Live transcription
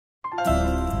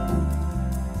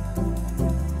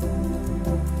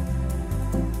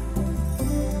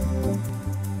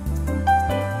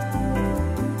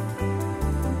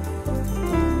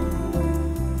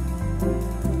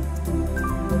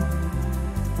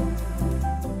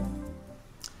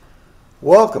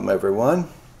Welcome, everyone.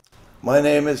 My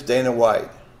name is Dana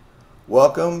White.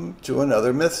 Welcome to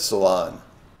another Myth Salon.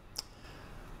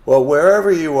 Well,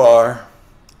 wherever you are,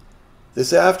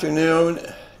 this afternoon,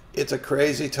 it's a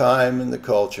crazy time in the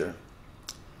culture.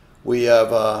 We've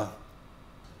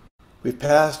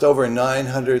passed over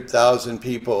 900,000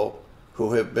 people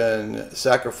who have been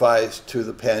sacrificed to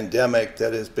the pandemic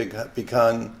that has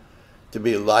begun to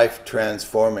be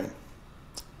life-transforming.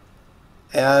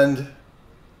 And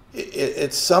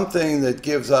it's something that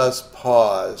gives us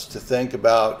pause to think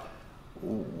about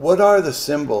what are the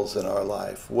symbols in our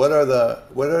life? What are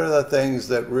the things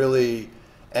that really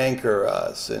anchor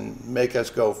us and make us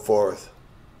go forth?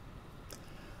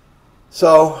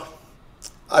 So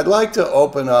I'd like to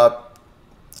open up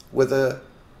with a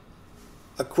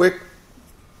quick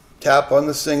tap on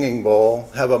the singing bowl,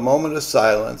 have a moment of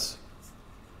silence,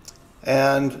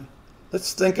 and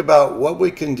let's think about what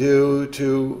we can do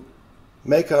to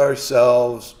make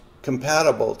ourselves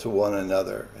compatible to one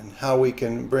another and how we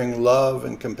can bring love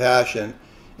and compassion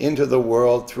into the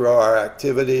world through our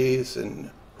activities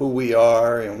and who we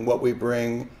are and what we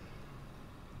bring.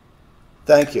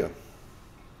 Thank you.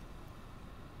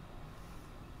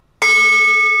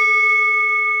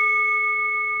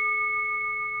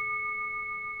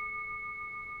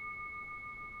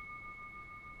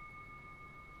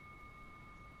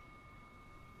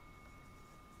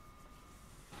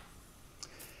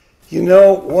 You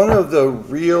know, one of the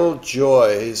real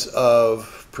joys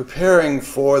of preparing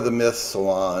for the Myth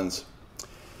Salons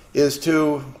is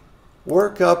to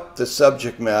work up the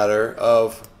subject matter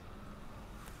of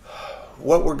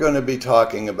what we're going to be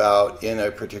talking about in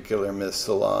a particular Myth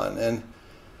Salon. And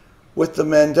with the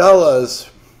Mandalas,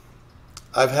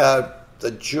 I've had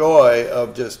the joy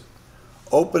of just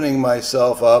opening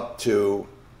myself up to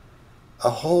a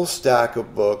whole stack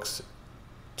of books,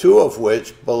 two of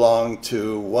which belong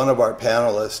to one of our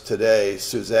panelists today,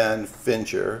 Susanne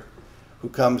Fincher, who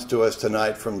comes to us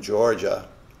tonight from Georgia.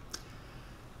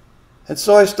 And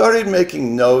so I started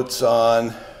making notes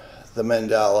on the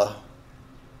mandala.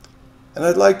 And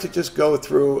I'd like to just go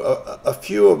through a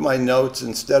few of my notes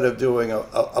instead of doing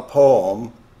a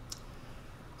poem.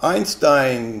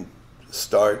 Einstein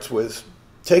starts with,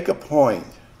 take a point,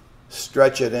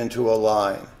 stretch it into a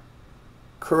line,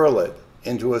 curl it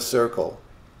into a circle,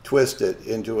 twist it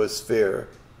into a sphere,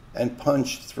 and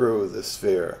punch through the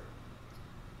sphere.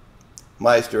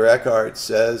 Meister Eckhart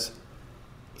says,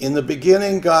 in the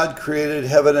beginning God created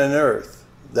heaven and earth,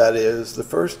 that is, the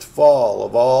first fall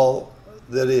of all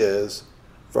that is,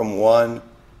 from one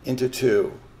into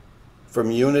two, from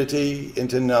unity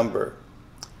into number,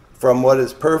 from what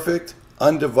is perfect,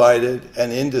 undivided,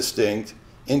 and indistinct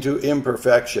into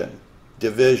imperfection,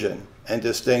 division, and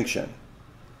distinction,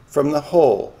 from the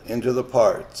whole into the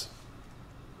parts.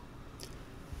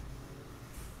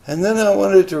 And then I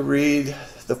wanted to read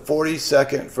the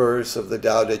 42nd verse of the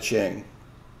Tao Te Ching.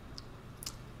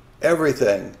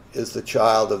 Everything is the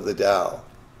child of the Tao.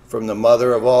 From the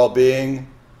mother of all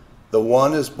being, the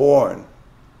one is born,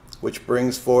 which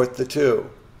brings forth the two.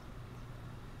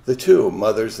 The two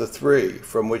mothers the three,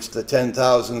 from which the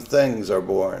 10,000 things are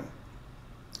born.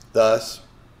 Thus,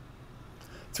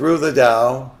 through the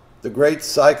Tao, the great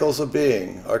cycles of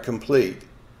being are complete.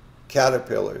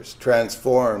 Caterpillars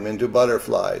transform into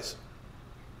butterflies.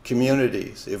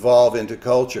 Communities evolve into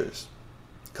cultures.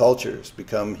 Cultures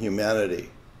become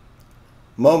humanity.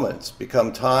 Moments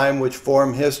become time which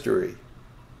form history.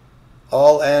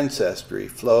 All ancestry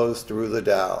flows through the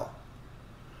Tao.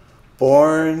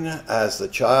 Born as the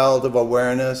child of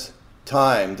awareness,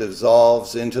 time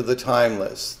dissolves into the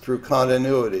timeless through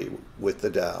continuity with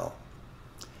the Tao.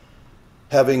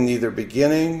 Having neither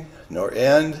beginning nor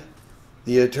end,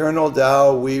 the eternal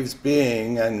Tao weaves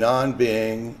being and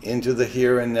non-being into the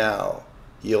here and now,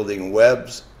 yielding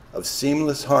webs of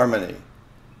seamless harmony,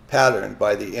 patterned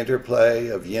by the interplay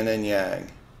of yin and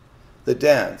yang, the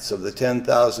dance of the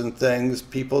 10,000 things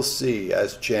people see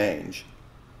as change.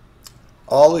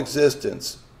 All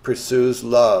existence pursues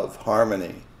love,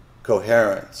 harmony,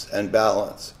 coherence, and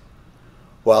balance.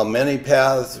 While many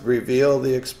paths reveal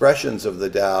the expressions of the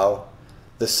Tao,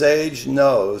 the sage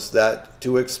knows that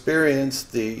to experience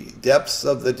the depths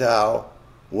of the Tao,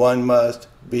 one must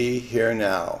be here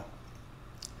now.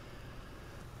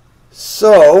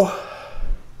 So,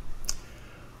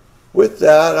 with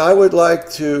that, I would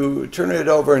like to turn it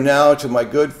over now to my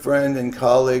good friend and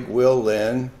colleague,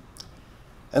 Linn,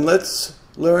 and let's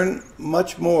learn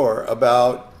much more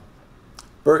about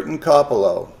Burton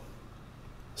Kopelow,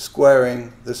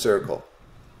 Squaring the Circle.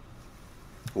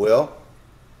 Will?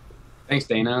 Thanks,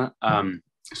 Dana.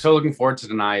 So looking forward to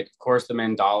tonight. Of course, the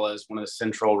mandala is one of the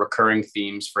central recurring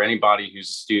themes for anybody who's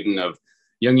a student of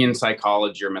Jungian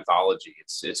psychology or mythology.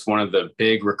 It's one of the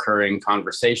big recurring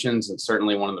conversations, and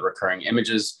certainly one of the recurring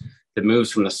images that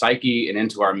moves from the psyche and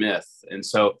into our myth. And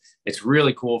so it's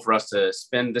really cool for us to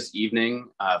spend this evening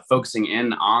focusing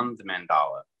in on the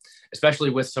mandala, especially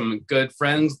with some good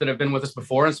friends that have been with us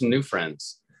before and some new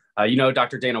friends.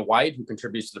 Dr. Dana White, who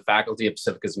contributes to the faculty of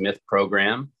Pacifica's Myth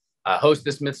program, hosts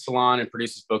this Myth Salon and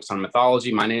produces books on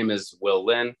mythology. My name is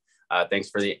Linn. Thanks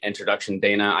for the introduction,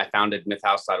 Dana. I founded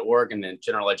mythhouse.org and the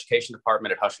General Education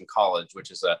Department at Huston College,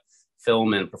 which is a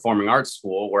film and performing arts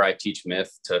school where I teach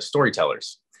myth to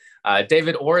storytellers.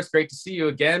 David Orr, it's great to see you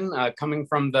again, coming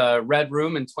from the Red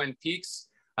Room in Twin Peaks.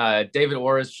 David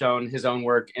Orr has shown his own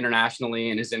work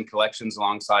internationally and is in collections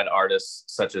alongside artists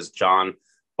such as John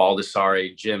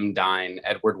Baldessari, Jim Dine,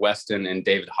 Edward Weston, and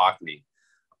David Hockney.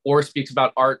 Orr speaks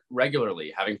about art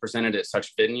regularly, having presented at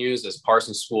such venues as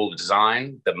Parsons School of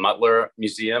Design, the Mutler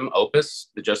Museum,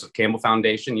 Opus, the Joseph Campbell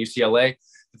Foundation, UCLA,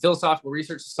 the Philosophical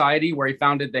Research Society, where he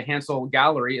founded the Hansel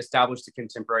Gallery, established the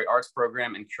Contemporary Arts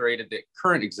Program, and curated the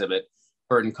current exhibit,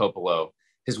 Burton Kopelow.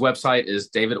 His website is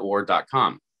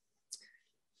davidorr.com.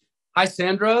 Hi,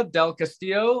 Sandra Del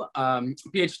Castillo,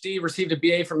 PhD, received a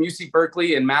BA from UC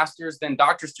Berkeley and master's, then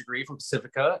doctor's degree from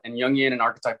Pacifica in Jungian and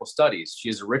Archetypal Studies. She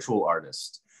is a ritual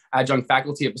artist, adjunct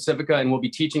faculty at Pacifica, and will be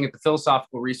teaching at the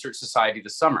Philosophical Research Society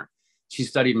this summer. She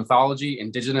studied mythology,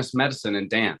 indigenous medicine, and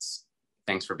dance.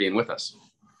 Thanks for being with us.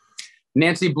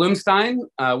 Nancy Blumstein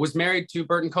was married to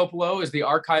Burton Kopelow, is the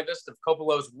archivist of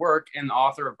Kopelow's work and the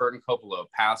author of Burton Kopelow,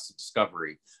 Paths of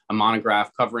Discovery, a monograph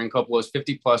covering Kopelow's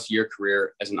 50-plus year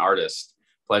career as an artist.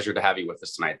 Pleasure to have you with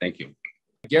us tonight. Thank you.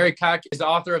 Gary Gach is the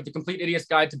author of The Complete Idiot's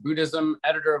Guide to Buddhism,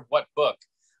 editor of What Book?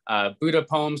 Buddha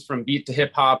Poems from Beat to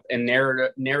Hip Hop, and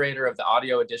narrator of the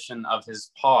audio edition of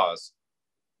his Pause,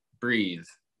 Breathe,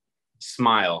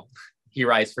 Smile. He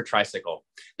writes for Tricycle,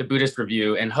 the Buddhist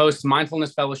Review, and hosts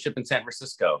Mindfulness Fellowship in San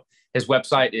Francisco. His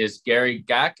website is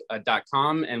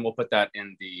garygach.com, and we'll put that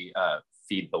in the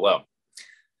feed below.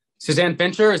 Susanne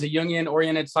Fincher is a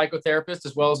Jungian-oriented psychotherapist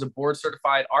as well as a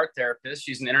board-certified art therapist.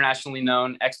 She's an internationally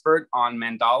known expert on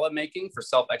mandala making for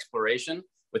self-exploration,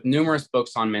 with numerous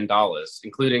books on mandalas,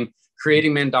 including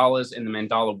Creating Mandalas in the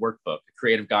Mandala Workbook, a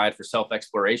creative guide for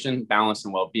self-exploration, balance,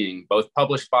 and well-being, both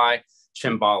published by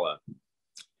Shambhala.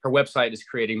 Her website is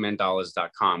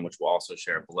creatingmandalas.com, which we'll also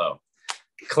share below.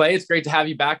 Clay, it's great to have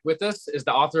you back with us, is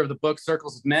the author of the book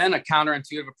Circles of Men, a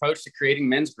counterintuitive approach to creating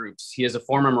men's groups. He is a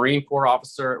former Marine Corps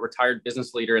officer, retired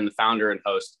business leader, and the founder and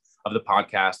host of the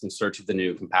podcast In Search of the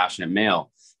New Compassionate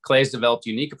Male. Clay has developed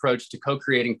a unique approach to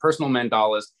co-creating personal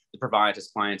mandalas that provide his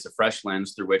clients a fresh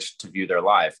lens through which to view their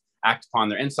life, act upon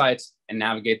their insights, and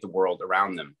navigate the world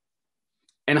around them.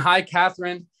 And hi,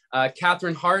 Catherine.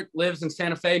 Catherine Hart lives in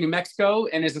Santa Fe, New Mexico,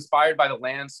 and is inspired by the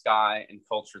land, sky, and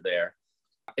culture there.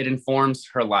 It informs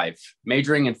her life.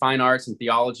 Majoring in fine arts and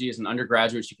theology as an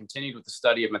undergraduate, she continued with the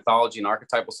study of mythology and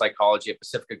archetypal psychology at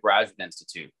Pacifica Graduate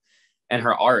Institute, and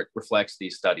her art reflects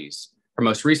these studies. Her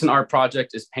most recent art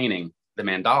project is painting the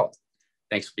mandala.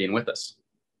 Thanks for being with us.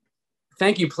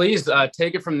 Thank you. Please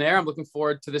take it from there. I'm looking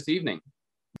forward to this evening.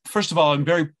 First of all, I'm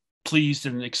very pleased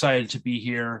and excited to be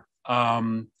here.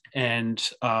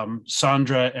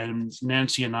 Sandra and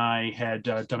Nancy and I had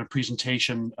done a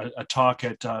presentation, a talk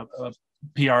at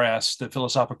PRS, the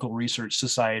Philosophical Research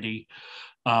Society.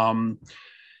 And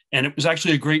it was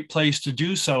actually a great place to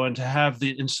do so and to have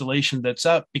the installation that's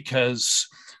up because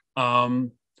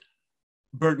Burton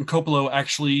Kopelow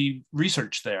actually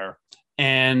researched there.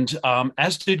 And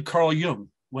as did Carl Jung,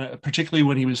 particularly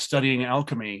when he was studying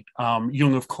alchemy.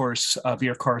 Jung, of course,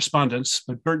 via correspondence,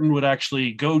 but Burton would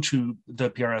actually go to the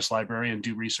PRS library and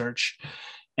do research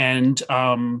and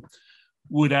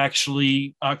would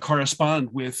actually correspond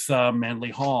with Manly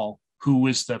Hall, who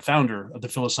was the founder of the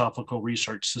Philosophical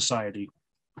Research Society.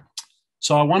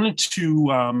 So I wanted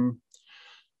to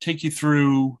take you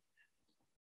through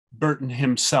Burton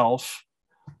himself.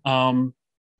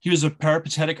 He was a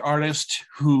peripatetic artist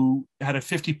who had a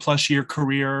 50-plus year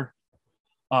career,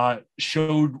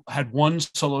 had one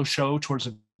solo show towards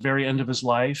the very end of his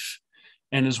life,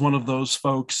 and is one of those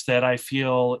folks that I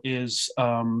feel is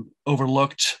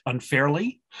overlooked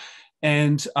unfairly.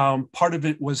 And part of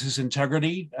it was his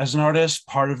integrity as an artist.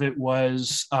 Part of it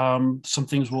was some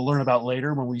things we'll learn about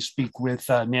later when we speak with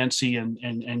Nancy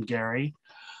and Gary.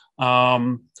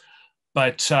 But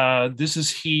this is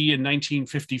he in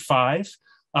 1955.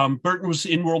 Burton was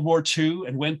in World War II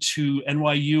and went to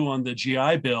NYU on the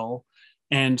GI Bill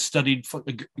and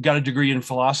got a degree in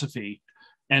philosophy.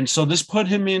 And so this put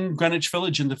him in Greenwich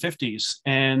Village in the 50s.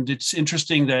 And it's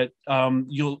interesting that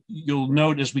you'll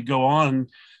note as we go on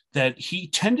that he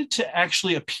tended to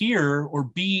actually appear or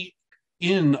be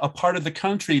in a part of the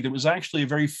country that was actually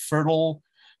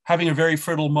having a very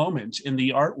fertile moment in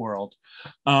the art world.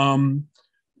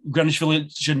 Greenwich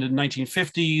Village in the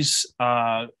 1950s,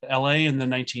 LA in the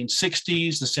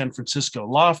 1960s, the San Francisco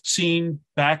loft scene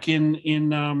back in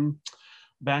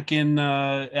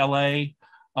LA,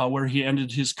 where he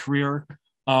ended his career.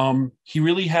 He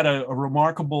really had a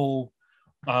remarkable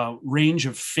range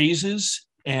of phases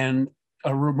and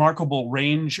a remarkable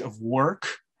range of work.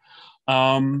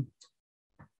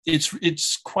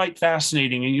 It's quite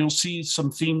fascinating, and you'll see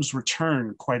some themes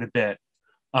return quite a bit.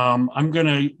 I'm going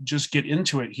to just get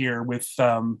into it here with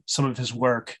some of his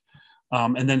work,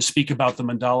 and then speak about the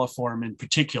mandala form in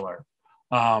particular.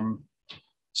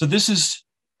 So this is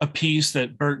a piece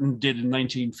that Burton did in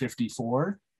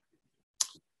 1954.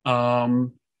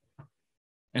 And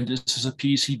this is a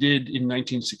piece he did in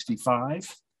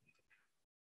 1965.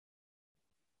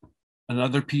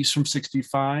 Another piece from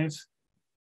 65.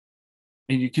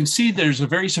 And you can see there's a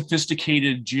very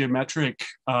sophisticated geometric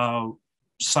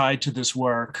side to this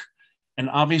work. And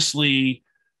obviously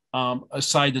a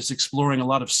side that's exploring a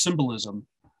lot of symbolism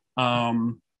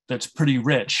that's pretty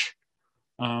rich.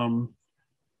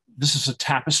 This is a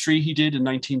tapestry he did in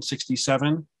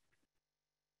 1967.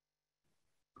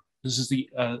 This is the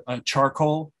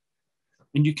charcoal.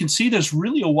 And you can see there's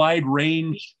really a wide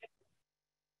range.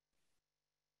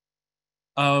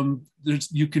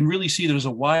 You can really see there's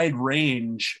a wide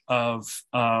range of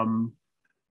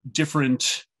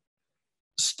different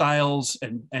styles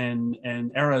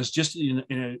and eras just in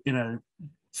a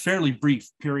fairly brief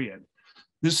period.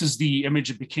 This is the image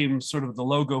that became sort of the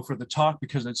logo for the talk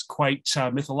because it's quite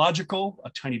mythological, a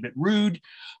tiny bit rude,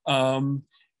 and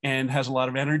has a lot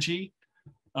of energy.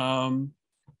 And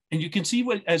you can see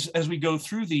what as we go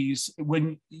through these,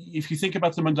 if you think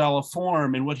about the mandala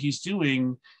form and what he's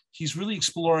doing, he's really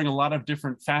exploring a lot of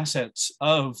different facets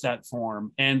of that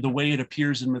form and the way it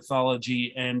appears in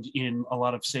mythology and in a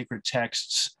lot of sacred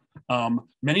texts,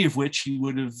 many of which he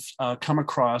would have come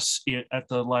across at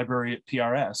the library at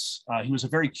PRS. He was a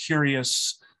very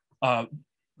curious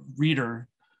reader,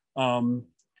 and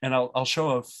I'll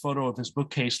show a photo of his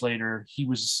bookcase later. He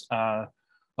was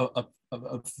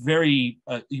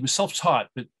he was self-taught,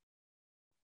 but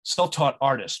self-taught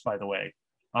artist, by the way.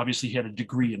 Obviously, he had a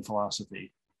degree in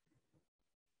philosophy.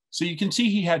 So you can see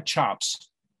he had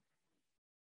chops,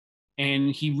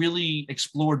 and he really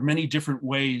explored many different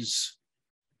ways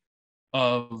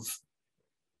of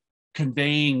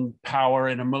conveying power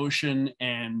and emotion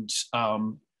and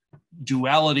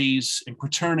dualities and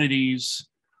quaternities,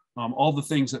 all the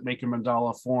things that make a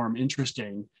mandala form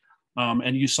interesting.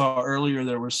 And you saw earlier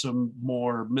there were some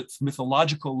more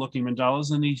mythological looking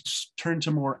mandalas, and he turned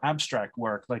to more abstract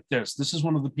work like this. This is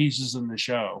one of the pieces in the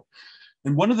show.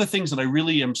 And one of the things that I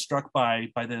really am struck by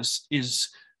this is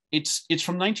it's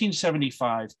from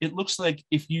 1975. It looks like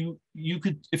if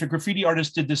a graffiti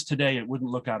artist did this today, it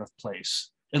wouldn't look out of place.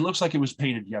 It looks like it was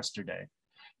painted yesterday.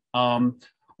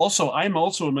 Also, I'm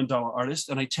also a mandala artist,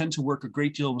 and I tend to work a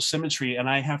great deal with symmetry. And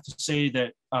I have to say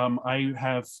that I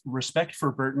have respect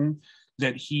for Burton,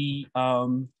 that he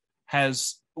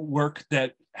has work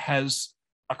that has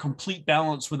a complete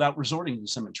balance without resorting to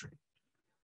symmetry.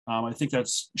 I think that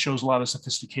shows a lot of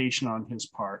sophistication on his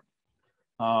part.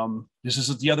 This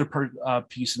is the other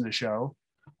piece in the show.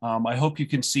 I hope you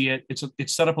can see it.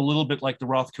 It's set up a little bit like the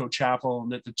Rothko Chapel,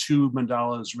 and that the two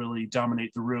mandalas really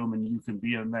dominate the room, and you can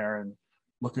be in there and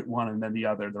look at one and then the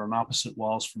other. They're on opposite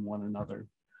walls from one another.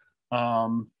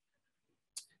 In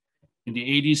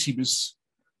the 80s, he was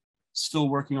still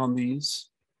working on these,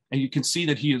 and you can see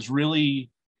that he is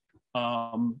really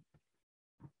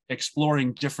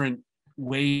exploring different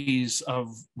ways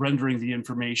of rendering the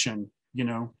information,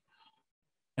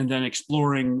 and then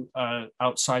exploring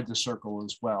outside the circle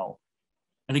as well.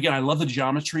 And again, I love the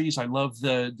geometries, I love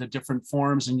the different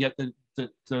forms, and yet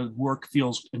the work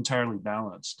feels entirely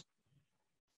balanced.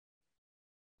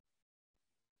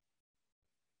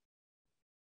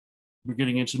 We're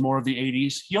getting into more of the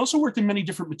 80s. He also worked in many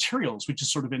different materials, which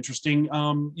is sort of interesting.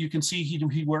 You can see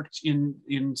he worked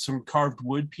in some carved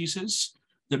wood pieces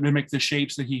that mimic the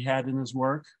shapes that he had in his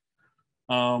work.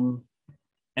 And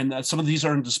that some of these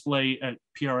are on display at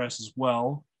PRS as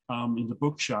well, in the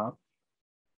bookshop.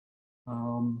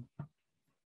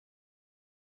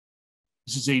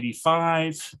 This is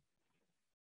 85,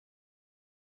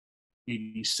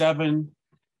 87.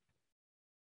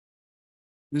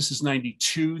 This is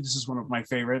 92. This is one of my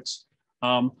favorites.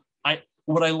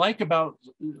 what I like about,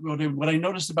 what I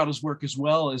noticed about his work as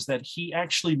well is that he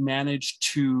actually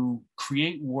managed to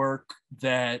create work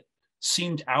that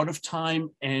seemed out of time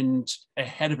and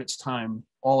ahead of its time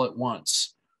all at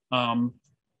once. The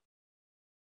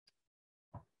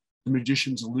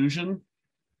Magician's Illusion.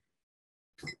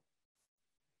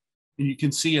 And you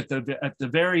can see at the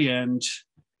very end,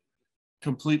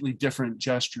 completely different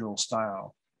gestural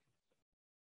style.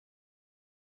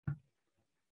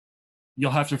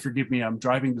 You'll have to forgive me, I'm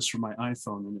driving this from my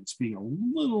iPhone and it's being a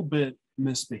little bit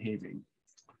misbehaving.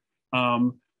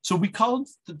 So we titled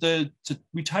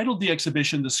the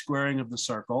exhibition "The Squaring of the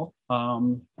Circle."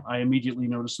 I immediately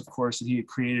noticed, of course, that he had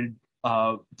created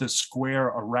the square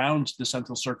around the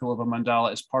central circle of a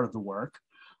mandala as part of the work.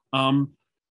 And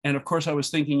of course, I was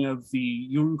thinking of the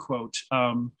Jung quote,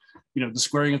 the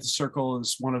squaring of the circle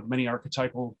is one of many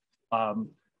archetypal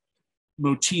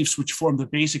motifs which form the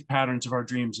basic patterns of our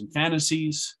dreams and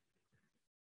fantasies,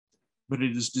 but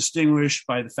it is distinguished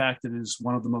by the fact that it is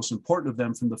one of the most important of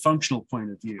them from the functional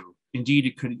point of view. Indeed,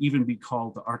 it could even be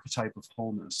called the archetype of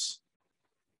wholeness.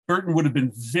 Burton would have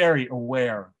been very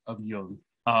aware of Jung.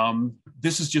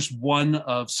 This is just one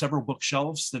of several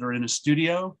bookshelves that are in his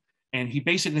studio, and he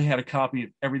basically had a copy of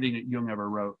everything that Jung ever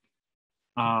wrote.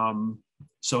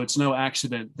 So it's no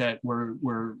accident that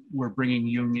we're bringing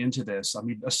Jung into this. I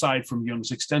mean, aside from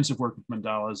Jung's extensive work with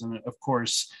mandalas, and of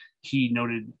course, he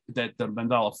noted that the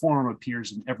mandala form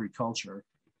appears in every culture.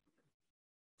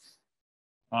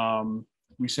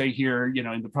 We say here,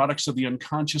 in the products of the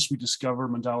unconscious, we discover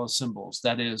mandala symbols.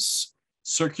 That is,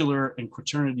 circular and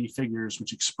quaternity figures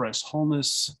which express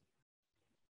wholeness.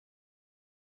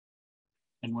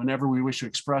 And whenever we wish to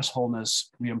express wholeness,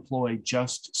 we employ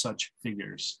just such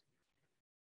figures.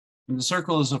 And the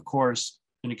circle is, of course,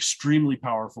 an extremely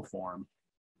powerful form.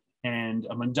 And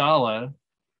a mandala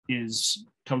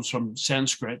comes from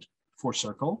Sanskrit for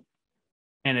circle,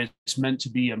 and it's meant to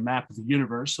be a map of the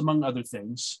universe, among other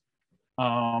things.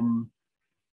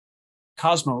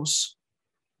 Cosmos,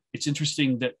 it's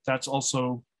interesting that that's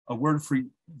also a word for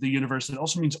the universe that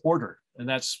also means order, and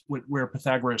that's where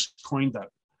Pythagoras coined that.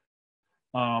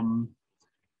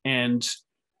 And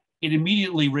it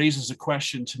immediately raises a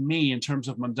question to me in terms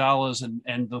of mandalas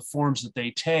and the forms that they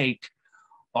take.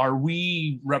 Are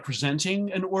we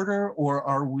representing an order, or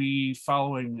are we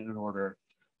following an order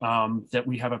that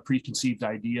we have a preconceived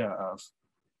idea of?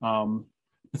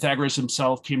 Pythagoras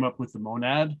himself came up with the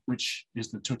monad, which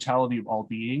is the totality of all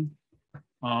being.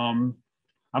 I'm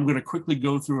going to quickly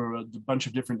go through a bunch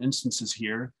of different instances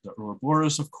here. The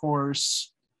Ouroboros, of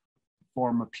course,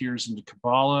 form appears in the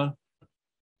Kabbalah.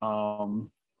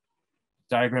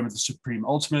 Diagram of the Supreme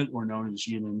Ultimate, or known as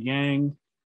Yin and Yang.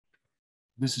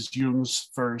 This is Jung's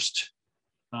first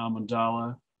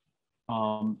mandala.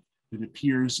 It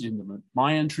appears in the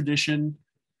Mayan tradition,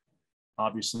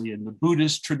 obviously in the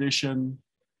Buddhist tradition,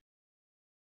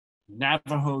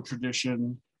 Navajo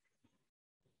tradition,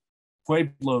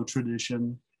 Pueblo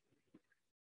tradition,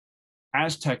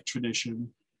 Aztec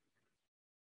tradition,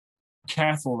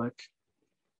 Catholic,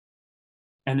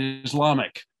 and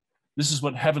Islamic. This is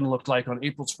what heaven looked like on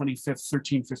April 25th,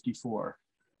 1354.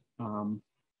 And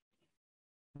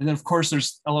then, of course,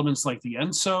 there's elements like the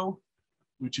Enso,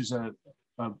 which is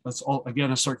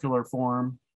again a circular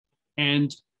form.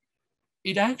 And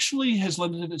it actually has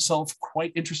lended itself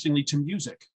quite interestingly to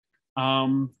music.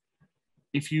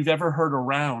 If you've ever heard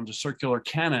around a circular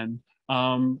canon,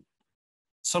 some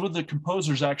of the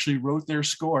composers actually wrote their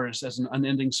scores as an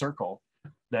unending circle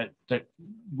that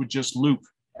would just loop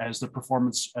as the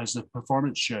performance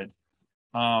should.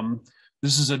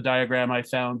 This is a diagram I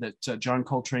found that John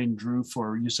Coltrane drew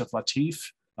for Yusef Lateef.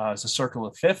 It's a circle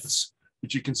of fifths,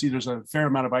 but you can see there's a fair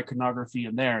amount of iconography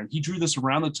in there. And he drew this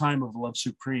around the time of Love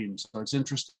Supreme. So it's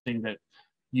interesting that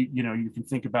you can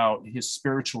think about his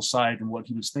spiritual side and what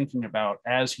he was thinking about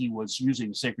as he was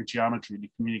using sacred geometry to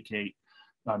communicate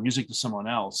music to someone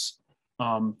else.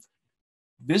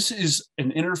 This is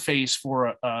an interface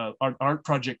for an art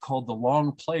project called The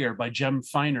Long Player by Jem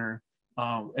Finer.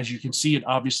 As you can see, it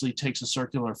obviously takes a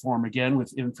circular form again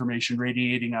with information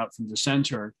radiating out from the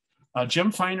center.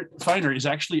 Jem Finer is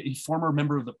actually a former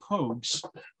member of the Pogues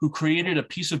who created a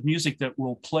piece of music that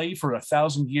will play for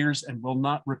 1,000 years and will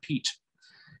not repeat.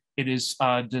 It is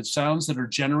the sounds that are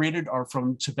generated are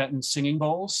from Tibetan singing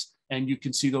bowls, and you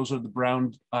can see those are the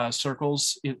brown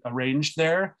circles arranged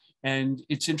there. And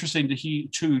it's interesting that he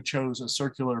too chose a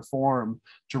circular form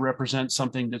to represent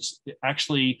something that's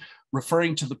actually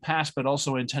referring to the past, but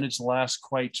also intended to last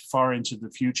quite far into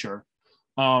the future.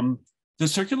 The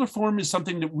circular form is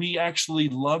something that we actually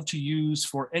love to use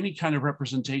for any kind of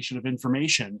representation of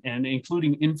information, and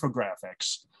including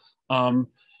infographics.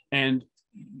 And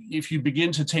if you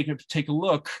begin to take a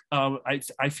look,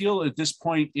 I feel at this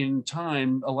point in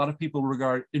time, a lot of people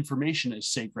regard information as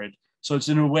sacred. So it's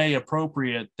in a way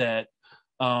appropriate that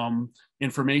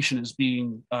information is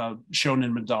being shown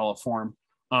in mandala form.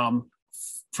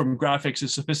 From graphics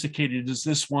as sophisticated as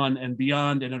this one and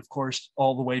beyond, and of course,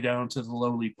 all the way down to the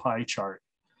lowly pie chart.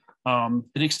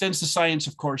 It extends to science,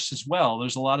 of course, as well.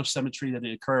 There's a lot of symmetry that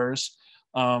occurs.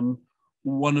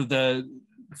 One of the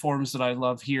forms that I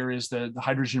love here is the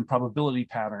hydrogen probability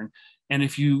pattern. And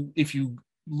if you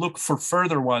look for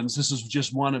further ones, this is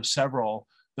just one of several.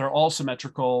 They're all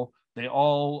symmetrical. They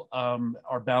all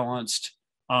are balanced,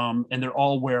 and they're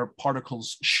all where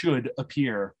particles should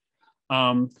appear.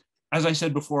 As I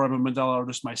said before, I'm a mandala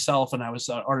artist myself, and I was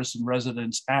an artist in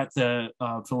residence at the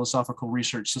Philosophical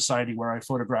Research Society, where I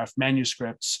photographed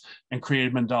manuscripts and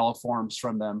created mandala forms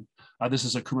from them. This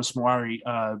is a Kumaswari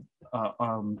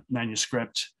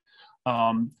manuscript.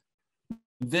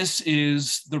 This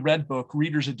is the Red Book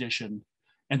Reader's Edition,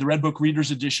 and the Red Book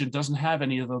Reader's Edition doesn't have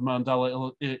any of the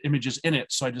mandala images in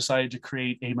it, so I decided to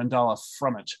create a mandala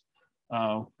from it,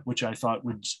 which I thought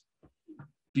would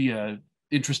be a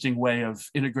interesting way of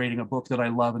integrating a book that I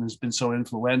love and has been so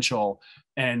influential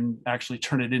and actually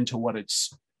turn it into what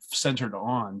it's centered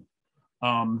on.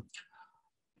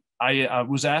 I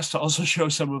was asked to also show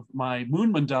some of my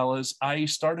moon mandalas. I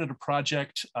started a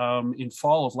project in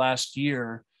fall of last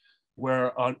year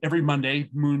where on every Monday,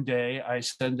 Moon Day, I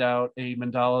send out a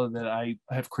mandala that I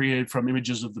have created from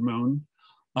images of the moon.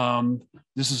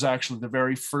 This is actually the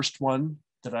very first one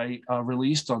that I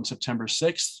released on September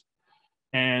 6th.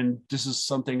 And this is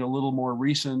something a little more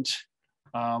recent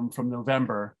from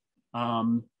November.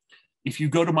 If you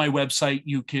go to my website,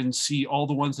 you can see all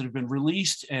the ones that have been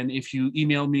released. And if you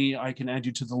email me, I can add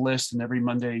you to the list. And every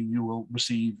Monday, you will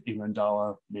receive a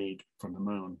mandala made from the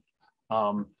moon.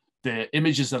 The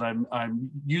images that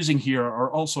I'm using here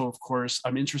are also, of course,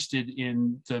 I'm interested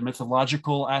in the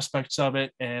mythological aspects of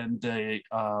it and the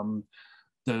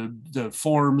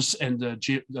forms and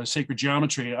the sacred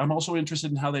geometry. I'm also interested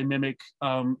in how they mimic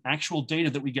actual data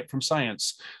that we get from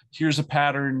science. Here's a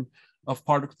pattern of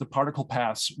the particle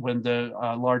paths when the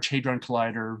Large Hadron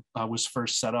Collider was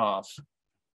first set off.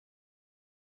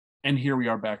 And here we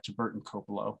are back to Burton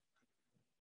Kopelow.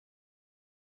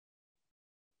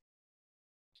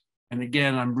 And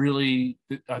again, I'm really,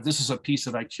 this is a piece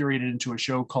that I curated into a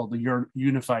show called The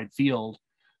Unified Field.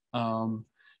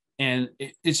 And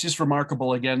it's just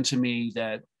remarkable, again, to me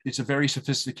that it's a very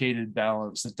sophisticated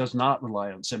balance that does not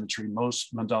rely on symmetry.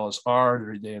 Most mandalas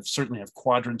are, they certainly have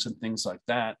quadrants and things like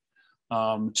that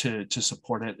to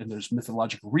support it. And there's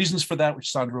mythological reasons for that,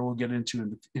 which Sandra will get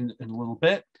into in a little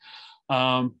bit.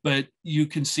 But you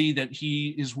can see that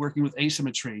he is working with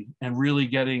asymmetry and really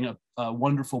getting a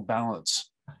wonderful balance,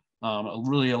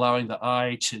 really allowing the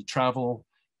eye to travel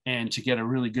and to get a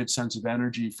really good sense of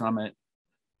energy from it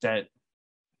that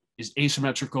is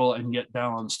asymmetrical and yet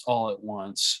balanced all at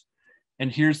once.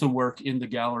 And here's the work in the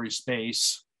gallery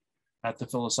space at the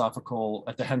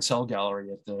Hensel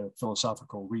Gallery at the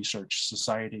Philosophical Research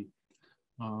Society.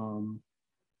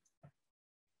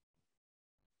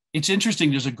 It's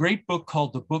interesting, there's a great book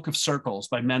called The Book of Circles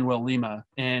by Manuel Lima,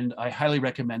 and I highly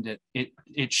recommend it.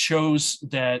 It shows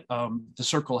that the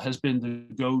circle has been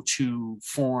the go-to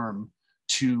form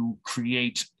to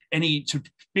create to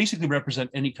basically represent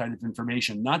any kind of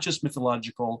information, not just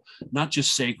mythological, not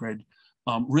just sacred,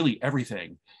 really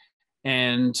everything.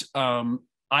 And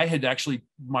I had actually,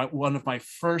 one of my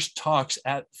first talks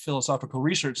at Philosophical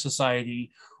Research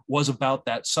Society was about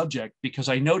that subject, because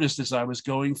I noticed as I was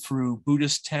going through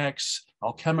Buddhist texts,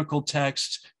 alchemical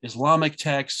texts, Islamic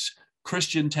texts,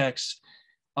 Christian texts,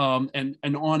 and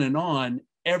on,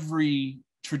 every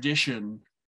tradition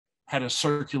had a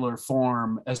circular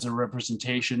form as a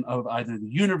representation of either the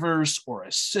universe or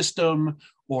a system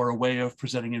or a way of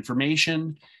presenting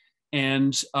information.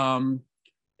 And I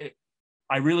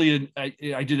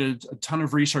did a ton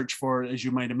of research for it, as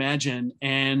you might imagine.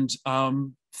 And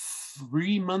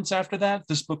 3 months after that,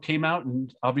 this book came out,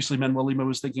 and obviously Manuel Lima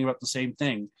was thinking about the same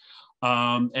thing.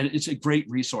 And it's a great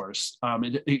resource.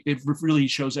 It really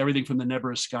shows everything from the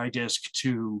Nebra sky disk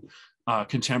to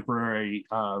contemporary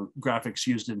graphics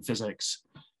used in physics.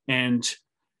 And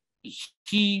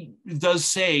he does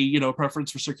say,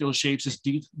 preference for circular shapes is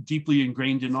deeply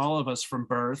ingrained in all of us from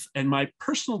birth. And my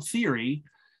personal theory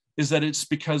is that it's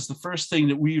because the first thing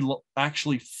that we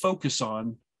actually focus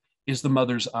on is the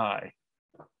mother's eye.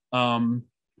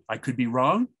 I could be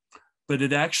wrong, but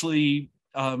it actually,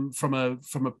 from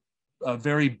a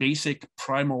very basic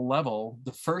primal level,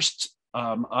 the first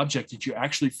object that you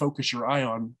actually focus your eye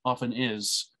on often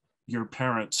is your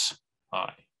parents'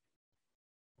 eye.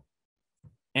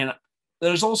 And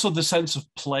there's also the sense of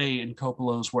play in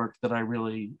Kopelow's work that I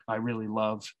really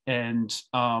love. And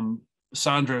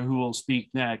Sandra, who will speak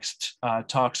next,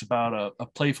 talks about a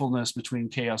playfulness between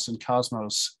chaos and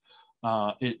cosmos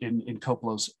in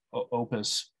Kopelow's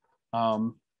opus.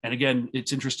 And again,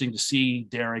 it's interesting to see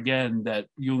there again that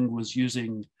Jung was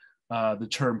using the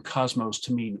term cosmos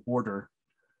to mean order.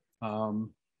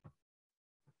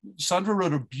 Sandra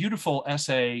wrote a beautiful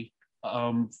essay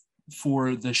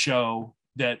for the show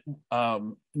that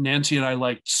Nancy and I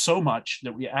liked so much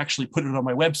that we actually put it on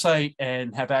my website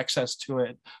and have access to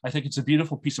it. I think it's a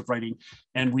beautiful piece of writing.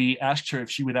 And we asked her if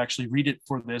she would actually read it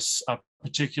for this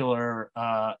particular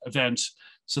event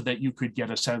so that you could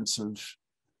get a sense of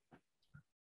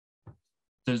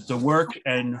the work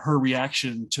and her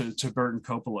reaction to Burton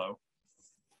Kopelow.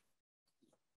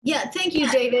 Yeah, thank you,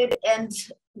 David and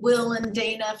Will and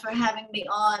Dana for having me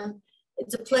on.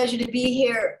 It's a pleasure to be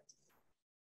here.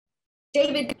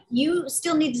 David, you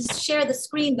still need to share the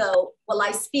screen though while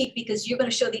I speak because you're going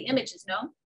to show the images, no?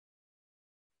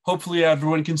 Hopefully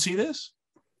everyone can see this.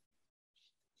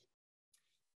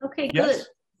 Okay, good. Yes.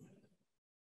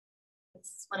 This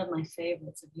is one of my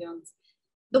favorites of Jung's.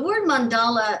 The word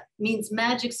mandala means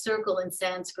magic circle in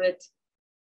Sanskrit.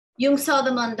 Jung saw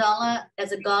the mandala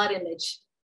as a God image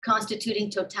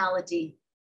constituting totality.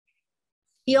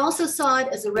 He also saw it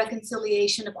as a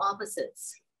reconciliation of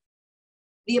opposites.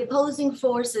 The opposing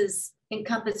forces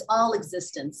encompass all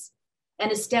existence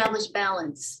and establish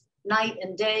balance, night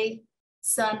and day,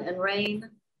 sun and rain,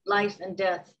 life and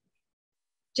death.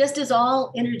 Just as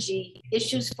all energy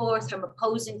issues forth from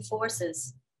opposing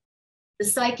forces, the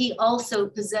psyche also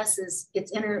possesses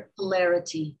its inner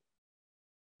polarity.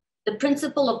 The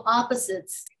principle of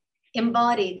opposites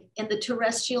embodied in the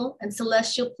terrestrial and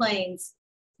celestial planes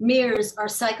mirrors our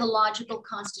psychological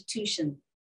constitution.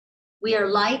 We are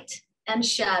light and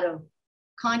shadow,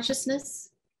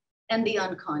 consciousness and the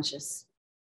unconscious.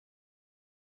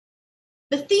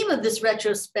 The theme of this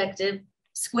retrospective,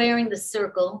 Squaring the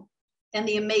Circle, and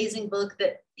the amazing book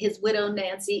that his widow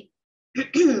Nancy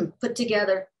put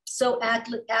together, so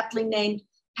aptly named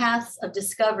Paths of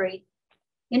Discovery,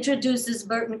 introduces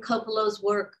Burton Kopelow's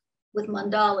work with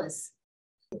mandalas,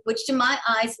 which to my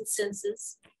eyes and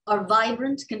senses are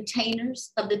vibrant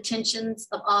containers of the tensions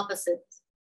of opposites,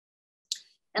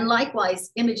 and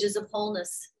likewise images of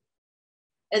wholeness.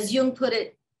 As Jung put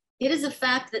it, it is a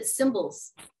fact that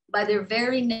symbols, by their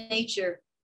very nature,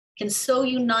 can so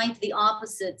unite the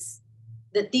opposites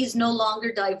that these no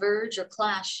longer diverge or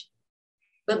clash,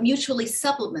 but mutually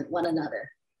supplement one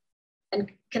another,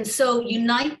 and can so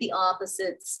unite the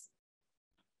opposites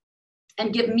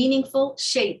and give meaningful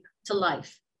shape to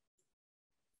life.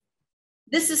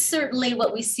 This is certainly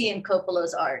what we see in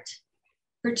Kopelow's art,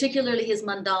 particularly his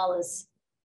mandalas,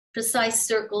 precise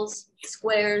circles,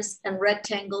 squares, and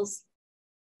rectangles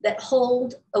that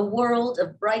hold a world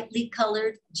of brightly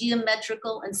colored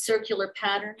geometrical and circular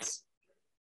patterns.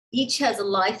 Each has a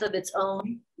life of its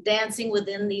own, dancing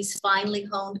within these finely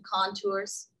honed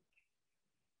contours.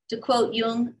 To quote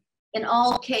Jung, in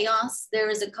all chaos, there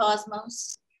is a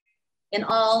cosmos. In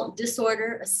all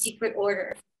disorder, a secret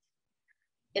order.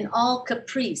 In all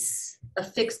caprice, a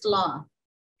fixed law.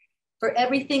 For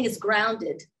everything is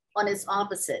grounded on its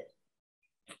opposite.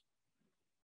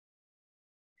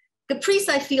 Caprice,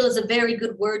 I feel, is a very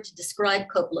good word to describe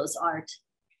Kopelow's art.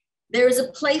 There is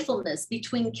a playfulness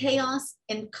between chaos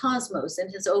and cosmos in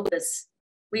his opus,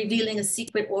 revealing a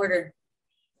secret order.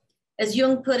 As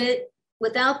Jung put it,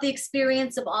 without the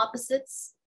experience of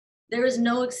opposites, there is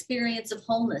no experience of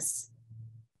wholeness,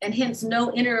 and hence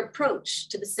no inner approach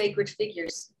to the sacred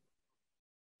figures.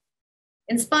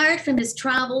 Inspired from his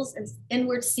travels and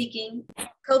inward seeking,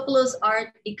 Kopelow's art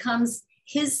becomes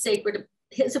his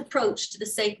approach to the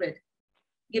sacred,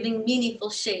 giving meaningful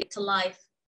shape to life.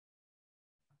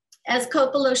 As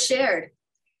Kopelow shared,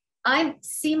 I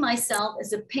see myself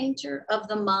as a painter of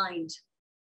the mind,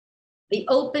 the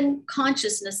open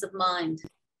consciousness of mind.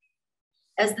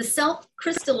 As the self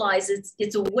crystallizes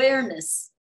its awareness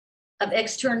of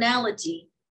externality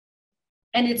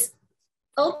and its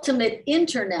ultimate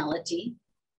internality,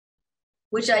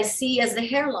 which I see as the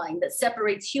hairline that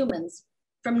separates humans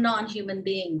from non-human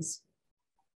beings.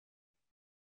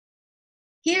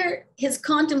 Here, his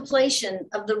contemplation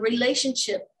of the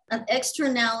relationship of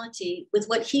externality with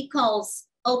what he calls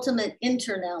ultimate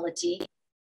internality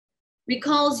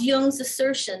recalls Jung's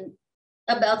assertion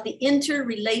about the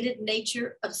interrelated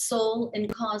nature of soul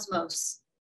and cosmos.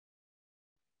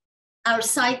 Our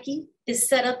psyche is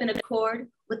set up in accord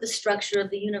with the structure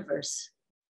of the universe.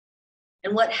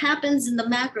 And what happens in the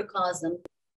macrocosm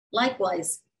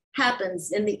likewise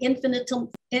happens in the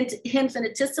infinitesimal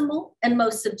and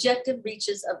most subjective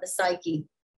reaches of the psyche.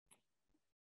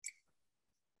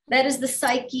 That is, the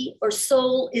psyche or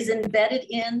soul is embedded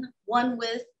in, one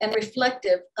with, and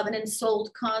reflective of an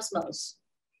ensouled cosmos.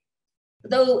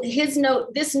 Though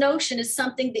this notion is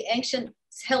something the ancients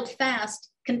held fast,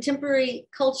 contemporary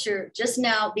culture just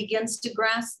now begins to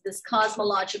grasp this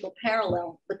cosmological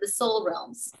parallel with the soul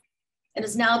realms, and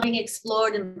is now being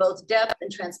explored in both depth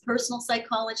and transpersonal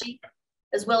psychology,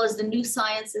 as well as the new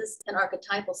sciences and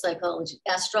archetypal psychology,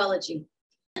 astrology.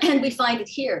 And we find it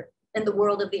here in the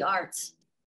world of the arts.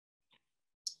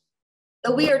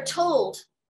 Though we are told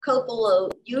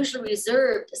Kopelow usually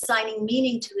reserved assigning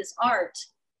meaning to his art,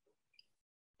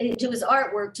 to his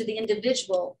artwork, to the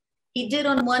individual, he did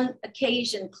on one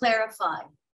occasion clarify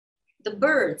the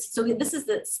birds. So this is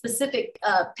the specific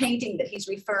painting that he's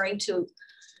referring to,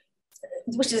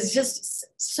 which is just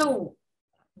so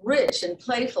rich and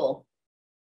playful.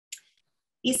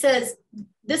 He says,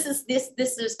 this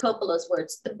is Kopelow's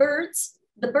words. The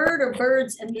bird or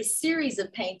birds in this series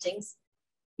of paintings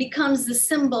becomes the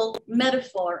symbol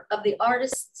metaphor of the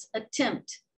artist's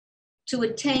attempt to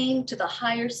attain to the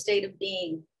higher state of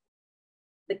being.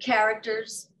 The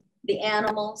characters, the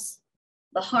animals,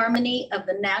 the harmony of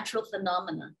the natural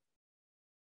phenomena.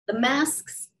 The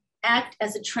masks act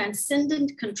as a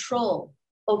transcendent control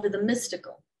over the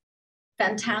mystical,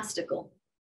 fantastical,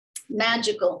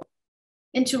 magical,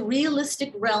 into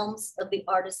realistic realms of the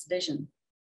artist's vision.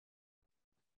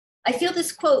 I feel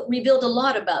this quote revealed a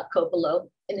lot about Kopelow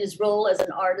in his role as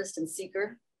an artist and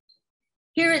seeker.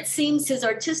 Here it seems his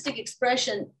artistic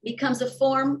expression becomes a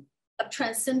form of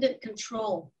transcendent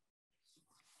control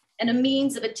and a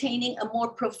means of attaining a more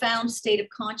profound state of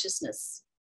consciousness.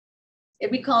 It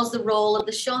recalls the role of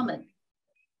the shaman,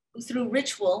 who through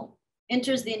ritual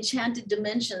enters the enchanted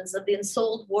dimensions of the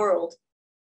ensouled world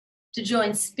to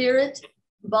join spirit,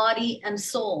 body, and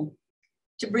soul,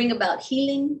 to bring about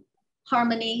healing,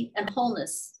 harmony, and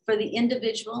wholeness for the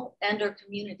individual and our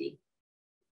community.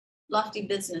 Lofty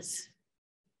business.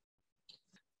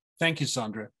 Thank you,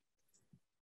 Sandra.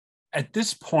 At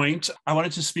this point, I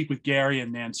wanted to speak with Gary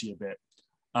and Nancy a bit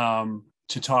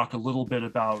to talk a little bit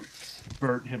about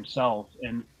Bert himself.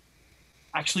 And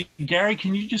actually, Gary,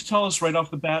 can you just tell us right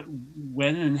off the bat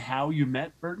when and how you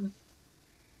met Burton?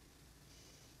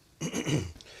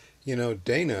 You know,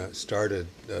 Dana started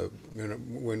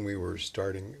when we were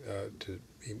starting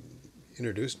he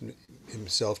introduced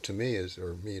himself to me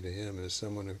or me to him as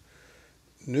someone who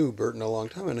knew Burton a long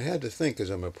time. And I had to think,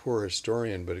 because I'm a poor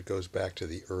historian, but it goes back to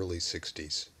the early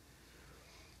 60s.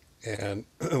 And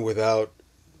without,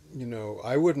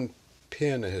 I wouldn't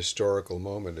pin a historical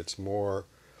moment. It's more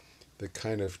the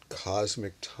kind of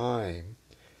cosmic time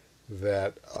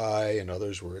that I and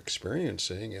others were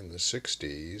experiencing in the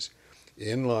 60s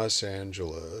in Los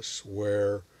Angeles,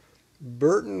 where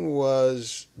Burton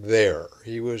was there.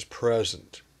 He was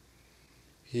present.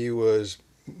 He was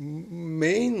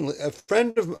mainly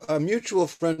a mutual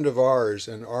friend of ours,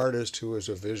 an artist who was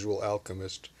a visual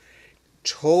alchemist,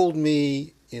 told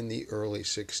me in the early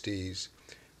 60s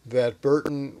that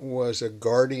Burton was a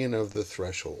guardian of the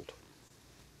threshold.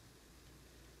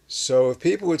 So if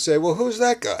people would say, well, who's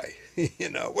that guy?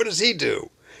 What does he do?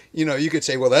 You could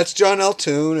say, well, that's John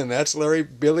Altoon, and that's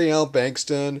Billy L.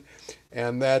 Bankston,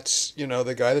 and that's,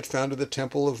 the guy that founded the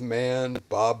Temple of Man,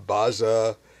 Bob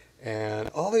Baza, and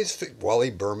all these,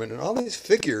 Wally Berman, and all these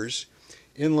figures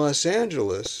in Los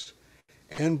Angeles.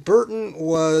 And Burton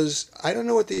was, I don't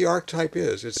know what the archetype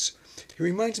is. He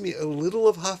reminds me a little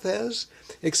of Hafez,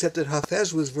 except that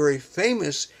Hafez was very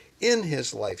famous in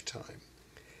his lifetime.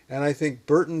 And I think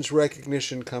Burton's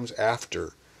recognition comes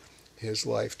after his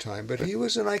lifetime, but he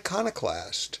was an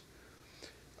iconoclast.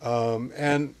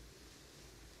 And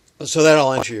so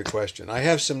that'll answer your question. I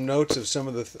have some notes of some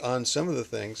of the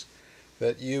things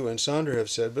that you and Sandra have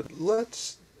said, but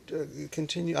let's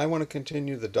continue. I want to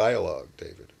continue the dialogue,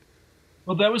 David.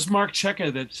 Well, that was Mark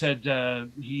Cheka that said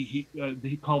he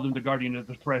called him the guardian of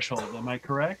the threshold. Am I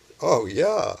correct? Oh,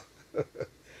 yeah.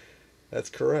 That's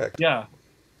correct. Yeah.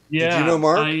 Did you know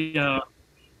Mark?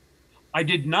 I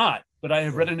did not, but I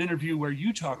have read an interview where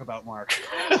you talk about Mark.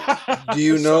 Do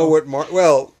you know what Mark...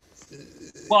 Well,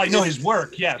 I know his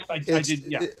work, yes. I did,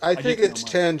 yeah. I think it's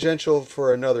tangential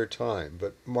for another time,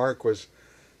 but Mark was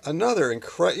another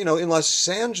incredible... in Los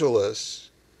Angeles...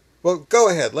 Well, go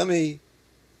ahead. Let me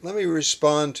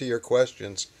respond to your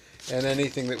questions, and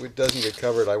anything that doesn't get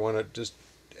covered, I want to just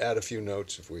add a few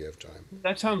notes if we have time.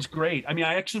 That sounds great. I mean,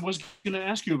 I actually was going to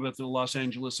ask you about the Los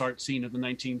Angeles art scene of the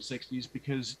 1960s,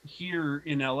 because here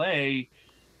in LA,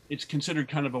 it's considered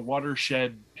kind of a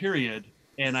watershed period.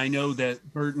 And I know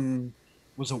that Burton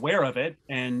was aware of it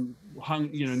and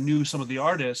knew some of the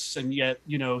artists, and yet,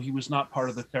 he was not part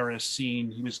of the Ferris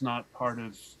scene. He was not part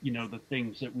of, the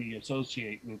things that we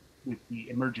associate with the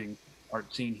emerging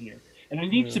art scene here. And it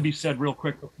needs to be said real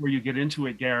quick before you get into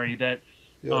it, Gary, that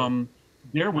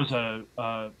there was a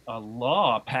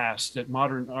law passed that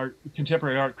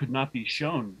contemporary art could not be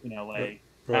shown in LA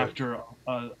after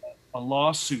a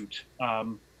lawsuit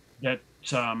that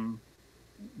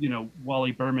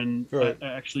Wally Berman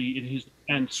actually in his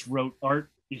defense wrote, "Art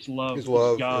is love, is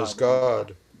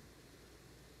God."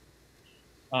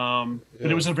 But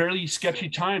it was a very sketchy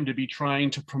time to be trying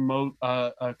to promote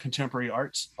a contemporary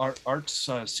arts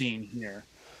scene here.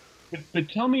 But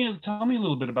tell me a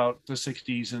little bit about the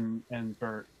 '60s and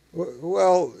Burt.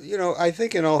 Well, I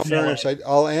think in all fairness,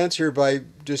 I'll answer by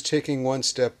just taking one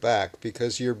step back,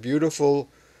 because your beautiful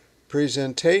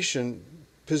presentation,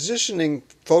 positioning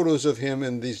photos of him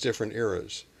in these different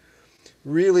eras,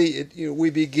 really, we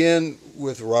begin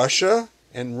with Russia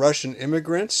and Russian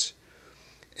immigrants,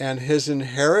 and his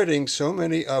inheriting so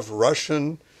many of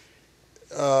Russian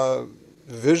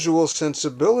visual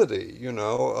sensibility,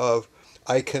 of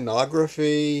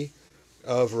iconography,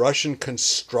 of Russian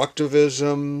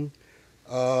constructivism.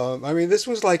 This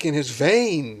was like in his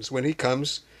veins when he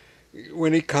comes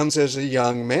as a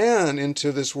young man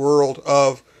into this world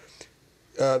of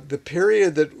the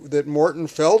period that Morton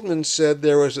Feldman said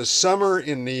there was a summer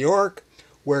in New York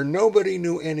where nobody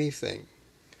knew anything.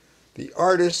 The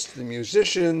artists, the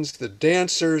musicians, the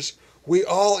dancers, we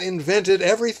all invented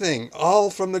everything, all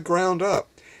from the ground up.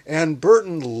 And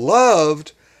Burton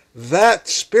loved that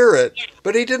spirit,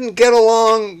 but he didn't get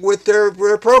along with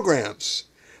their programs.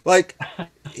 Like,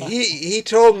 he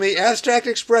told me, abstract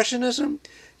expressionism,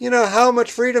 how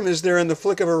much freedom is there in the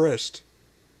flick of a wrist?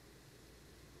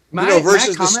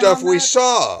 Versus the stuff we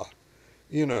saw,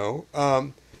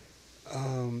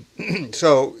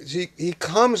 So he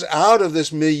comes out of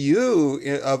this milieu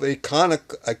of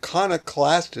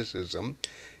iconoclasticism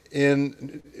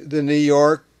in the New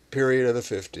York period of the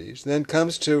 50s, then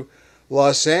comes to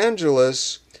Los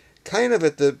Angeles kind of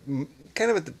at the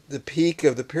peak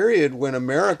of the period when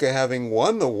America, having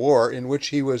won the war in which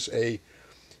he was a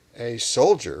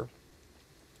soldier,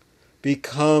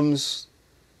 becomes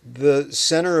the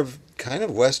center of kind of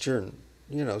Western,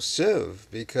 civ,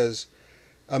 because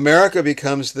America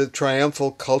becomes the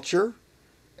triumphal culture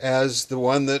as the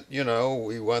one that,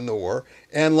 we won the war,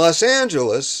 and Los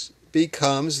Angeles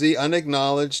becomes the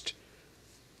unacknowledged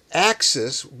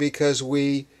axis because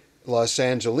we, Los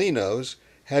Angelinos,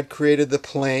 had created the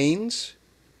planes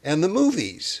and the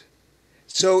movies.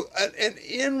 So,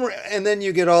 and then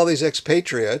you get all these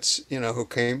expatriates, who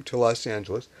came to Los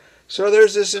Angeles. So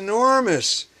there's this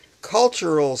enormous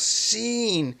cultural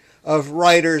scene of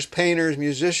writers, painters,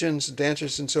 musicians,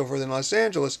 dancers, and so forth in Los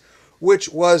Angeles, which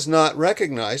was not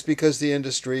recognized because the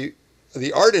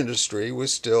art industry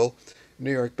was still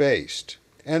New York based.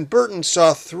 And Burton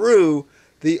saw through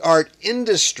the art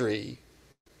industry,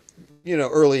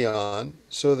 early on,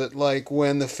 so that like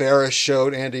when the Ferris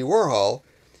showed Andy Warhol,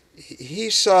 he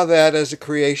saw that as a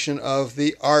creation of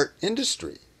the art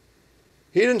industry.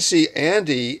 He didn't see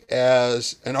Andy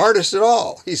as an artist at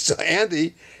all. He saw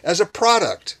Andy as a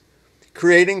product,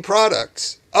 creating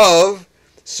products of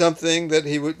something that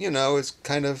he would, is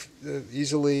kind of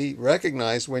easily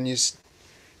recognized when you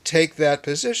take that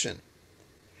position.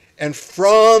 And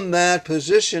from that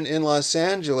position in Los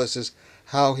Angeles is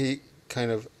how he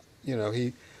kind of,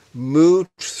 he moved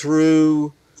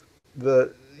through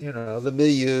the, the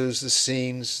milieus, the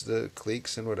scenes, the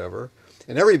cliques and whatever.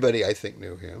 And everybody, I think,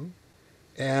 knew him.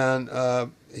 And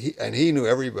he knew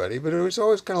everybody, but it was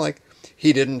always kind of like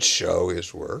he didn't show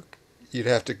his work. You'd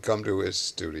have to come to his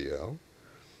studio.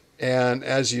 And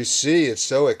as you see, it's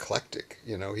so eclectic.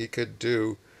 He could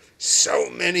do so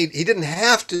many. He didn't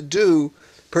have to do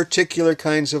particular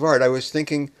kinds of art. I was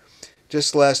thinking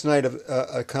just last night of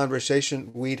a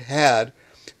conversation we'd had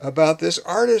about this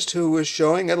artist who was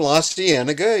showing at La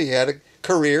Cienega. He had a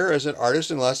career as an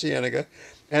artist in La Cienega.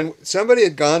 And somebody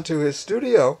had gone to his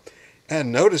studio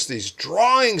and noticed these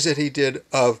drawings that he did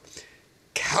of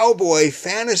cowboy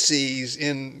fantasies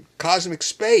in cosmic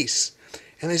space.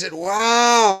 And they said,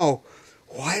 wow,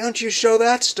 why don't you show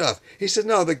that stuff? He said,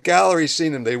 no, the gallery's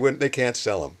seen them. They can't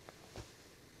sell them.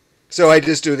 So I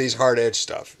just do these hard edge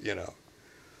stuff,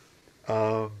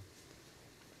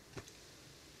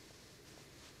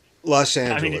 Los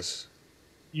Angeles.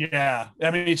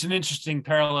 It's an interesting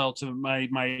parallel to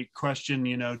my question,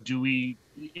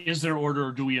 is there order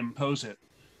or do we impose it?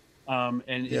 And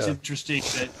it's interesting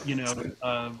that,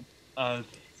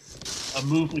 a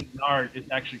movement in art is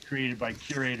actually created by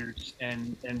curators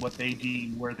and what they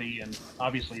deem worthy, and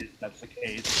obviously that's the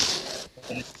case.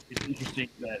 But it's interesting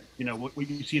that, you know, what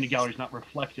you see in a gallery is not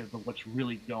reflective of what's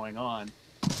really going on.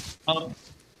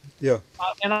 Yeah.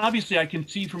 And obviously I can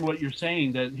see from what you're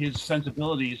saying that his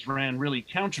sensibilities ran really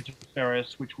counter to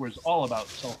Ferris, which was all about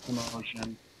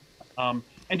self-promotion. And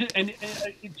in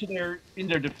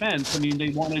their defense, I mean, they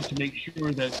wanted to make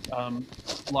sure that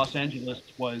Los Angeles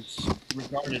was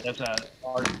regarded as an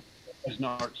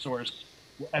art source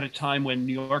at a time when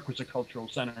New York was a cultural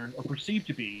center, or perceived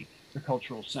to be the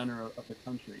cultural center of the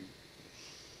country.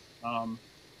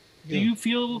 Do you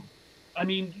feel? I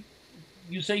mean,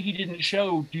 you say he didn't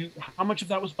show. How much of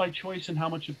that was by choice, and how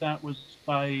much of that was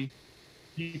by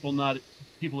people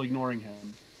ignoring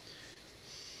him?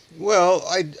 Well,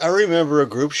 I remember a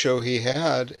group show he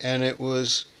had, and it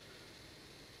was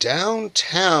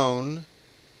downtown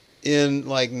in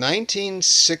like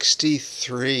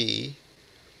 1963,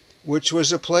 which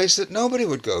was a place that nobody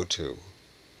would go to,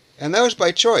 and that was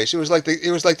by choice. It was like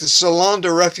the Salon de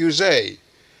Refusés,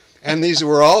 and these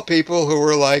were all people who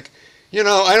were like, you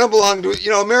know, I don't belong to,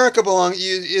 you know, America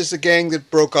is the gang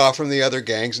that broke off from the other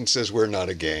gangs and says we're not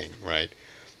a gang, right?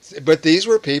 But these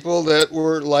were people that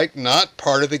were like not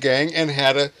part of the gang and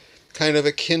had a kind of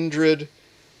a kindred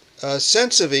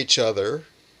sense of each other.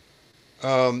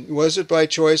 Was it by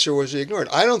choice or was he ignored?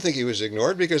 I don't think he was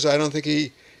ignored, because I don't think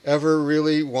he ever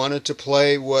really wanted to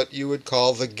play what you would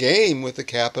call the game with the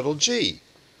capital G,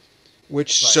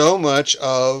 which so much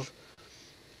of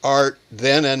art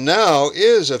then and now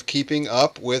is, of keeping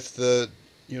up with the,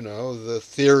 you know, the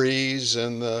theories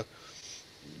and the,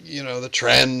 you know, the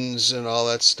trends and all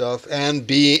that stuff, and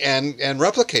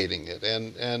replicating it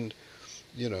and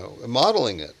you know,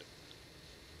 modeling it.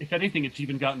 If anything, it's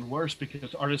even gotten worse,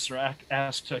 because artists are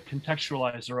asked to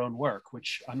contextualize their own work,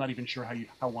 which I'm not even sure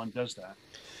how one does that.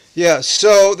 Yeah,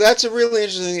 so that's a really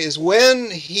interesting thing, is when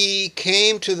he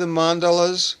came to the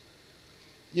mandalas,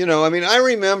 you know, I mean, I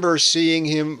remember seeing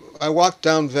him. I walked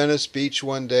down Venice Beach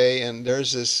one day, and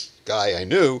there's this guy I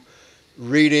knew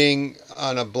reading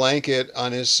on a blanket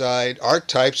on his side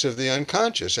Archetypes of the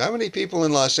Unconscious. How many people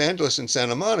in Los Angeles and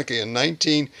Santa Monica in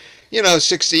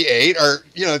 1968 are,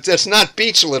 you know, that's not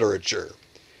beach literature.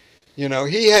 You know,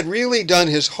 he had really done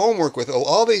his homework with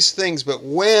all these things, but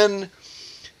when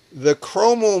the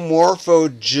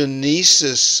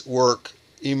chromomorphogenesis work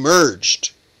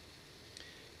emerged,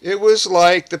 it was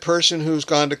like the person who's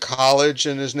gone to college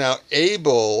and is now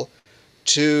able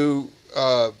to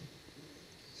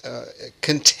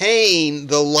contain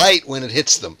the light when it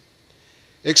hits them,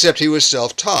 except he was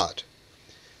self-taught.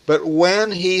 But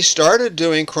when he started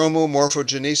doing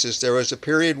chromomorphogenesis, there was a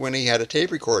period when he had a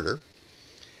tape recorder,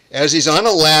 as he's on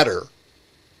a ladder,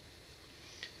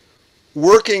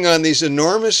 working on these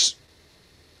enormous,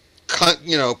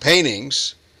 you know,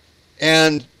 paintings,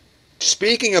 and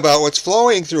speaking about what's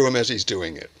flowing through him as he's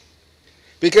doing it.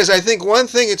 Because I think one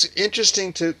thing it's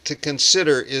interesting to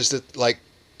consider is that, like,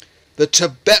 the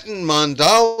Tibetan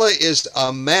mandala is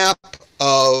a map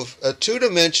of a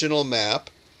two-dimensional map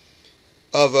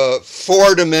of a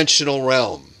four-dimensional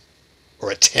realm,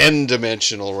 or a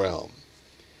 10-dimensional realm.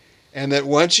 And that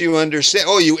once you understand,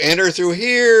 oh, you enter through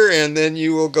here, and then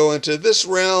you will go into this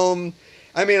realm.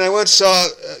 I mean, I once saw,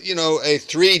 you know, a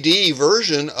 3D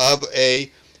version of a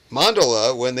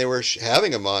mandala when they were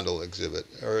having a mandala exhibit,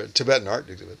 or a Tibetan art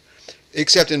exhibit.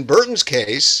 Except in Burton's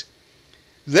case,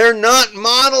 they're not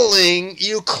modeling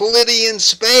Euclidean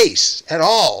space at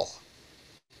all,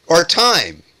 or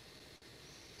time.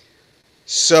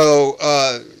 So,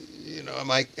 you know,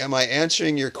 am I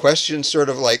answering your question sort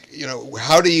of like, you know,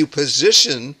 how do you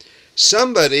position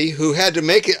somebody who had to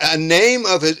make a name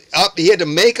of it up? He had to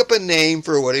make up a name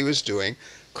for what he was doing.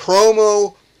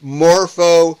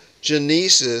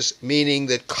 Chromomorphogenesis, meaning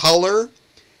that color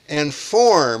and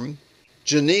form,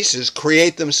 genesis,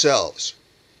 create themselves.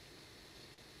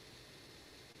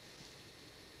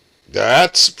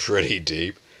 That's pretty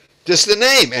deep. Just the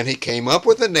name. And he came up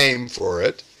with a name for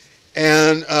it.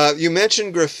 And you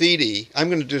mentioned graffiti. I'm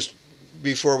going to just,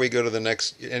 before we go to the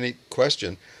next, any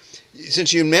question,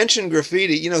 since you mentioned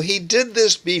graffiti, you know, he did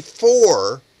this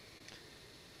before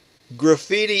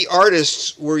graffiti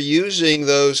artists were using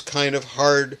those kind of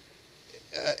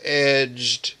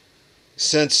hard-edged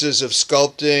senses of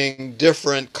sculpting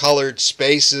different colored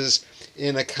spaces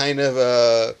in a kind of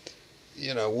a,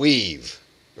 you know, weave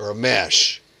or a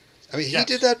mesh. I mean, he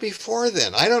did that before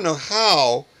then. I don't know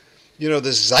how, you know,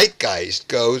 the zeitgeist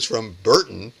goes from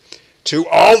Burton to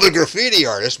all the graffiti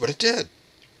artists, but it did.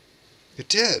 It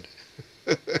did.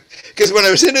 Because when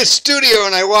I was in his studio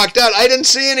and I walked out, I didn't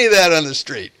see any of that on the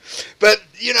street. But,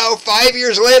 5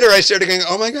 years later, I started going,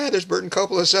 oh my God, there's Burton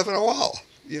Kopelow stuff on a wall.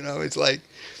 It's like,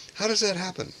 how does that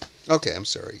happen? Okay, I'm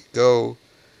sorry. Go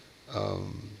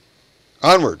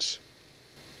onwards.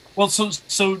 Well,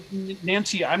 so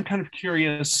Nancy, I'm kind of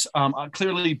curious.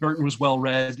 Clearly, Burton was well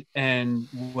read and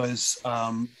was,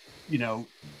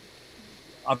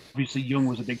 obviously Jung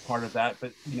was a big part of that.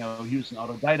 But he was an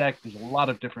autodidact. There's a lot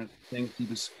of different things he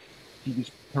was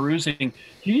perusing.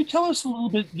 Can you tell us a little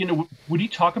bit? Would he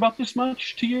talk about this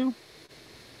much to you?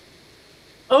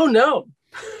 Oh no.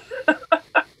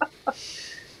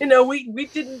 We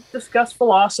didn't discuss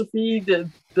philosophy.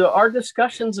 Our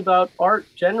discussions about art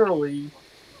generally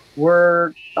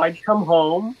were, I'd come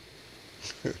home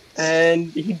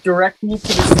and he'd direct me to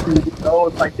the studio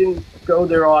if I didn't go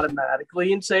there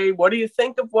automatically and say, what do you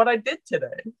think of what I did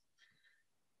today?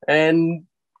 And,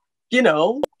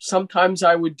 sometimes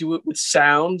I would do it with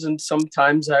sounds and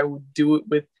sometimes I would do it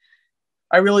with,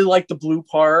 I really like the blue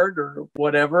part or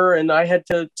whatever. And I had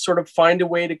to sort of find a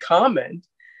way to comment.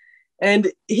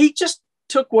 And he just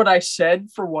took what I said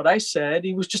for what I said.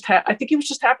 He was just, I think he was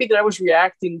just happy that I was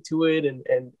reacting to it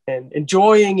and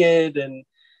enjoying it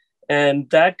and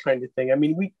that kind of thing. I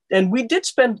mean, we did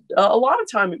spend a lot of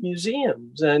time at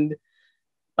museums, and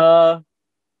I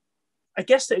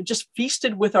guess they just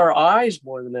feasted with our eyes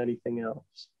more than anything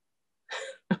else.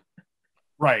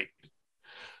 Right.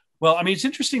 Well, I mean, it's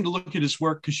interesting to look at his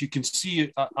work because you can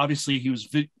see, obviously, he was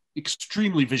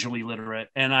extremely visually literate,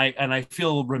 and I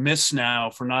feel remiss now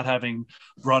for not having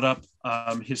brought up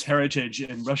his heritage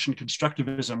in Russian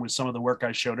constructivism with some of the work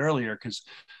I showed earlier. Because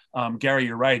Gary,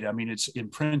 you're right. I mean, it's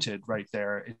imprinted right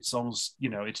there. It's almost,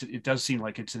 it does seem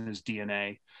like it's in his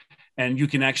DNA, and you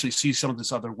can actually see some of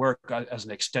this other work as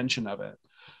an extension of it.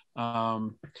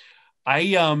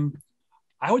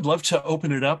 I would love to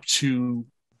open it up to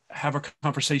have a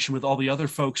conversation with all the other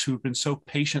folks who've been so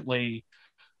patiently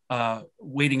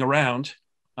waiting around,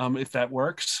 if that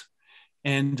works.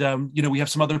 And we have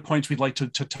some other points we'd like to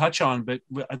touch on, but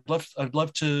I'd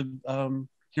love to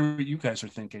hear what you guys are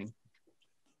thinking.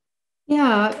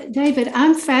 Yeah, David,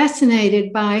 I'm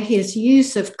fascinated by his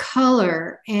use of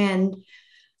color, and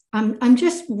I'm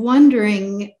just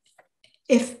wondering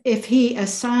if he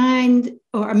assigned,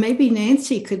 or maybe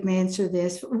Nancy could answer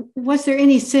this, was there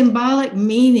any symbolic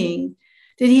meaning?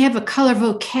 Did he have a color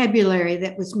vocabulary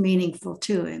that was meaningful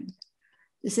to him?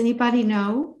 Does anybody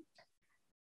know?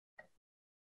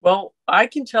 Well, I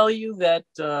can tell you that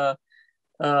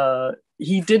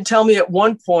he did tell me at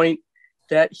one point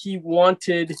that he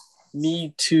wanted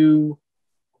me to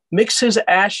mix his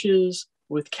ashes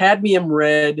with cadmium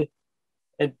red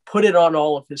and put it on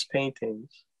all of his paintings.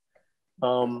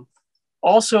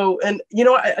 Also, and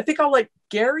I think I'll let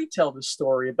Gary tell the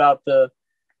story about the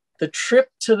trip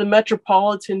to the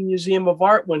Metropolitan Museum of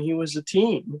Art when he was a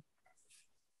teen.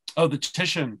 Oh, the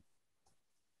Titian.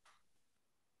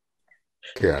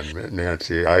 Yeah,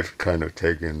 Nancy, I've kind of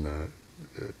taken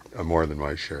more than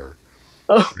my share.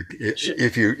 Oh,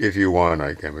 if you want,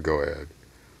 I can go ahead.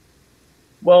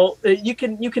 Well, you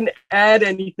can add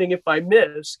anything if I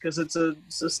miss, because it's a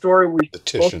story we've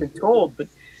both been told. But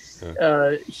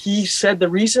he said the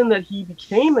reason that he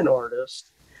became an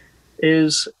artist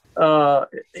is,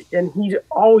 and he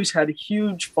always had a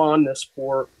huge fondness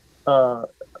for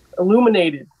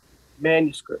illuminated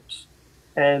manuscripts,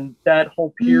 and that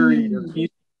whole period of is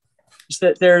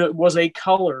that there was a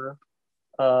color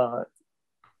that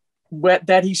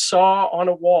he saw on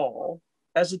a wall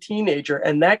as a teenager,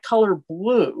 and that color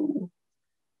blue.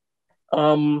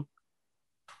 Do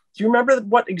you remember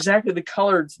what exactly the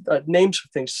color names for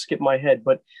things skip my head?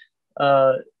 But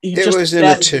it was in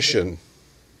a Titian.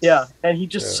 Yeah, and he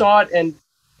just saw it, and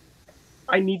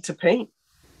I need to paint.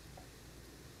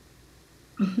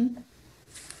 Mm-hmm.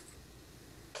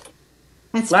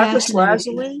 That's lapis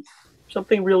lazuli,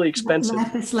 something really expensive.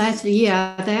 Lapis lazuli,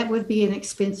 yeah, that would be an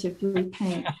expensive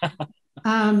repaint.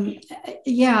 I'm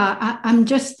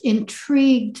just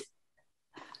intrigued.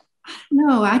 I don't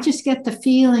know, I just get the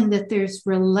feeling that there's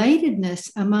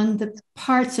relatedness among the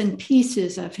parts and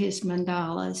pieces of his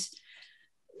mandalas.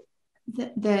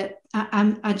 That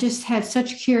I just have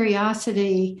such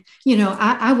curiosity.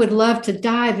 I would love to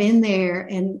dive in there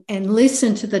and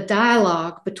listen to the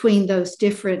dialogue between those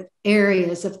different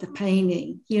areas of the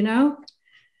painting,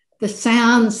 the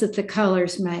sounds that the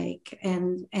colors make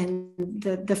and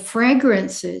the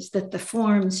fragrances that the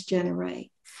forms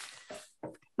generate.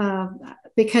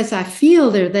 Because I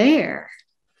feel they're there.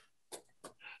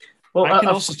 Well, I can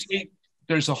also see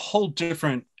there's a whole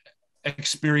different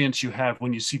experience you have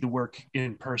when you see the work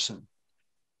in person.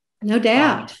 No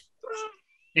doubt.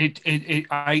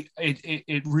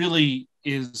 It really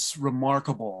is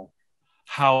remarkable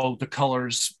how the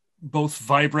colors both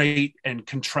vibrate and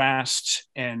contrast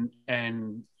and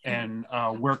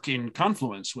work in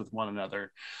confluence with one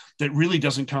another. That really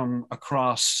doesn't come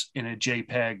across in a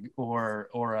JPEG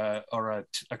or a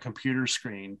computer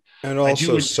screen. And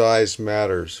also size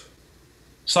matters.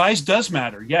 Size does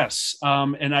matter, yes.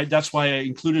 And that's why I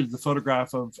included the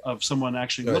photograph of someone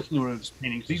actually looking at his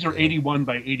paintings. These are 81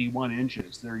 by 81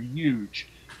 inches. They're huge.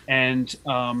 And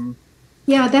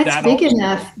yeah, that's big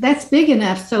enough. That's big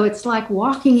enough. So it's like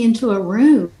walking into a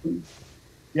room.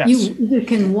 Yes. You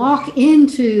can walk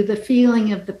into the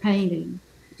feeling of the painting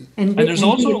and there's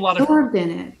also a lot of absorbed in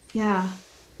it. Yeah.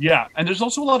 Yeah. And there's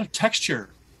also a lot of texture.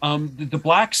 The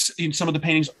blacks in some of the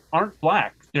paintings aren't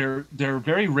black. They're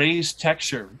very raised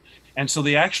texture, and so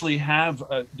they actually have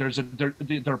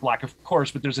they're black, of course,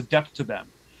 but there's a depth to them,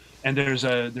 and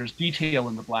there's detail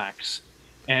in the blacks,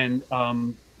 and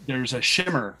there's a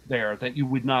shimmer there that you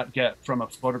would not get from a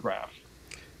photograph.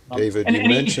 David, you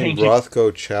mentioned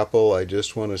Rothko Chapel. I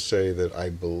just want to say that I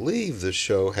believe the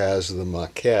show has the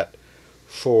maquette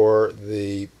for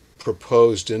the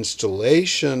proposed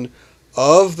installation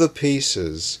of the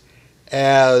pieces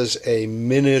as a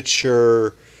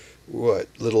miniature,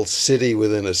 little city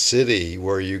within a city,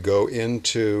 where you go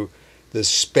into the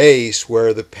space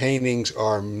where the paintings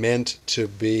are meant to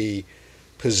be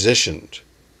positioned.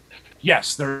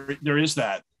 Yes, there is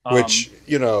that. Which,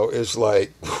 is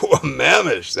like,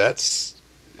 mammoth, that's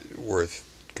worth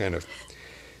kind of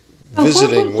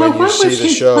visiting when you see the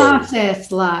show. What was his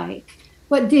process like?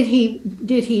 What did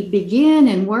he begin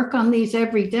and work on these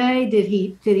every day? Did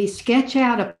he sketch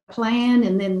out a plan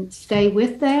and then stay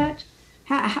with that?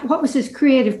 What was his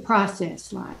creative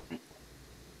process like?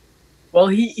 Well,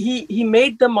 he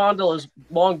made the mandalas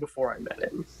long before I met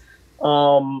him,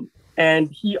 and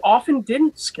he often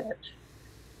didn't sketch.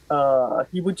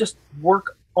 He would just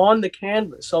work on the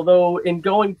canvas. Although in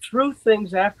going through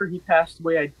things after he passed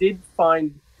away, I did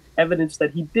find evidence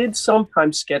that he did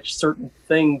sometimes sketch certain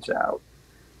things out.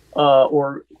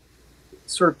 Or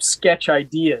sort of sketch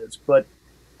ideas. But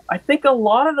I think a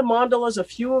lot of the mandalas, a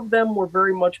few of them were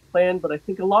very much planned, but I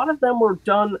think a lot of them were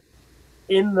done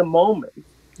in the moment.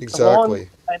 Exactly.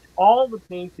 And all the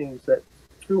paintings that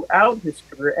throughout his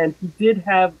career, and he did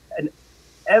have an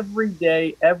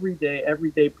everyday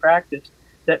practice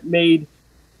that made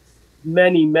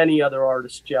many, many other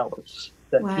artists jealous,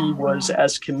 that he was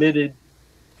as committed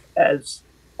as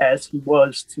he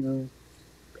was to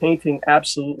painting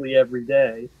absolutely every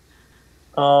day.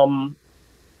 Go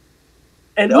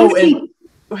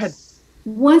ahead.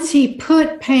 Once he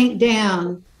put paint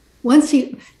down,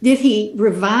 did he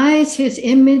revise his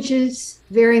images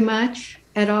very much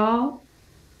at all?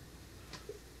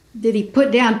 Did he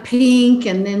put down pink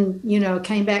and then,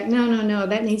 came back, no,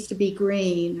 that needs to be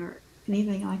green, or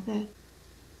anything like that?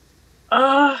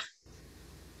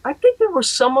 I think there was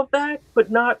some of that,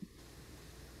 but not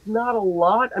a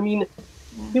lot. I mean,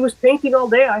 he was painting all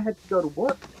day. I had to go to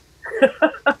work.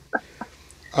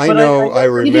 I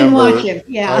remember. You didn't watch him.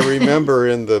 Yeah. I remember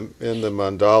in the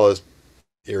Mandalas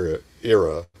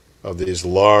era of these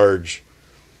large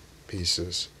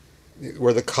pieces,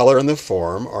 where the color and the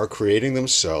form are creating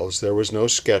themselves. There was no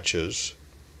sketches.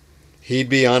 He'd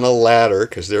be on a ladder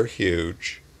because they're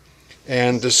huge,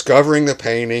 and discovering the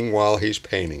painting while he's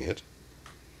painting it.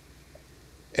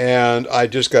 And I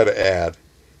just got to add,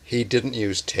 he didn't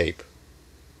use tape.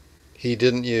 He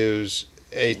didn't use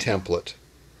a template.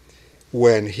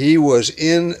 When he was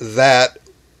in that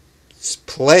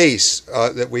place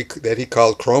that he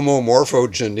called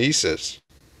chromomorphogenesis,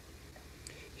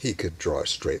 he could draw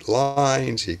straight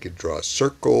lines, he could draw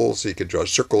circles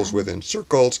within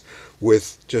circles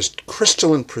with just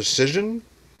crystalline precision.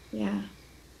 Yeah.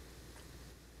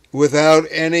 Without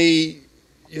any,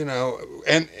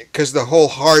 and because the whole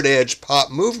hard edge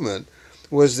pop movement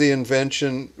was the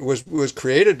invention, was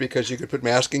created because you could put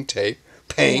masking tape,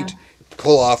 paint,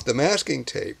 pull off the masking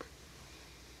tape.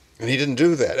 And he didn't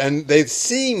do that. And they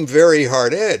seem very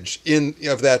hard edge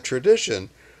of that tradition,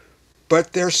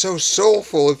 but they're so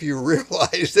soulful if you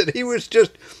realize that he was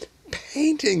just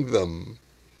painting them,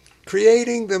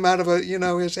 creating them out of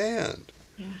his hand.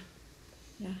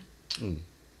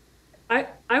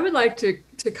 I would like to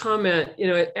comment,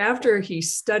 after he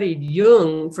studied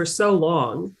Jung for so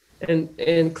long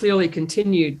and clearly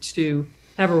continued to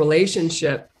have a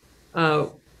relationship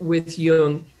with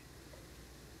Jung,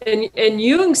 and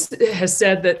Jung has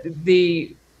said that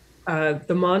the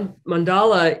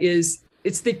mandala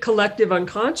it's the collective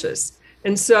unconscious.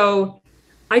 And so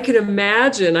I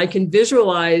can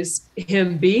visualize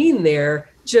him being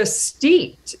there just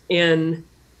steeped in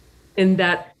in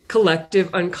that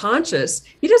collective unconscious.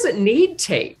 He doesn't need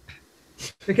tape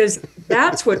because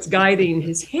that's what's guiding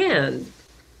his hand.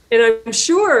 And I'm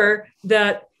sure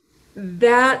that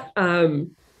the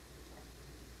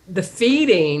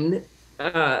feeding,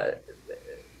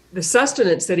 the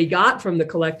sustenance that he got from the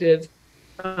collective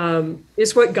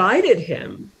is what guided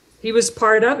him. He was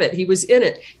part of it. He was in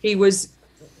it. He was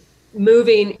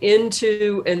moving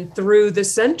into and through the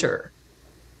center,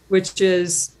 which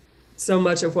is so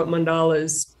much of what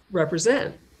mandalas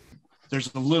represent.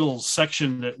 There's a little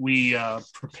section that we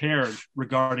prepared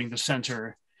regarding the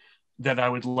center that I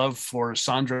would love for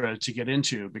Sandra to get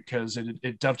into, because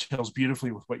it dovetails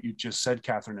beautifully with what you just said,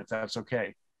 Catherine, if that's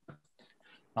okay.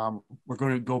 We're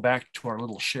going to go back to our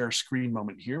little share screen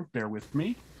moment here. Bear with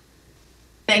me.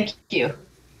 Thank you.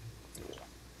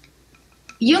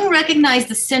 Jung recognized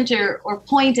the center or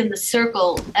point in the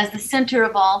circle as the center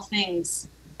of all things,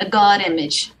 a God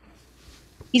image.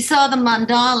 He saw the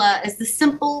mandala as the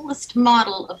simplest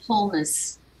model of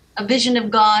wholeness, a vision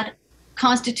of God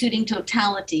constituting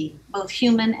totality, both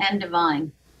human and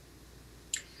divine.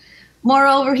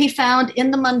 Moreover, he found in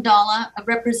the mandala a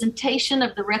representation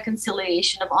of the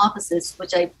reconciliation of opposites,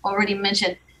 which I already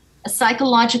mentioned, a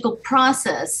psychological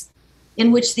process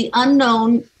in which the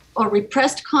unknown or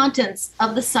repressed contents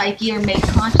of the psyche are made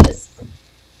conscious.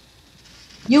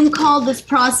 Jung called this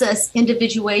process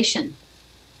individuation.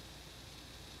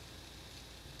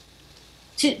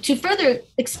 To further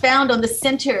expound on the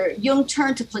center, Jung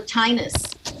turned to Plotinus.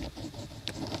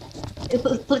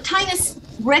 Plotinus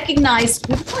recognized,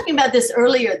 we were talking about this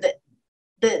earlier,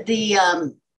 that the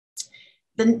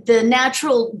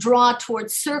natural draw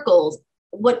towards circles.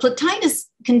 What Plotinus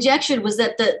conjectured was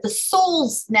that the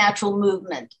soul's natural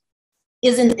movement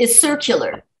is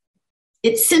circular.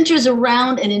 It centers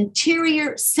around an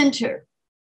interior center.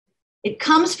 It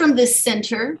comes from this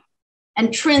center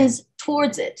and trends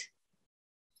towards it.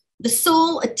 The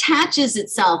soul attaches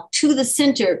itself to the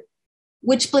center,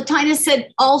 which Plotinus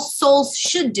said all souls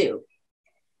should do.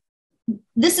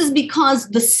 This is because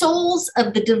the souls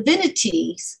of the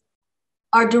divinities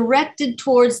are directed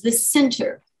towards the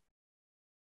center.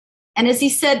 And as he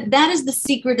said, that is the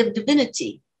secret of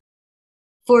divinity.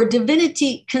 For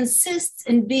divinity consists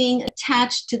in being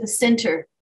attached to the center.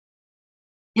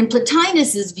 In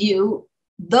Plotinus's view,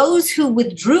 those who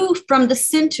withdrew from the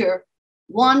center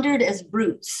wandered as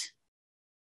brutes.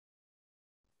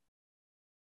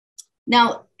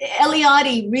 Now,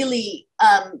 Eliade really,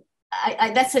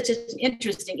 that's such an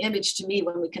interesting image to me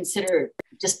when we consider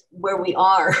just where we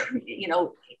are,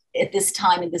 at this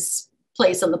time in this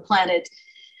place on the planet.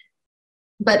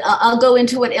 But I'll go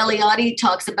into what Eliade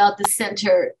talks about the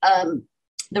center,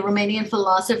 the Romanian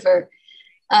philosopher.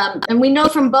 And we know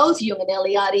from both Jung and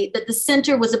Eliade that the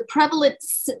center was a prevalent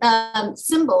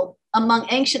symbol among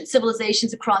ancient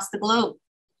civilizations across the globe.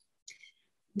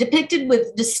 Depicted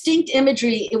with distinct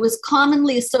imagery, it was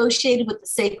commonly associated with the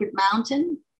sacred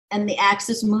mountain and the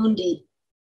axis mundi.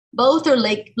 Both are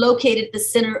located at the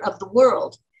center of the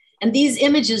world. And these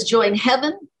images join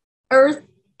heaven, earth,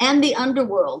 and the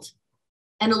underworld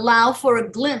and allow for a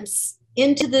glimpse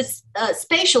into this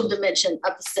spatial dimension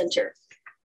of the center.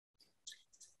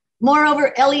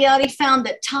 Moreover, Eliade found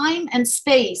that time and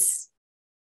space,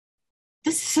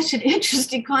 this is such an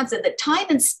interesting concept, that time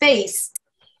and space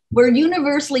were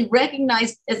universally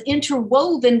recognized as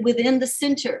interwoven within the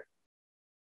center.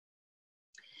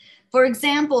 For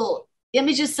example,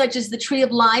 images such as the tree of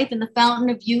life and the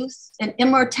fountain of youth and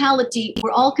immortality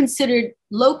were all considered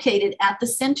located at the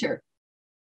center.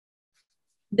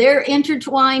 Their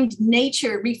intertwined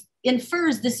nature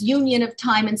infers this union of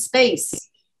time and space.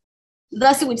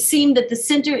 Thus, it would seem that the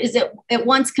center is at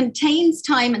once contains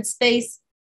time and space,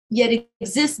 yet it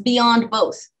exists beyond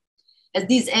both, as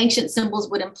these ancient symbols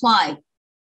would imply.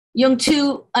 Jung,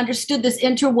 too, understood this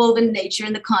interwoven nature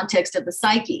in the context of the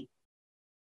psyche.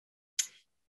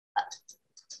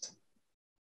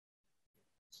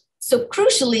 So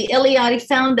crucially, Eliade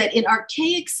found that in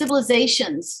archaic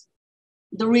civilizations,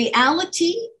 the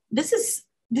reality, this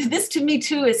to me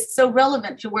too is so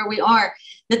relevant to where we are,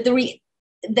 that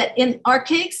in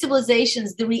archaic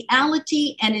civilizations, the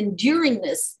reality and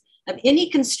enduringness of any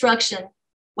construction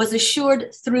was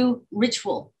assured through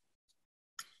ritual.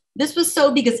 This was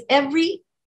so because every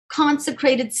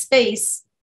consecrated space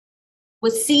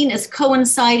was seen as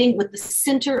coinciding with the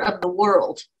center of the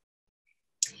world.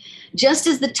 Just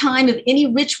as the time of any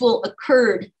ritual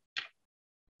occurred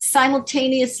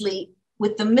simultaneously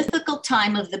with the mythical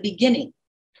time of the beginning.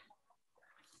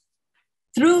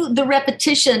 Through the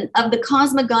repetition of the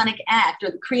cosmogonic act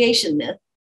or the creation myth,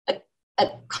 a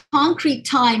concrete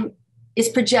time is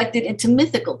projected into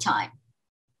mythical time.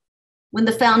 when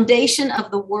the foundation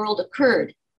of the world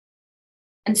occurred.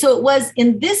 And so it was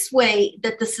in this way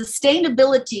that the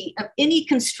sustainability of any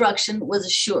construction was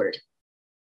assured.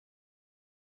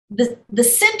 The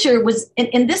center was,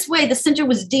 in this way, the center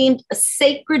was deemed a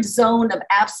sacred zone of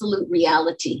absolute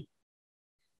reality,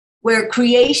 where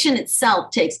creation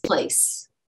itself takes place,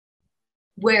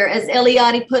 where, as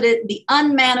Eliade put it, the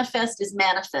unmanifest is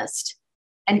manifest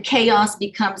and chaos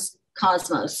becomes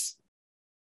cosmos.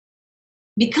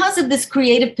 Because of this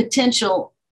creative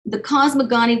potential, the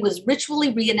cosmogony was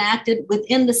ritually reenacted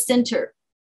within the center.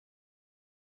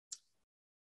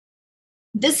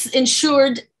 This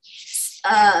ensured,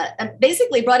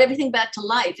 basically brought everything back to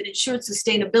life. It ensured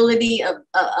sustainability of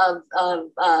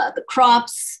the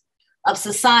crops, of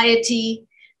society,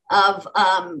 of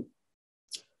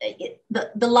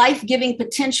the life-giving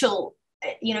potential.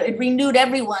 You know, it renewed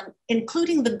everyone,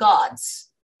 including the gods,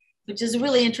 which is a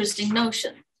really interesting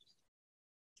notion.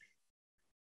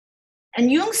 And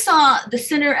Jung saw the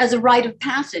center as a rite of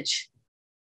passage.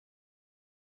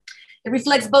 It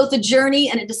reflects both a journey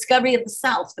and a discovery of the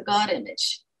self, the God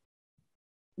image.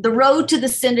 The road to the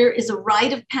center is a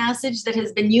rite of passage that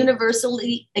has been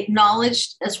universally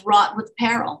acknowledged as wrought with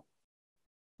peril.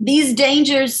 These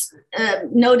dangers,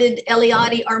 noted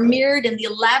Eliade, are mirrored in the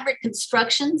elaborate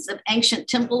constructions of ancient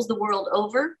temples the world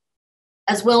over,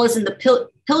 as well as in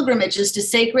the pilgrimages to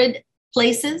sacred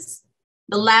places,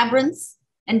 the labyrinths,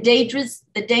 and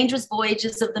the dangerous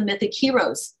voyages of the mythic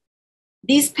heroes.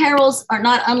 These perils are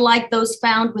not unlike those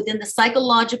found within the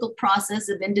psychological process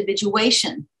of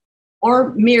individuation,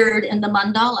 or mirrored in the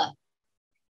mandala.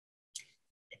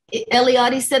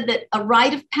 Eliade said that a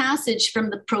rite of passage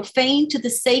from the profane to the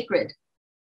sacred,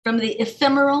 from the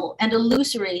ephemeral and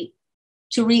illusory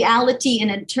to reality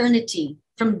and eternity,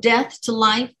 from death to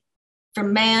life,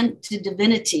 from man to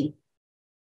divinity.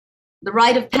 The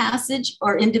rite of passage,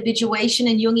 or individuation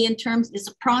in Jungian terms, is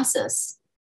a process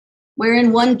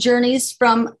wherein one journeys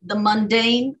from the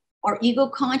mundane or ego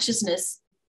consciousness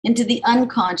into the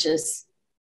unconscious.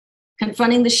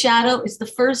 Confronting the shadow is the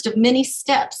first of many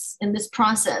steps in this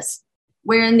process,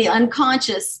 wherein the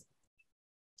unconscious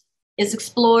is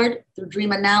explored through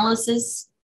dream analysis,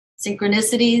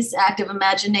 synchronicities, active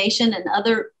imagination, and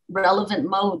other relevant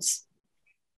modes.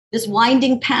 This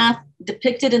winding path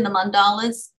depicted in the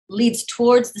mandalas leads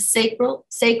towards the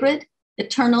sacred,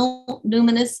 eternal,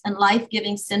 numinous, and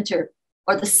life-giving center,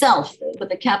 or the self, with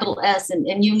a capital S in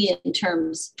Jungian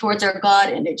terms, towards our God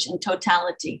image and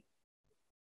totality.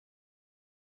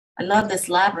 I love this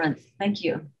labyrinth. Thank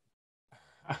you.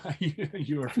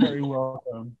 You are very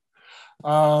welcome.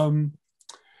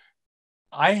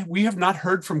 We have not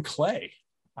heard from Clay.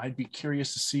 I'd be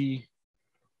curious to see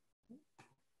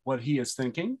what he is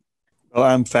thinking. Well,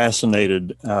 I'm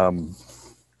fascinated.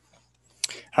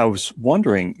 I was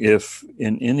wondering if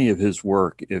in any of his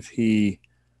work, if he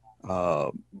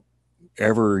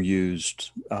ever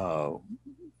used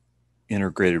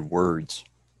integrated words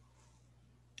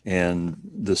and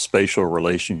the spatial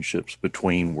relationships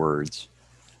between words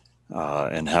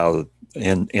and how,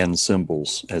 and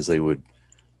symbols as they would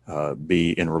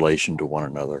be in relation to one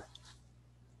another.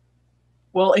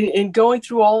 Well, in going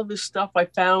through all of this stuff, I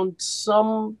found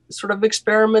some sort of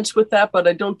experiments with that, but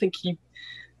I don't think he,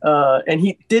 and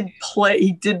we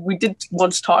did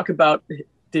once talk about,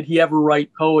 did he ever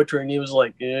write poetry? And he was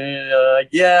like,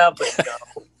 yeah, but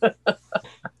no.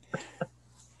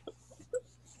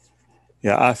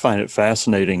 Yeah, I find it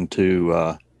fascinating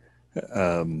to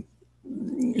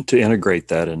integrate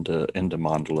that into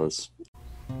mandalas.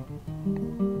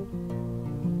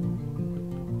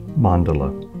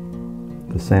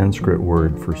 Mandala, the Sanskrit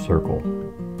word for circle.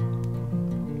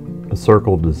 A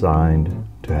circle designed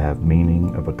to have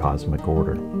meaning of a cosmic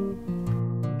order.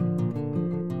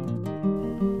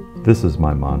 This is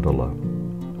my mandala,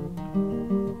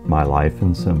 my life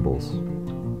in symbols,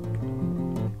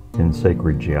 in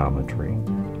sacred geometry.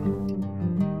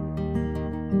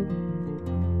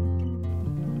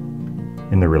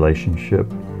 In the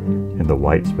relationship, in the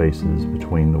white spaces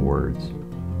between the words.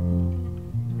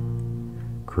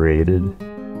 Created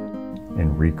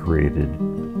and recreated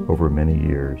over many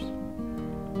years.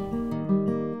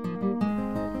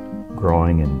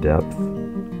 Growing in depth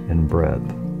and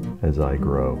breadth as I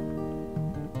grow.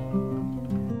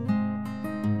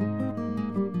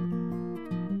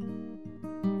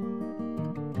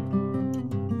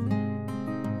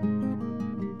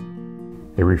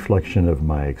 A reflection of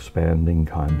my expanding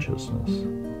consciousness.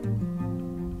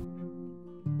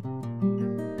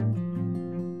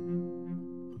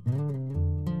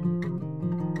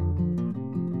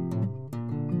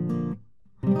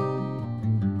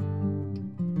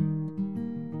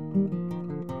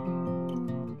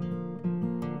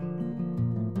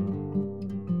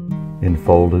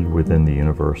 enfolded within the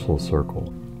universal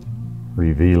circle,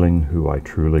 revealing who I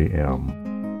truly am.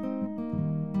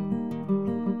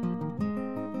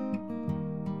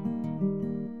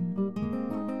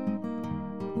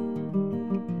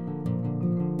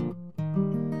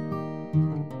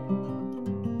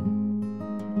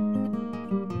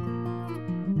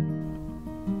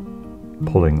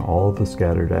 Pulling all the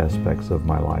scattered aspects of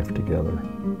my life together,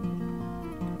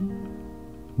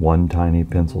 one tiny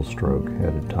pencil stroke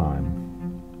at a time.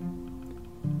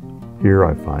 Here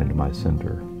I find my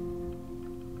center,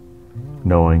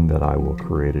 knowing that I will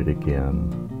create it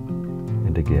again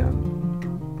and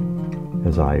again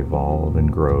as I evolve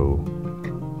and grow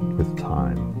with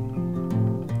time.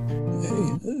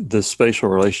 The spatial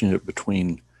relationship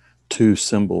between two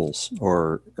symbols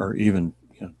or even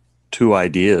two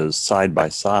ideas side by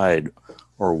side,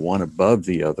 or one above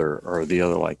the other or the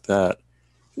other like that,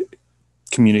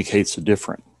 communicates a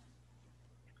different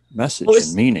message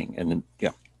and meaning. And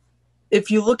if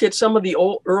you look at some of the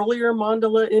earlier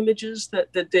mandala images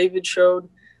that David showed,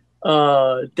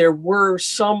 there were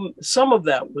some of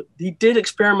that. He did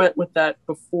experiment with that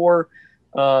before,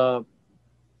 I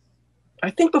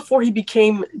think before he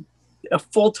became a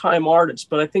full-time artist,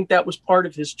 but I think that was part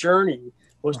of his journey,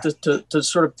 was to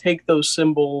sort of take those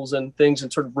symbols and things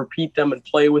and sort of repeat them and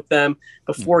play with them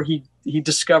before he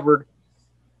discovered,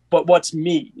 but what's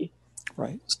me?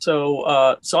 Right. So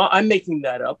I'm making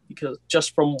that up because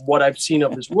just from what I've seen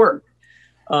of his work.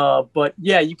 But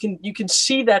yeah, you can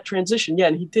see that transition. Yeah,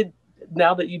 and he did.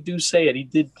 Now that you do say it, he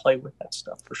did play with that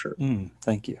stuff for sure.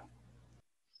 Thank you.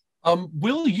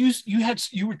 Will,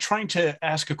 you were trying to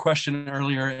ask a question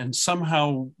earlier, and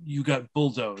somehow you got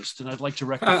bulldozed, and I'd like to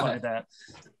rectify that.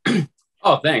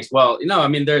 Oh, thanks. Well, I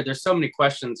mean, there's so many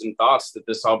questions and thoughts that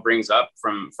this all brings up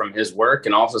from his work,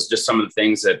 and also just some of the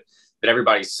things that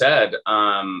everybody said.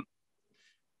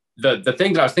 The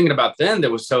thing that I was thinking about then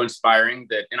that was so inspiring,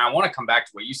 and I want to come back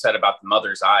to what you said about the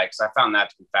mother's eye, because I found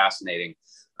that to be fascinating.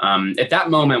 At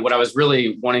that moment, what I was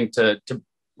really wanting to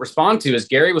respond to is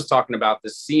Gary was talking about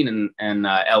this scene in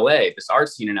LA, this art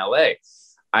scene in LA.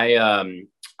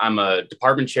 I'm a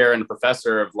department chair and a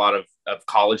professor of a lot of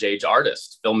college age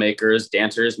artists, filmmakers,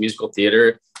 dancers, musical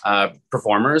theater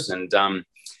performers, and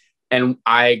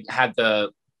I had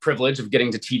the privilege of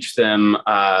getting to teach them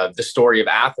the story of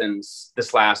Athens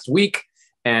this last week,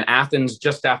 and Athens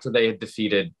just after they had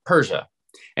defeated Persia.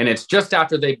 And it's just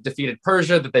after they defeated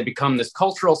Persia that they become this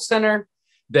cultural center,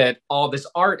 that all this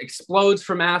art explodes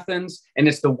from Athens. And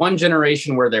it's the one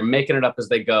generation where they're making it up as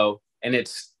they go. And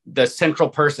it's the central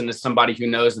person is somebody who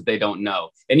knows that they don't know.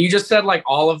 And you just said like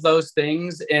all of those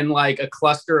things in like a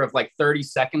cluster of like 30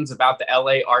 seconds about the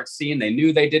LA art scene. They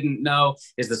knew they didn't know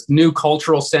is this new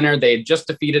cultural center. They had just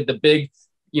defeated the big,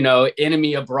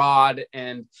 enemy abroad,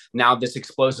 and now this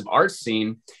explosive art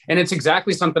scene. And it's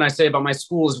exactly something I say about my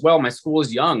school as well. My school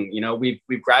is young.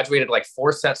 We've graduated like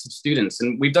 4 sets of students,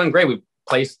 and we've done great. We've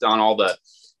placed on all the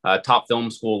top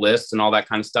film school lists and all that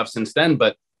kind of stuff since then.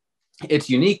 But it's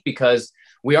unique because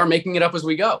we are making it up as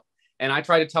we go. And I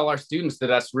try to tell our students that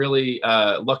that's really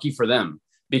lucky for them,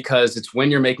 because it's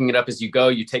when you're making it up as you go,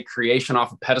 you take creation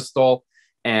off a pedestal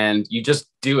and you just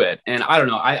do it. And I don't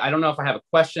know. I don't know if I have a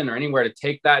question or anywhere to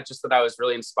take that, just that I was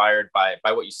really inspired by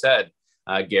what you said,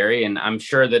 Gary. And I'm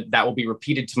sure that will be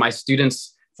repeated to my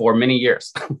students for many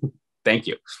years. Thank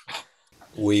you.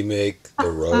 We make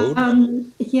the road,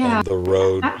 and the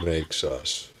road makes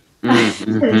us.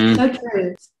 Mm-hmm. So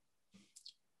true.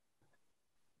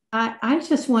 I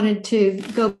just wanted to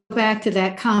go back to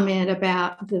that comment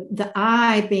about the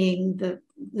eye being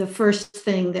the first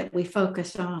thing that we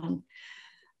focus on.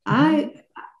 I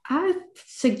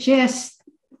suggest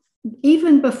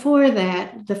even before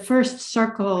that, the first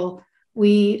circle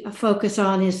we focus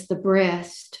on is the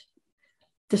breast,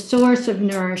 the source of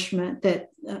nourishment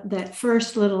that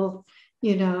first little,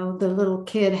 the little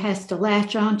kid has to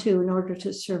latch onto in order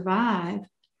to survive.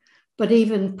 But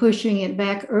even pushing it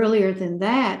back earlier than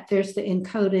that, there's the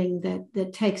encoding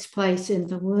that takes place in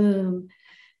the womb,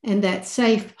 and that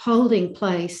safe holding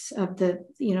place of the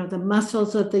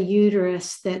muscles of the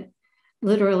uterus that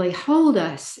literally hold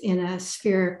us in a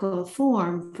spherical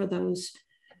form for those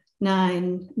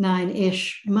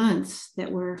nine-ish months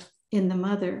that we're in the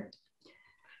mother.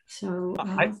 So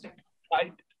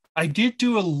I did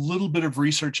do a little bit of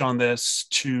research on this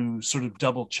to sort of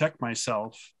double check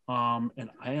myself. And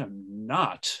I am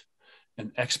not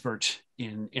an expert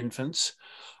in infants,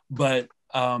 but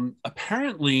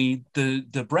apparently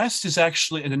the breast is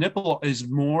actually, and the nipple is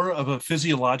more of a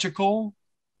physiological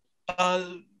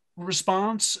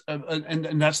response.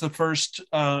 And that's the first,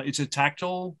 it's a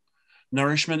tactile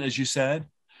nourishment, as you said.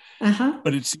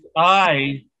 but it's the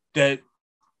I that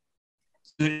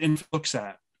the infant looks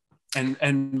at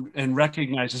and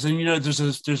recognizes. And, you know,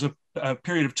 there's a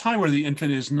period of time where the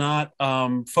infant is not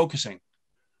focusing.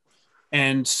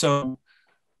 And so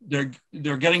they're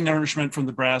getting nourishment from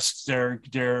the breast. They're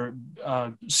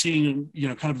seeing, you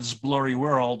know, kind of this blurry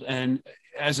world. And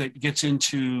as it gets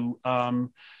into,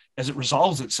 as it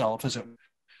resolves itself,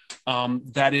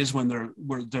 that is when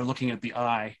they're looking at the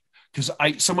I. Because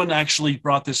someone actually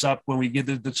brought this up when we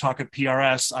did the talk at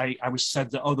PRS. I was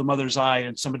said that, oh, the mother's eye,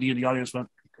 and somebody in the audience went,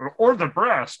 or the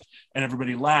breast, and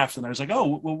everybody laughed. And I was like,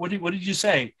 oh, well, what did you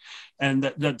say? And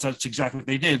that's exactly what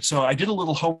they did. So I did a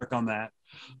little homework on that.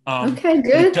 Okay,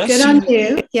 good on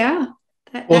you. Yeah.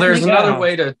 Well, there's another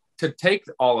way to take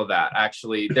all of that.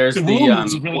 Actually, there's the womb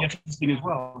is really interesting as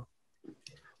well.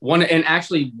 And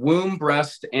actually womb,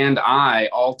 breast, and eye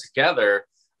all together.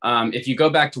 If you go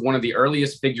back to one of the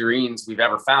earliest figurines we've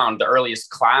ever found, the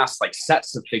earliest class, like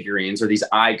sets of figurines, are these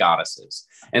eye goddesses.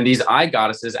 And these eye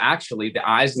goddesses, actually, the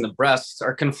eyes and the breasts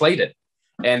are conflated,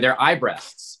 and they're eye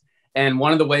breasts. And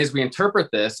one of the ways we interpret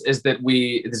this is that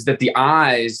the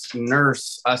eyes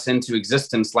nurse us into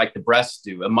existence like the breasts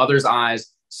do. A mother's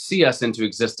eyes see us into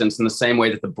existence in the same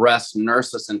way that the breasts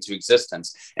nurse us into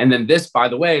existence. And then this, by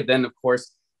the way, then of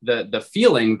course, the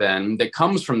feeling then that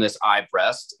comes from this eye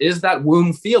breast is that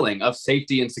womb feeling of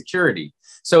safety and security.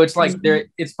 So it's like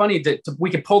it's funny that we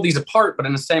could pull these apart, but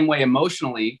in the same way,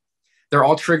 emotionally, they're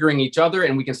all triggering each other.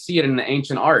 And we can see it in the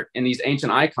ancient art, in these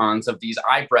ancient icons of these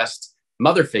eye breast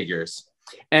mother figures.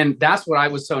 And that's what I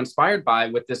was so inspired by,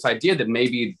 with this idea that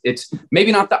maybe it's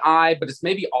maybe not the eye, but it's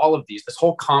maybe all of these, this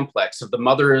whole complex of the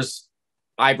mother's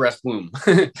eye breast womb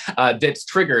that's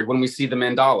triggered when we see the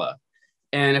mandala.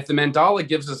 And if the mandala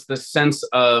gives us this sense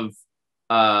of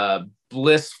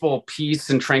blissful peace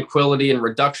and tranquility and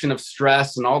reduction of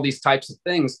stress and all these types of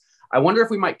things, I wonder if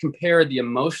we might compare the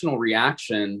emotional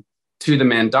reaction to the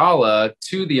mandala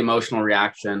to the emotional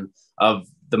reaction of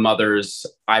the mother's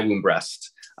eye womb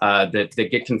breast that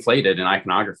get conflated in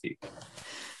iconography.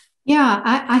 Yeah,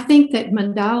 I think that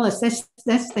mandalas,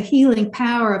 that's the healing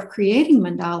power of creating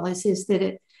mandalas, is that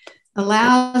it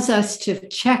allows us to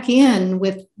check in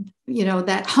with, you know,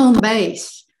 that home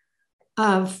base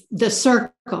of the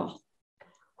circle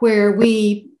where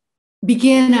we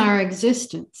begin our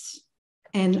existence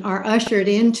and are ushered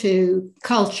into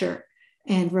culture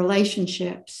and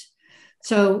relationships.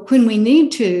 So when we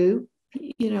need to,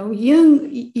 you know,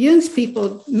 Jung's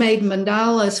people made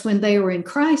mandalas when they were in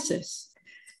crisis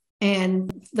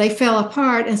and they fell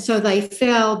apart. And so they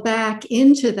fell back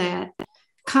into that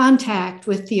contact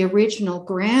with the original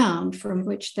ground from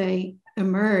which they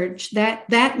emerged, that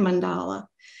mandala,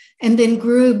 and then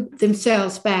grew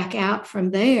themselves back out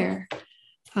from there.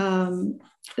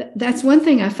 That's one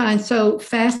thing I find so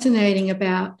fascinating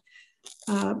about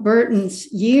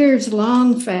Burton's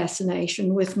years-long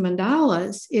fascination with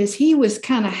mandalas, is he was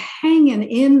kind of hanging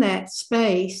in that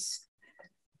space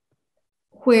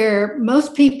where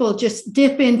most people just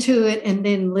dip into it and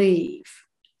then leave.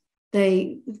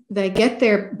 They get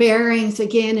their bearings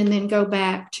again and then go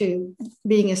back to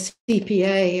being a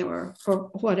CPA or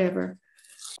whatever.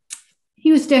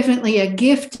 He was definitely a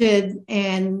gifted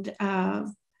and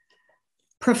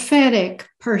prophetic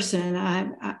person.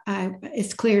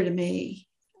 It's clear to me.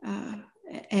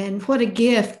 And what a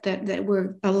gift that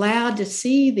we're allowed to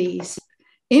see these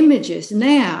images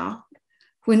now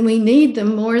when we need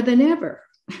them more than ever.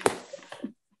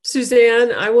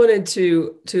 Susanne, I wanted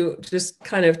to just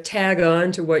kind of tag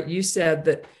on to what you said,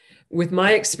 that with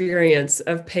my experience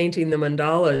of painting the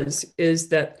mandalas is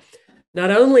that not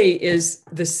only is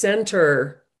the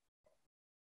center,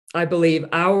 I believe,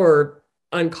 our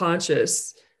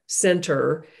unconscious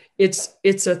center, it's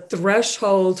a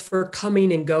threshold for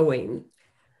coming and going.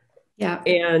 Yeah.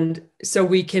 And so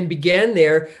we can begin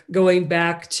there, going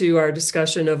back to our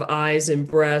discussion of eyes and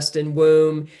breast and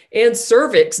womb and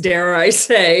cervix, dare I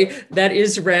say, that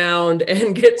is round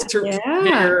and gets to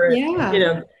bigger, you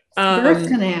know, birth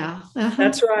canal.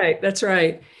 That's right. That's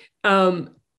right.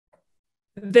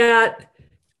 That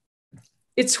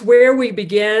it's where we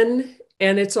begin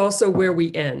and it's also where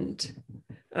we end.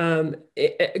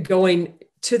 Going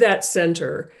to that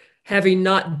center, having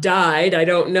not died, I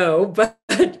don't know, but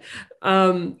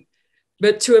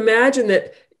to imagine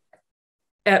that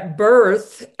at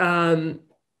birth,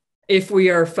 if we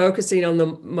are focusing on the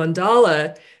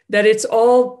mandala, that it's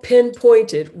all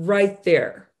pinpointed right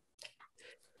there.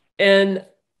 And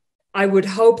I would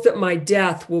hope that my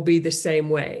death will be the same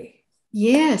way.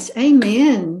 Yes,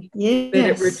 amen. Yes. That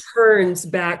it returns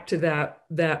back to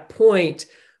that point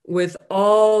with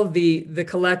all the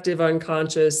collective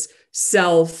unconscious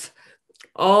self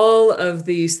all of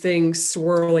these things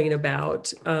swirling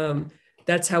about.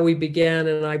 That's how we began,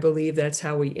 and I believe that's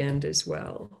how we end as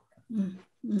well.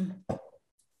 Mm-hmm.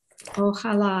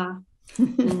 Ojalá.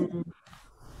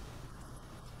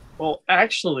 Well,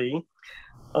 actually,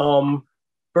 some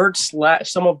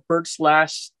of Bert's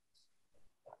last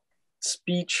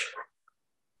speech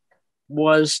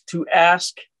was to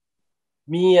ask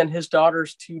me and his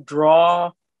daughters to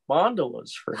draw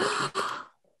mandalas for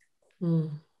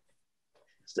him.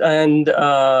 And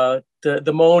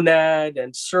the monad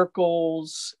and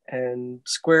circles and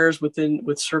squares with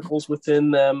circles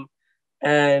within them.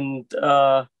 And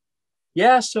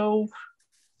yeah, so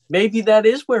maybe that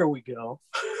is where we go.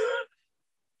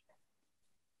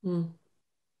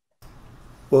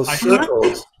 Well,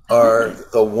 circles are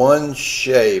the one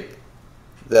shape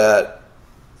that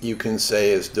you can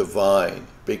say is divine,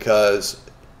 because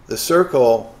the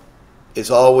circle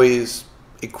is always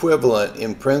equivalent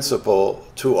in principle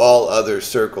to all other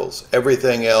circles.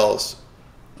 Everything else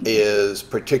is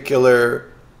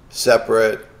particular,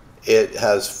 separate. It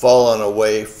has fallen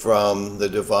away from the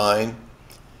divine.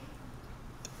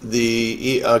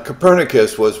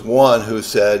 Copernicus was one who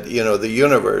said, the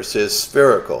universe is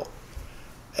spherical,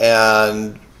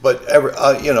 but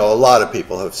a lot of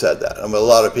people have said that. I mean, a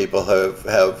lot of people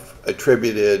have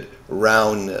attributed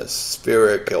roundness,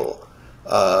 spherical,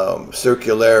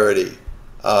 circularity,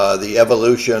 the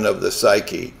evolution of the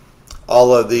psyche.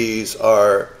 All of these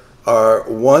are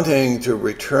wanting to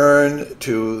return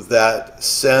to that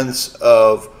sense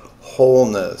of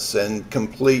wholeness and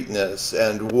completeness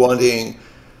and wanting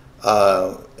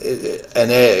an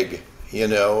egg,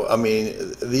 I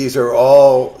mean, these are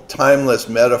all timeless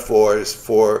metaphors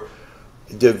for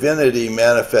divinity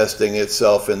manifesting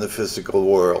itself in the physical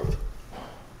world.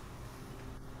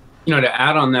 To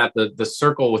add on that, the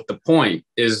circle with the point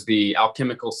is the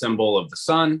alchemical symbol of the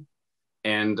sun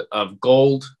and of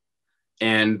gold.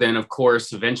 And then, of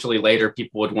course, eventually later,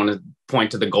 people would want to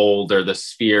point to the gold or the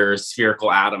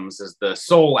spherical atoms as the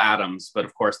soul atoms. But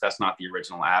of course, that's not the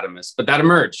original atomist. But that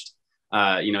emerged,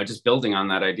 just building on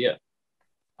that idea.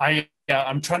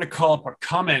 I'm trying to call up a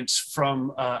comment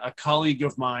from a colleague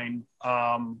of mine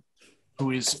who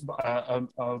is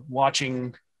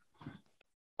watching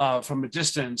from a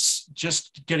distance,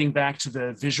 just getting back to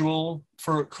the visual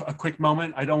for a quick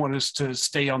moment. I don't want us to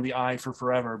stay on the eye for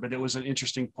forever, but it was an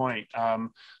interesting point. A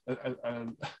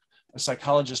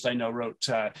psychologist I know wrote,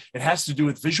 it has to do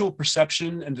with visual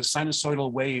perception and the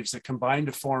sinusoidal waves that combine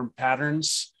to form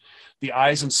patterns. The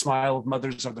eyes and smile of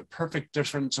mothers are the perfect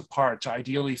difference apart to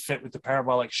ideally fit with the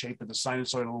parabolic shape of the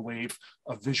sinusoidal wave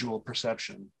of visual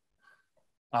perception.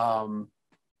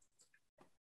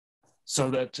 So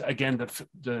that, again,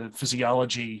 the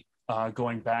physiology,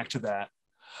 going back to that.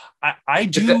 I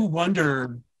do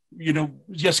wonder,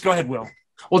 yes, go ahead, Will.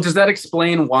 Well, does that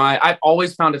explain why? I've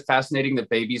always found it fascinating that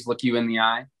babies look you in the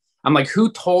eye. I'm like,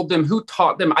 who told them? Who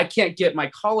taught them? I can't get my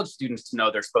college students to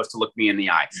know they're supposed to look me in the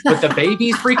eye, but the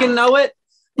babies freaking know it.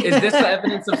 Is this the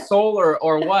evidence of soul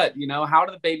or what? How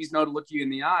do the babies know to look you in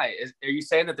the eye? Are you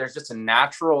saying that there's just a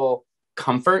natural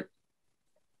comfort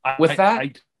with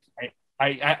that?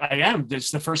 I am.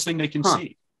 It's the first thing they can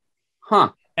see.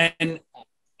 And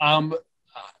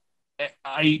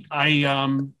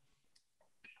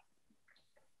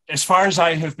as far as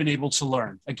I have been able to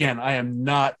learn, again, I am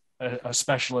not a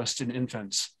specialist in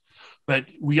infants, but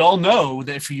we all know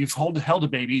that if you've held a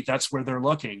baby, that's where they're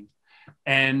looking.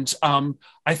 And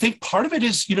I think part of it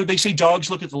is, they say dogs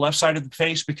look at the left side of the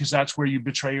face because that's where you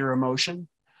betray your emotion.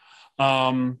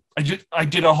 I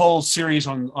did a whole series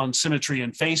on symmetry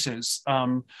and faces,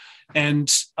 and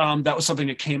that was something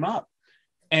that came up.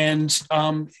 And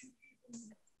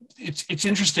it's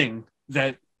interesting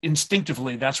that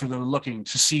instinctively that's where they're looking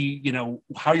to see,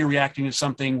 how you're reacting to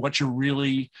something, what you're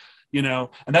really, and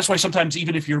that's why sometimes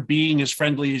even if you're being as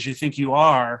friendly as you think you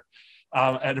are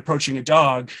at approaching a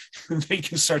dog, they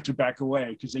can start to back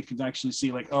away because they can actually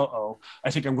see like,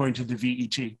 I think I'm going to the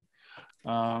VET.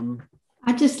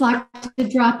 I'd just like to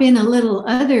drop in a little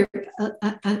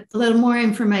more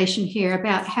information here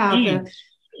about how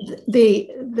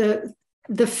the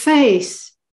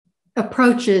face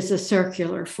approaches a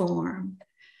circular form,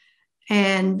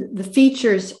 and the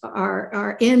features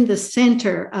are in the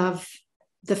center of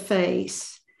the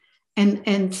face. And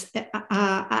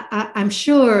I'm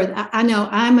sure, I know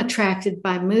I'm attracted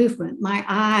by movement. My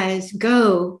eyes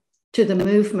go to the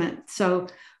movement. So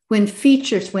when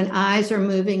eyes are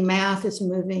moving, mouth is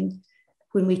moving,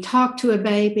 when we talk to a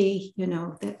baby,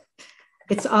 that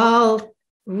it's all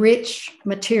rich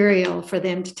material for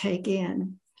them to take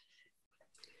in.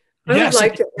 I would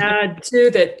like to add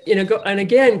too that,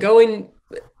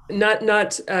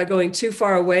 not going too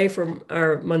far away from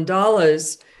our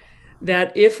mandalas,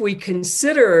 that if we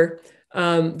consider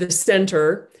the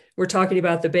center, we're talking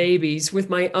about the babies. With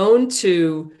my own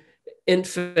 2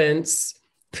 infants,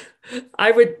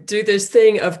 I would do this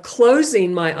thing of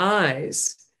closing my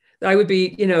eyes. I would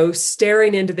be,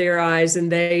 staring into their eyes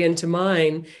and they into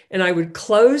mine. And I would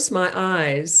close my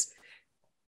eyes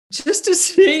just to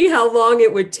see how long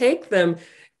it would take them.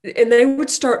 And they would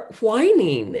start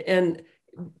whining and,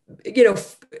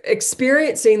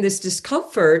 experiencing this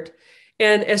discomfort.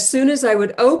 And as soon as I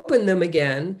would open them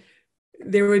again,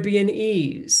 there would be an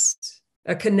ease,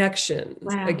 a connection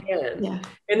again. Yeah.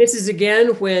 And this is again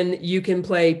when you can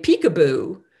play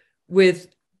peekaboo with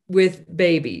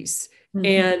babies. Mm-hmm.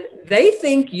 And they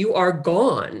think you are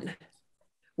gone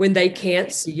when they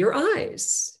can't see your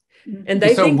eyes. And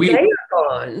they think they are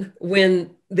gone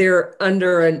when they're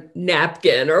under a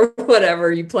napkin or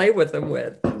whatever you play with them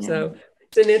with. Yeah. So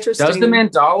it's an interesting. Does the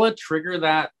mandala trigger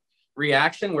that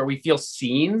reaction where we feel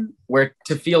seen? Where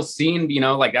to feel seen,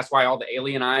 like that's why all the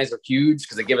alien eyes are huge,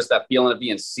 because they give us that feeling of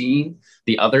being seen,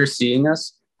 the other seeing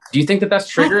us. Do you think that that's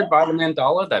triggered by the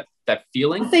mandala, that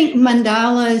feeling? I think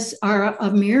mandalas are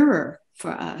a mirror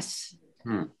for us.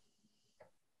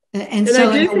 And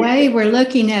so in a way, we're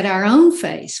looking at our own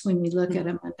face when we look at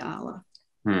a mandala.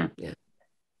 Yeah.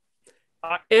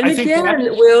 And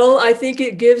again, Will, I think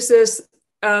it gives us,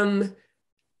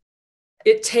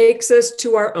 it takes us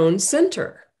to our own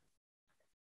center.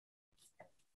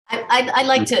 I'd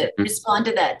like to respond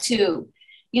to that too.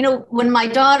 When my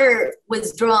daughter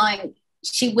was drawing,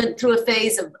 she went through a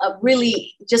phase of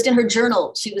really, just in her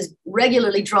journal, she was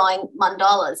regularly drawing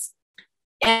mandalas.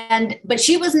 But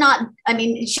she was not,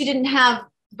 she didn't have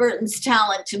Burton's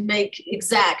talent to make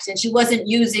exact, and she wasn't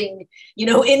using,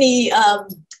 any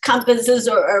compasses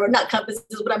or not compasses,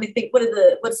 but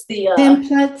what's the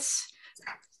templates?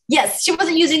 Yes, she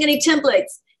wasn't using any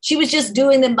templates. She was just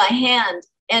doing them by hand.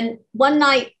 And one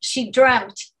night she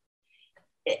dreamt,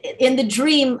 in the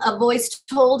dream, a voice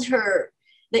told her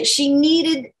that she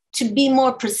needed to be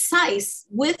more precise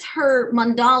with her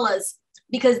mandalas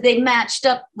because they matched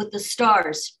up with the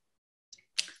stars.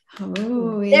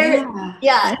 Oh,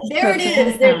 yeah. There it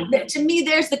is. To me,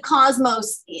 there's the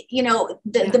cosmos,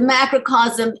 the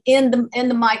macrocosm in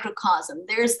the microcosm.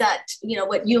 There's that,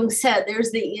 what Jung said,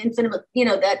 there's the infinite,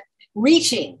 that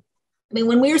reaching.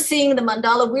 When we're seeing the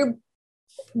mandala,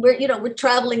 we're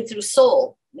traveling through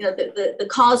soul, the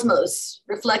cosmos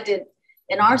reflected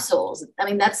in our souls.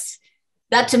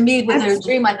 That to me, with her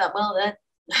dream, I thought, well,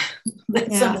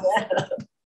 that sums that up.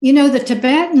 The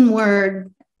Tibetan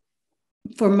word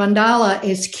for mandala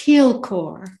is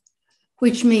kilkor,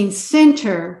 which means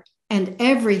center and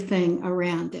everything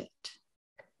around it.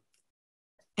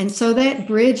 And so that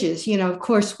bridges, of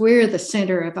course, we're the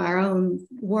center of our own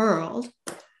world,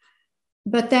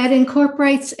 but that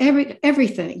incorporates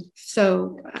everything.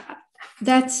 So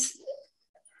that's.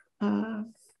 I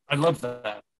love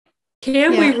that.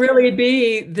 Can we really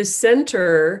be the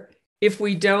center if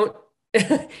we don't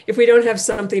have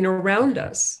something around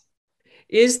us?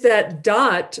 Is that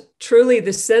dot truly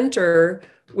the center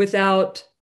without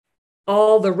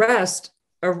all the rest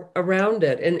around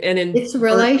it? And it's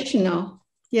relational.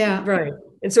 Yeah. Right.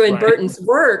 And so in Burton's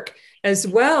work as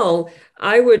well,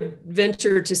 I would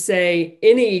venture to say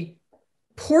any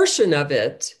portion of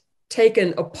it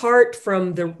taken apart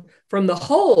from the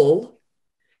whole,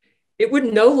 it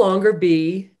would no longer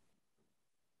be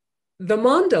the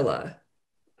mandala.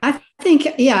 I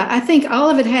think all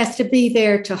of it has to be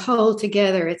there to hold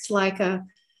together. It's like a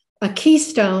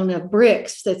keystone of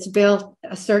bricks that's built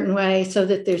a certain way so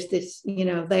that there's this,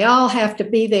 they all have to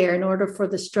be there in order for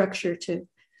the structure to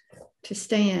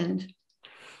stand.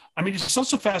 It's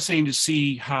also fascinating to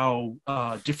see how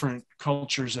different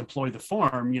cultures employ the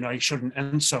form. I showed an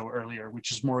enso earlier,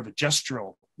 which is more of a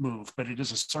gestural move, but it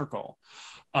is a circle.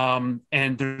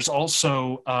 And there's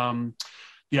also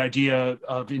the idea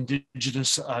of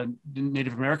indigenous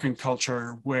Native American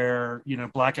culture where,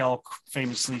 Black Elk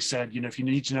famously said, if you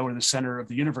need to know where the center of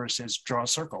the universe is, draw a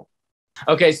circle.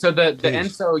 Okay, so the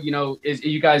enso, is,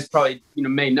 you guys probably,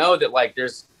 may know that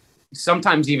there's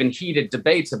sometimes even heated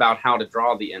debates about how to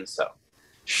draw the enso.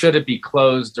 Should it be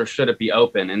closed or should it be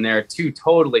open? And there are two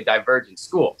totally divergent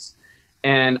schools.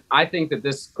 And I think that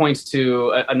this points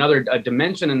to a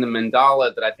dimension in the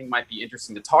mandala that I think might be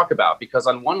interesting to talk about, because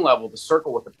on one level, the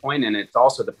circle with the point in it is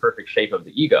also the perfect shape of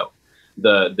the ego,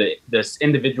 this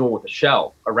individual with a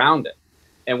shell around it.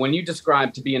 And when you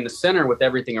describe to be in the center with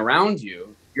everything around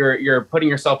you, you're putting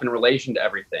yourself in relation to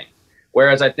everything.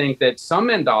 Whereas I think that some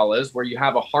mandalas where you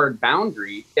have a hard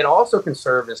boundary, it also can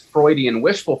serve as Freudian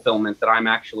wish fulfillment that I'm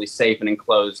actually safe and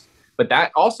enclosed. But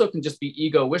that also can just be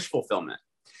ego wish fulfillment,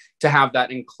 to have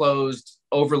that enclosed,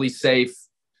 overly safe,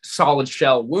 solid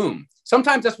shell womb.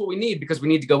 Sometimes that's what we need because we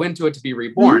need to go into it to be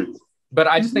reborn. Mm-hmm. But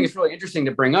I just think it's really interesting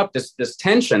to bring up this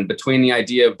tension between the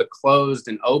idea of the closed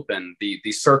and open,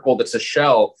 the circle that's a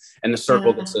shell and the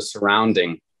circle that's a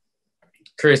surrounding.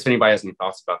 Curious if anybody has any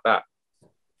thoughts about that.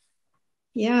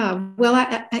 Yeah, well,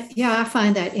 I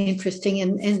find that interesting.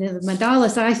 And the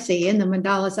mandalas I see and the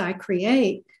mandalas I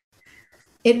create,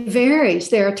 it varies.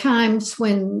 There are times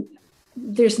when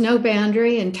there's no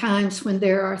boundary and times when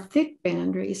there are thick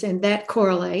boundaries, and that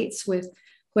correlates with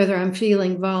whether I'm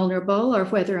feeling vulnerable or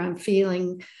whether I'm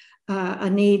feeling a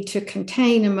need to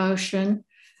contain emotion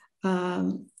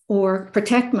or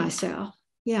protect myself.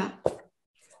 Yeah.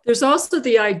 There's also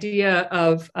the idea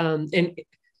of, and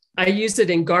I use it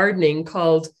in gardening,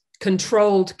 called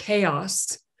controlled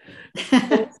chaos.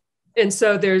 And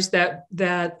so there's that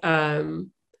the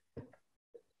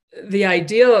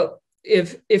idea,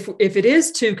 if it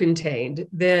is too contained,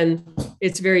 then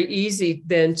it's very easy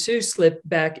then to slip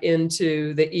back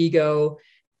into the ego,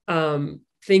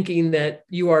 thinking that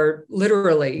you are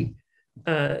literally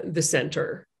the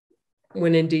center,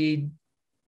 when indeed,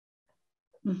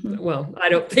 well, I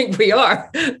don't think we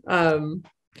are.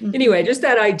 Anyway, just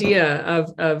that idea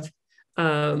of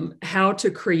how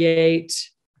to create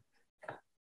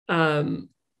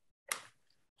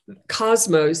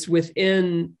cosmos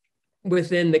within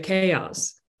the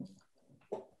chaos.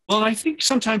 Well, I think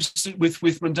sometimes with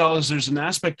mandalas, there's an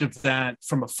aspect of that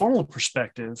from a formal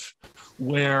perspective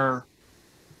where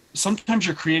sometimes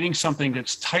you're creating something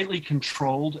that's tightly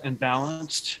controlled and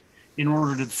balanced in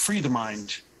order to free the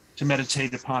mind to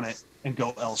meditate upon it and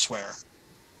go elsewhere.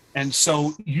 And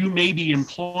so you may be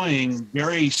employing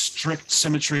very strict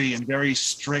symmetry and very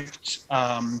strict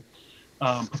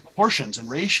proportions and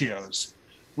ratios.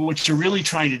 But what you're really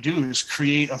trying to do is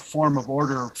create a form of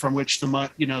order from which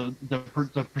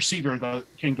the perceiver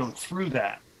can go through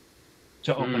that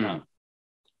to open up.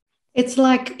 It's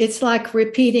like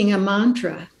repeating a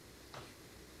mantra.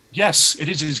 Yes, it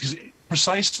is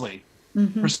precisely,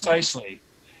 precisely,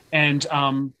 and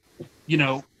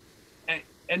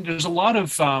and there's a lot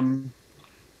of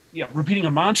repeating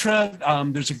a mantra.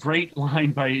 There's a great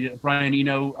line by Brian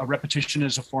Eno: "A repetition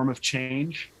is a form of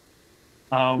change."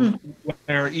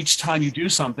 Where each time you do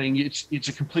something, it's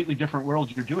a completely different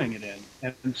world you're doing it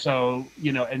in, and so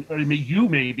you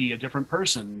may be a different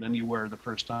person than you were the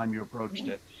first time you approached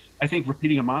it. I think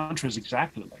repeating a mantra is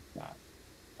exactly like that.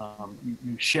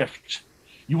 You shift.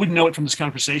 You wouldn't know it from this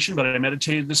conversation, but I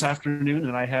meditated this afternoon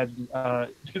and I had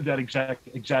that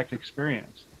exact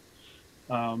experience.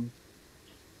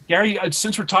 Gary,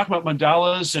 since we're talking about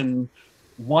mandalas and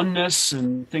oneness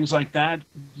and things like that,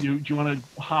 do you want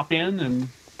to hop in and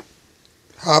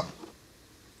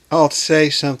I'll say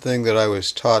something that I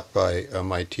was taught by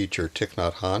my teacher Thich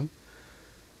Nhat Hanh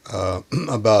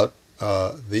about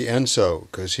the Enso,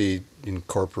 because he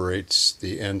incorporates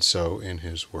the Enso in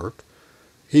his work.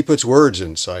 He puts words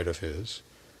inside of his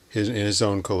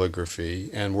own calligraphy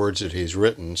and words that he's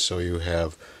written, so you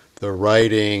have the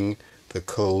writing, the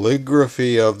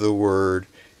calligraphy of the word,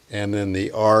 and then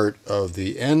the art of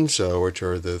the Enso, which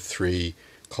are the three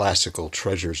classical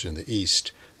treasures in the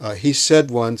East. He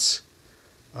said once,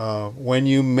 when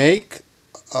you make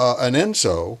an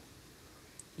Enso,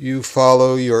 you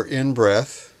follow your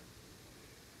in-breath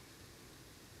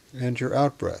and your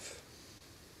out-breath.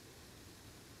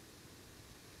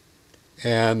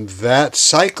 And that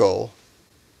cycle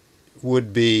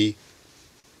would be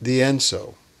the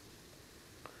Enso.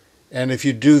 And if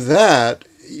you do that,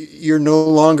 you're no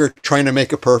longer trying to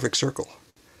make a perfect circle.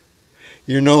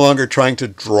 You're no longer trying to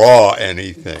draw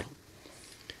anything.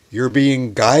 You're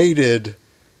being guided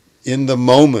in the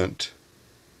moment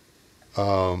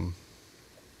by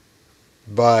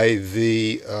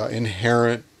the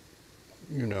inherent,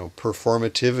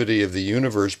 performativity of the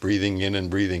universe, breathing in and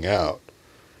breathing out.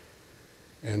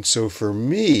 And so for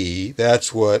me,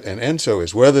 that's what an Enso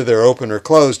is. Whether they're open or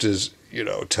closed is,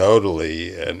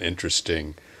 totally an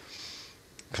interesting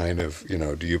kind of,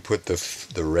 do you put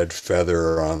the red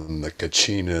feather on the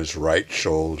Kachina's right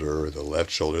shoulder or the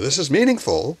left shoulder? This is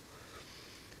meaningful.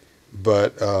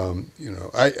 But, so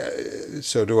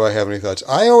do I have any thoughts?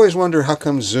 I always wonder how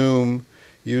come Zoom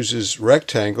uses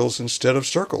rectangles instead of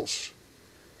circles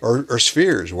or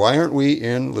spheres. Why aren't we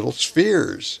in little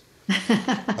spheres?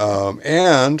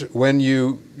 And when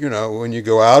you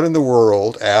go out in the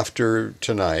world after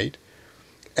tonight,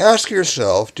 ask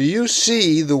yourself, do you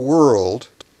see the world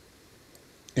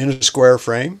in a square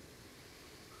frame?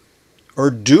 Or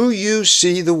do you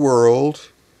see the world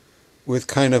with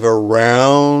kind of a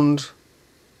round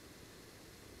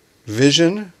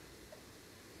vision?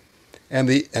 And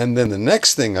then the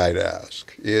next thing I'd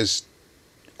ask is,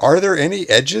 are there any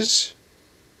edges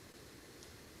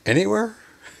anywhere?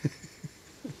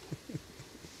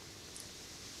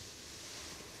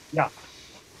 Yeah.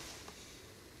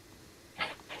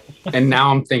 And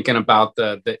now I'm thinking about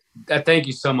the thank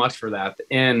you so much for that. The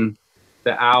in,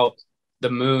 the out, the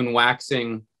moon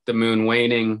waxing, the moon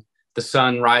waning, the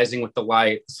sun rising with the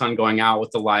light, the sun going out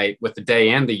with the light, with the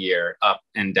day and the year up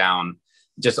and down.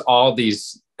 Just all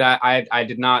these, that I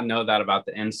did not know that about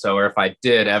the Enso, or if I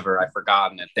did ever, I've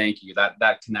forgotten it. Thank you.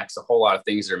 That connects a whole lot of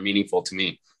things that are meaningful to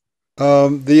me.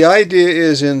 The idea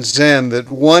is in Zen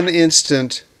that one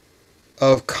instant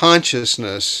of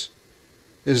consciousness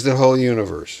is the whole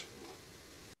universe.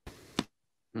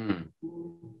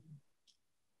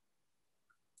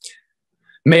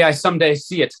 May I someday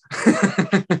see it.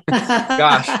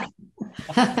 Gosh.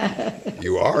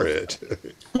 You are it.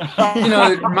 You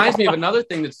know, it reminds me of another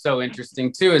thing that's so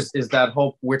interesting too, is that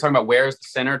whole, we're talking about where is the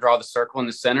center, draw the circle in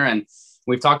the center. And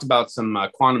we've talked about some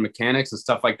quantum mechanics and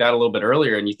stuff like that a little bit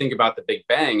earlier. And you think about the Big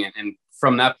Bang, and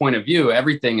from that point of view,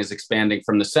 everything is expanding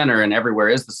from the center, and everywhere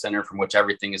is the center from which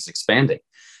everything is expanding,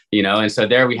 you know? And so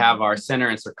there we have our center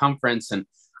and circumference. And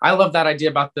I love that idea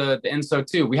about the Enso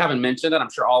too. We haven't mentioned it.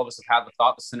 I'm sure all of us have had the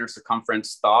thought, the center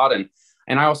circumference thought. And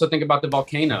I also think about the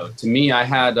volcano. To me, I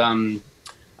had,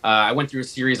 I went through a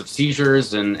series of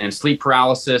seizures and sleep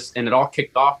paralysis, and it all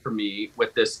kicked off for me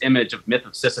with this image of myth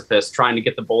of Sisyphus trying to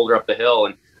get the boulder up the hill.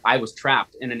 And I was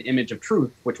trapped in an image of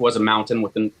truth, which was a mountain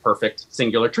with a perfect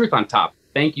singular truth on top.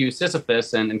 Thank you,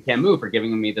 Sisyphus and Camus, for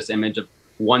giving me this image of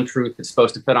one truth that's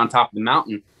supposed to fit on top of the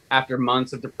mountain. After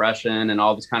months of depression and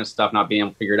all this kind of stuff not being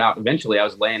able to figure it out, eventually I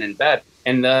was laying in bed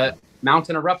and the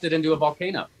mountain erupted into a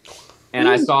volcano. And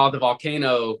I saw the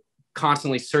volcano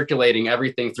constantly circulating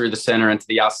everything through the center and to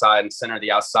the outside and center of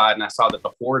the outside. And I saw that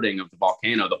the hoarding of the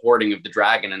volcano, the hoarding of the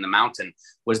dragon and the mountain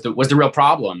was the real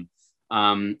problem.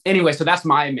 Anyway, so that's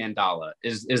my mandala,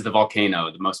 is the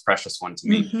volcano, the most precious one to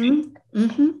me.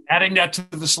 Adding that to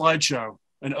the slideshow,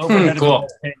 an overhead cool.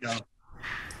 of the volcano.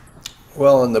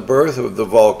 Well, and the birth of the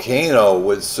volcano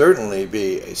would certainly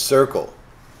be a circle,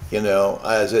 you know,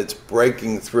 as it's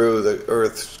breaking through the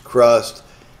Earth's crust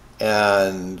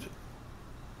and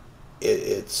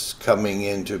it's coming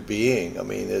into being. I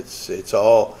mean, it's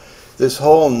all, this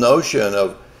whole notion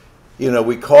of, you know,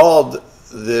 we called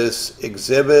this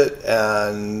exhibit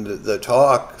and the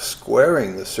talk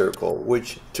squaring the circle,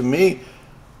 which to me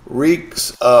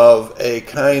reeks of a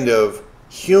kind of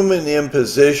human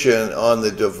imposition on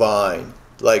the divine.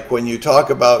 Like when you talk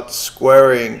about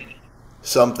squaring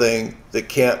something that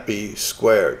can't be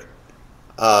squared,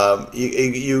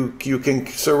 you can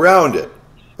surround it,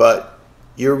 but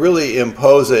you're really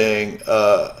imposing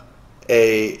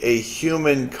a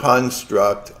human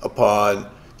construct upon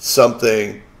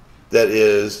something that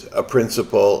is a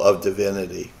principle of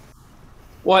divinity.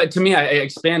 Well, to me, it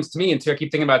expands to me, and I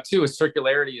keep thinking about too, is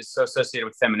circularity is so associated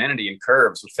with femininity and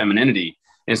curves with femininity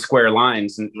and square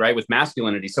lines, and right with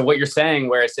masculinity. So what you're saying,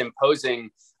 where it's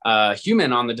imposing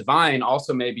human on the divine,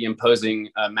 also may be imposing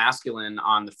masculine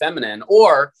on the feminine,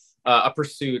 or a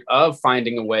pursuit of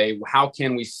finding a way. How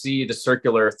can we see the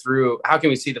circular through? How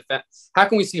can we see how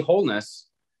can we see wholeness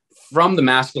from the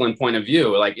masculine point of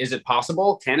view? Like, is it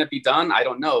possible? Can it be done? I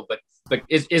don't know, but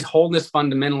is wholeness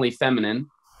fundamentally feminine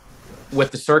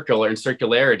with the circular and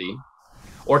circularity,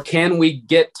 or can we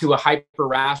get to a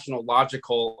hyper-rational,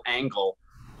 logical angle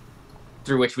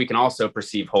through which we can also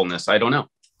perceive wholeness? I don't know.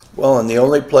 Well, and the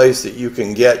only place that you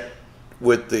can get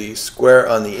with the square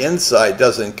on the inside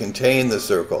doesn't contain the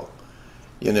circle.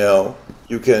 You know,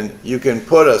 you can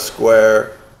put a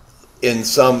square in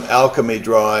some alchemy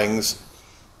drawings.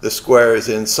 The square is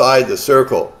inside the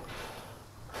circle,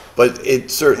 but it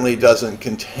certainly doesn't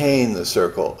contain the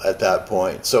circle at that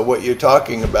point. So what you're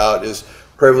talking about is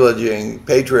privileging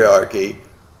patriarchy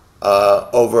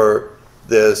over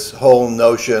this whole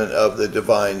notion of the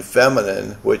divine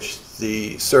feminine, which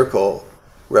the circle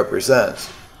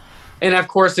represents. And of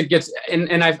course it gets,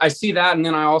 and I see that. And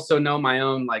then I also know my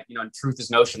own, like, you know, truth is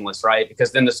notionless, right?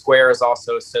 Because then the square is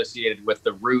also associated with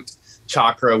the root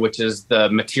chakra, which is the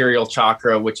material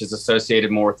chakra, which is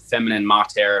associated more with feminine,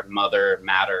 mater, mother,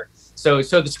 matter. So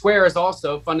the square is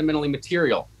also fundamentally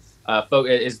material,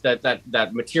 is that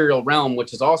material realm,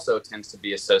 which is also tends to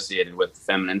be associated with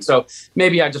feminine. So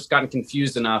maybe I just gotten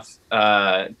confused enough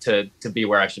to be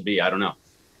where I should be. I don't know.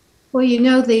 Well, you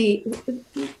know,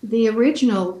 the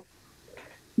original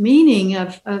meaning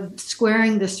of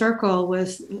squaring the circle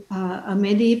was a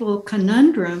medieval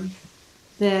conundrum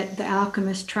that the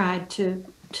alchemists tried to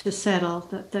settle.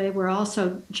 That they were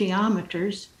also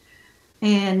geometers,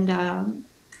 and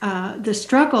the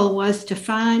struggle was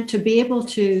to be able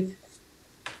to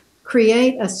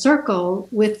create a circle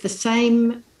with the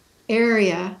same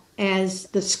area as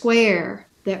the square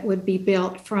that would be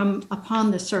built from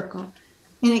upon the circle,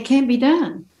 and it can't be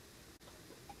done.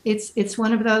 It's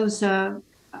one of those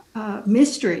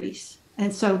mysteries,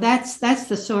 and so that's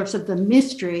the source of the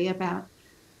mystery about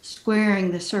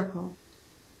squaring the circle.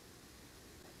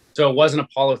 So it wasn't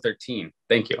Apollo 13.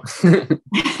 Thank you.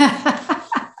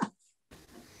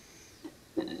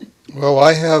 Well,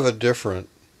 I have a different.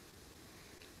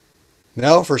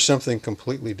 Now for something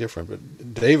completely different,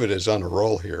 but David is on a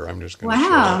roll here. I'm just going to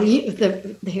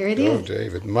Here it go, is.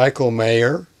 David. Michael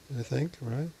Mayer, I think,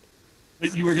 right?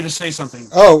 You were going to say something.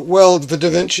 Oh, well, the Da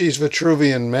Vinci's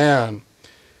Vitruvian Man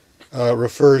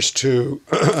refers to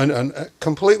a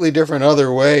completely different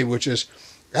other way, which is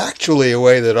actually a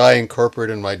way that I incorporate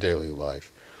in my daily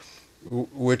life,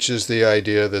 which is the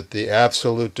idea that the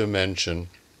absolute dimension,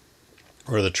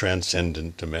 or the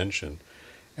transcendent dimension,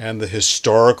 and the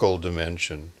historical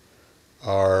dimension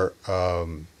are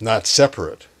not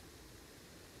separate.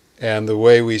 And the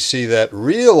way we see that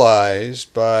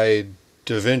realized by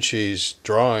Da Vinci's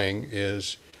drawing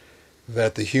is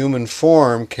that the human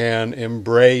form can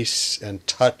embrace and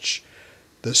touch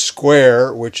the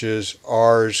square, which is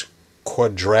ars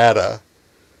quadrata,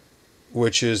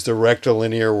 which is the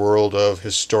rectilinear world of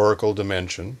historical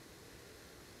dimension.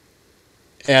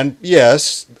 And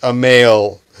yes, a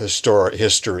male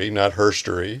history, not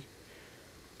herstory.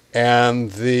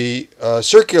 And the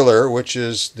circular, which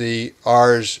is the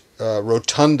ars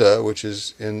rotunda, which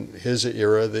is in his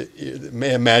era the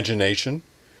imagination,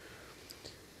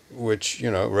 which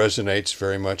resonates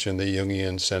very much in the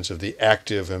Jungian sense of the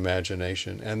active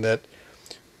imagination, and that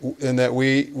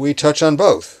we touch on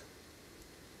both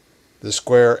the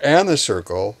square and the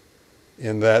circle,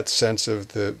 in that sense of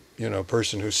the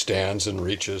person who stands and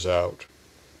reaches out,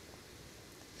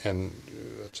 and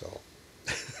that's all.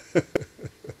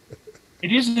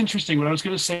 It is interesting. What I was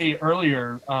going to say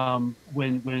earlier,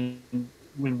 when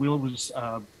Will was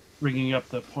bringing up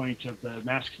the point of the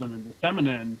masculine and the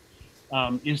feminine,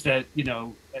 is that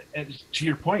to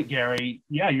your point, Gary,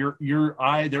 yeah, your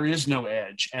eye, there is no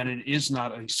edge, and it is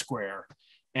not a square,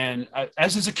 and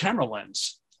as is a camera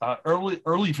lens.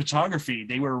 Early photography,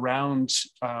 they were round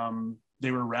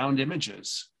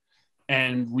images,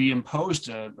 and we imposed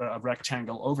a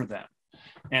rectangle over them.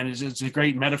 And it's a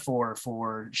great metaphor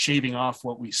for shaving off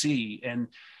what we see. And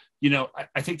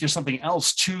I think there's something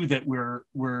else too that we're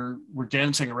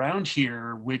dancing around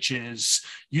here, which is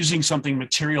using something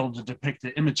material to depict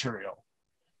the immaterial,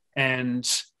 and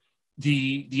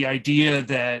the idea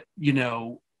that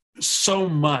so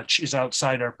much is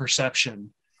outside our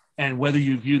perception. And whether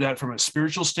you view that from a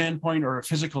spiritual standpoint or a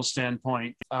physical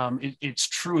standpoint, it's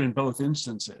true in both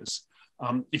instances.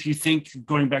 If you think,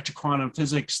 going back to quantum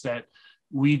physics, that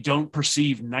we don't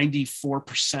perceive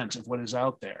 94% of what is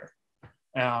out there.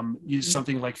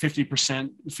 Something like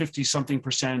 50-something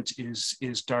percent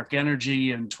is dark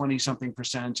energy, and 20-something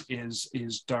percent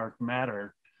is dark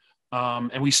matter.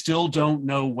 And we still don't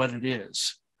know what it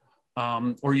is.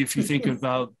 Or if you think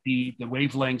about the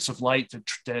wavelengths of light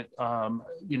that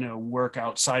work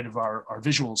outside of our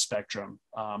visual spectrum,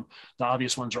 the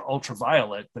obvious ones are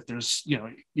ultraviolet. But there's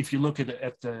if you look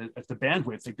at the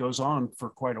bandwidth, it goes on for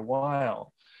quite a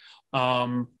while,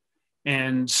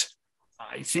 and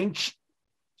I think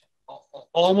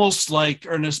almost like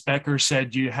Ernest Becker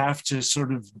said, you have to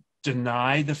sort of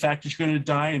deny the fact that you're going to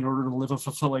die in order to live a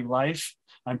fulfilling life.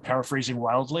 I'm paraphrasing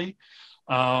wildly.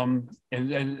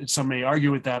 And some may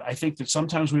argue with that. I think that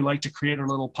sometimes we like to create our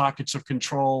little pockets of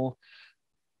control,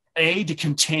 to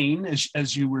contain,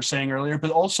 as you were saying earlier,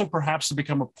 but also perhaps to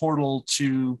become a portal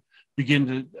to begin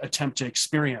to attempt to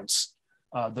experience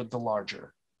the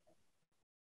larger.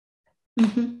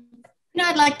 Mm-hmm.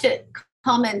 I'd like to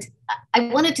comment. I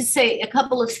wanted to say a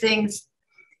couple of things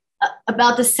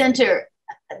about the center.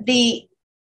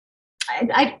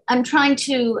 I'm trying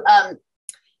to,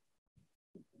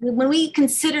 when we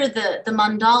consider the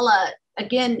mandala,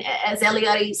 again, as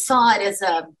Eliade saw it, as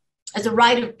a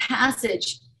rite of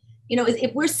passage,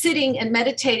 if we're sitting and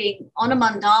meditating on a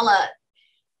mandala,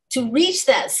 to reach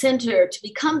that center, to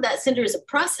become that center is a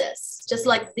process, just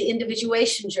like the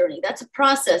individuation journey. That's a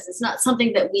process. It's not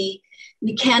something that we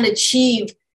can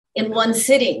achieve in one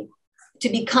sitting to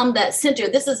become that center.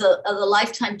 This is a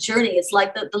lifetime journey. It's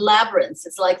like the labyrinths.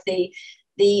 It's like the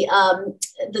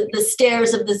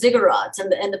stairs of the ziggurats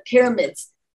and the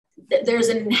pyramids. There's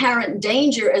an inherent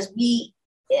danger as we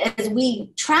as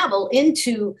we travel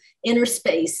into inner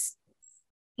space,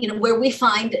 where we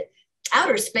find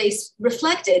outer space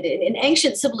reflected in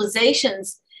ancient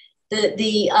civilizations,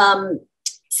 the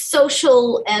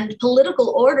social and political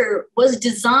order was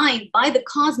designed by the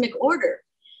cosmic order.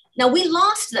 Now we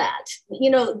lost that.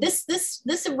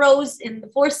 This arose in the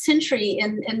 4th century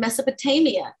in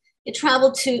Mesopotamia. It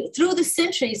traveled through the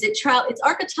centuries. It's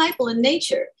archetypal in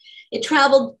nature. It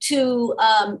traveled to.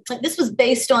 This was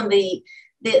based on the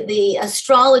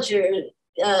astrologer,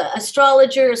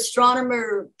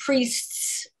 astronomer,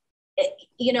 priests.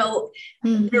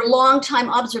 Their long-time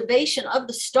observation of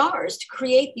the stars to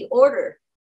create the order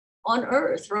on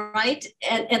Earth, right?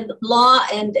 And law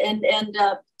and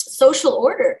social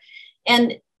order.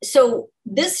 And so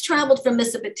this traveled from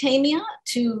Mesopotamia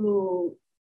to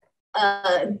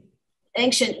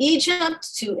ancient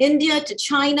Egypt, to India, to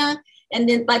China. And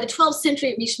then by the 12th century,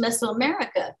 it reached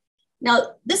Mesoamerica.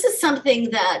 Now, this is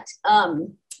something that,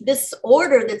 this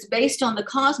order that's based on the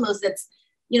cosmos, that's,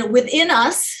 within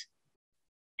us.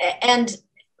 And,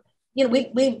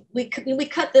 we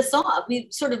cut this off.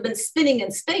 We've sort of been spinning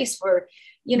in space for,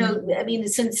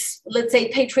 since, let's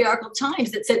say, patriarchal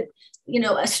times that said,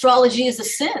 astrology is a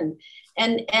sin.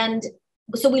 And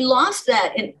so we lost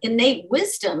that innate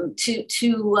wisdom to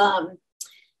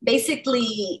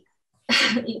basically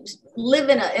live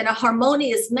in a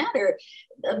harmonious manner.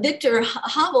 Victor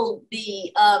Havel,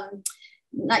 in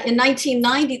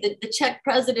 1990, the Czech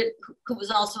president, who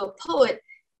was also a poet,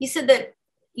 he said that,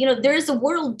 there is a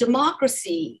world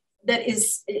democracy that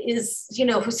is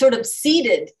sort of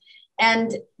seated,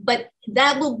 but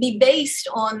that will be based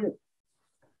on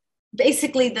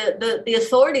basically the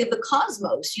authority of the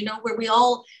cosmos, where we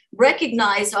all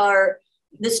recognize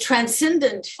this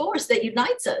transcendent force that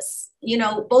unites us,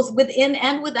 both within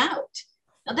and without.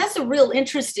 Now that's a real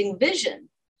interesting vision.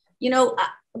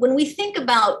 When we think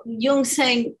about Jung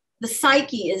saying the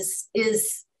psyche is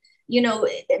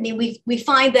we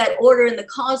find that order in the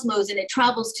cosmos, and it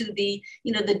travels to the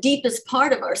deepest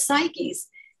part of our psyches.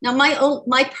 Now,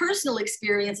 my personal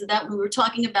experience of that, when we were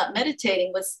talking about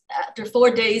meditating, was after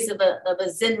 4 days of a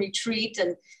Zen retreat,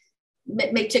 and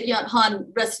may Thich Nhat Hanh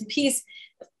rest in peace.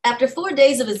 After 4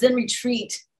 days of a Zen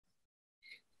retreat,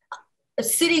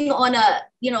 sitting on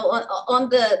on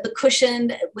the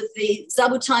cushion with the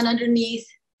zabuton underneath,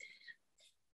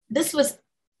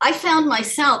 I found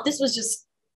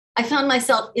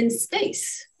myself in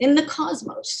space, in the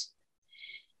cosmos.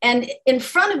 And in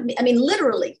front of me,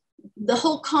 literally, the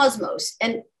whole cosmos.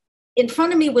 And in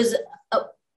front of me was a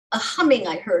humming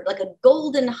I heard, like a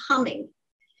golden humming.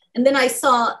 And then I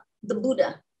saw the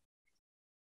Buddha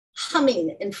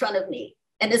humming in front of me.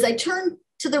 And as I turned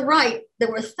to the right, there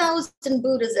were 1,000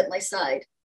 Buddhas at my side.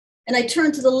 And I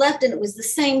turned to the left, and it was the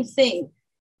same thing.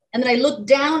 And then I looked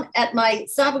down at my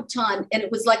zabuton, and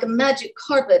it was like a magic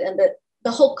carpet, and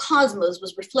the whole cosmos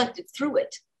was reflected through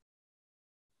it.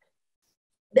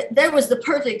 There was the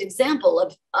perfect example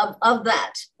of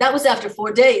that. That was after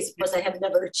 4 days. Of course, I have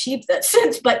never achieved that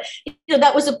since, but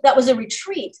that was a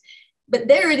retreat. But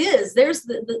there it is. There's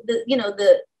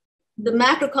the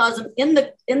macrocosm in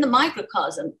the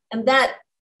microcosm, and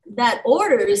that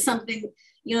order is something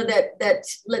that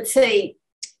let's say,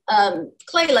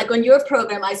 Clay, like on your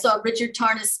program, I saw Richard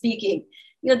Tarnas speaking.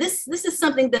 This is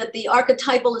something that the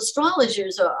archetypal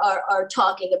astrologers are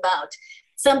talking about.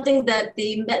 Something that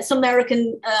the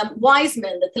Mesoamerican wise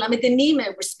men, the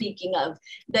Tlamit'Nime, were speaking of,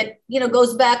 that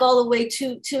goes back all the way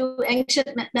to ancient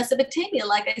Mesopotamia.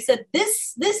 Like I said,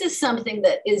 this is something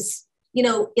that is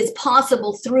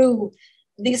possible through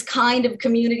these kind of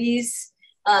communities,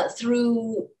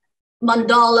 through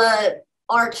mandala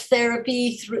art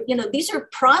therapy. Through these are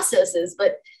processes,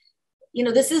 but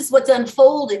this is what's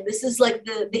unfolding. This is like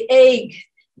the egg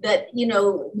that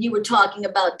you were talking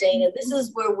about, Dana. This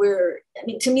is where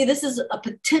to me, this is a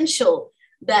potential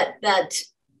that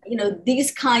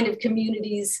these kind of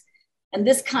communities and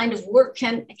this kind of work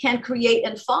can create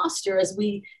and foster as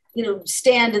we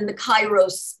stand in the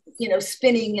kairos,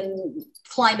 spinning and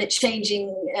climate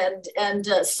changing and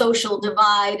social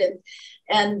divide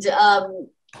and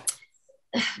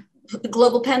the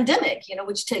global pandemic,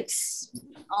 which takes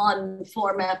on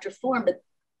form after form. But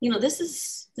this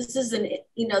is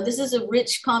a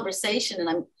rich conversation,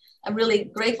 and I'm really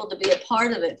grateful to be a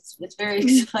part of it. It's very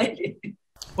exciting.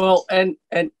 Well, and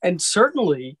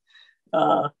certainly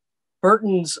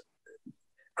Burton's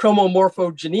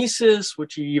chromomorphogenesis,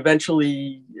 which he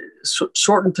eventually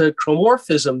shortened to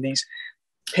chromorphism, these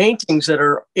paintings that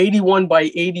are 81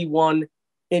 by 81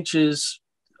 inches,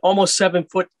 almost 7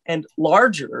 foot and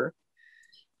larger,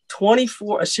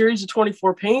 a series of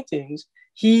 24 paintings.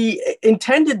 he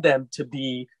intended them to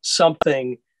be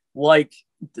something like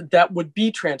that would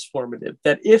be transformative,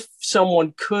 that if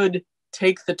someone could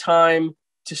take the time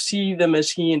to see them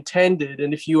as he intended,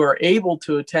 and if you are able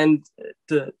to attend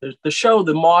the show,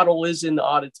 the model is in the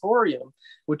auditorium,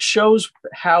 which shows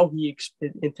how he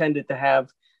intended to have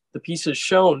the pieces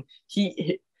shown.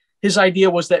 His idea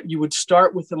was that you would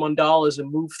start with the mandalas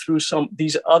and move through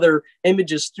these other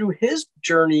images through his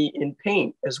journey in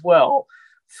paint as well,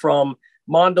 from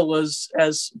mandalas,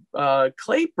 as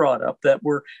Clay brought up,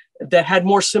 that had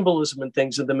more symbolism and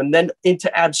things in them, and then into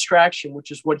abstraction,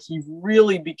 which is what he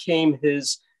really became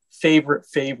his favorite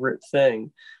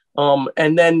thing.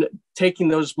 And then taking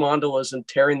those mandalas and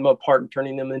tearing them apart and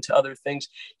turning them into other things.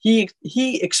 He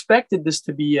expected this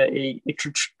to be a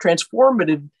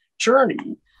transformative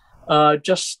journey,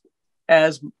 just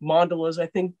as mandalas, I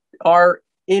think, are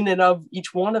in and of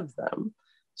each one of them.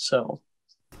 So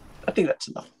I think that's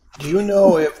enough. Do you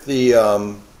know if the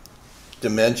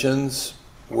dimensions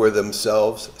were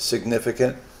themselves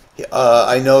significant?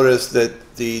 I noticed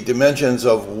that the dimensions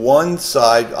of one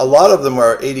side, a lot of them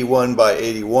are 81 by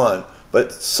 81,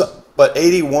 but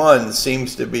 81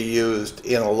 seems to be used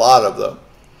in a lot of them.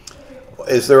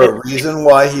 Is there a reason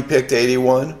why he picked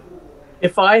 81?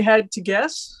 If I had to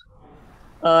guess,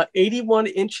 81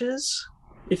 inches,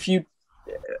 a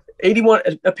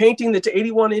painting that's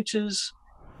 81 inches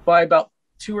by about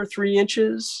 2 or 3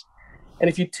 inches, and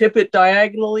if you tip it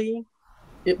diagonally,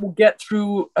 it will get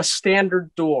through a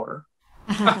standard door.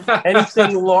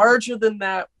 Anything larger than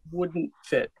that wouldn't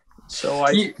fit. So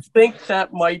I think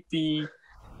that might be,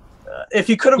 if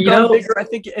you could have gone bigger, I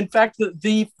think, in fact,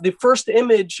 the first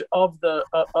image of the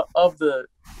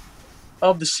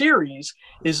series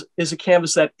is a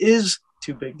canvas that is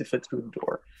too big to fit through the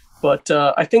door. But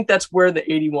I think that's where the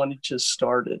 81 inches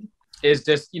started. Is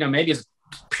just, maybe it's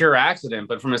pure accident,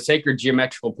 but from a sacred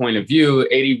geometrical point of view,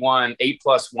 81, 8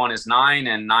 plus 1 is 9,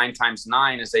 and 9 times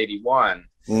 9 is 81.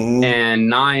 Mm-hmm. And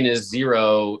 9 is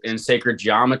 0 in sacred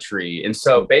geometry. And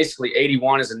so basically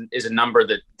 81 is a number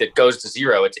that goes to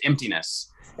 0. It's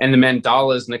emptiness. And the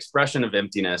mandala is an expression of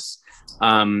emptiness.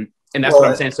 And that's what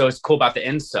I'm saying. So it's cool about the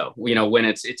enso, when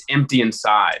it's empty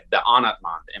inside, the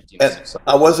anatman, the emptiness inside.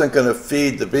 I wasn't going to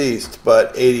feed the beast,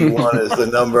 but 81 is the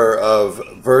number of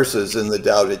verses in the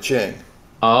Tao Te Ching.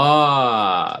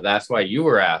 Ah, that's why you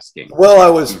were asking. Well, I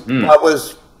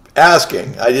was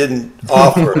asking. I didn't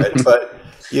offer it, but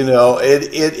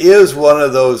it is one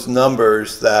of those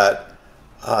numbers that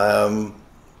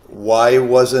why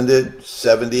wasn't it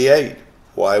 78?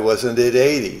 Why wasn't it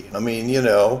 80? I mean,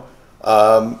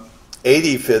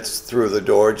 80 fits through the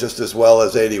door just as well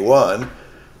as 81.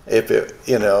 If it,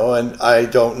 and I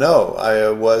don't know.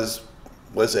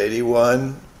 Was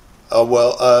 81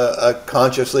 a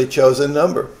consciously chosen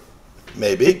number?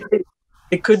 Maybe.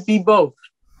 It could be both.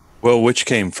 Well, which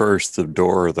came first, the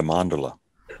door or the mandala?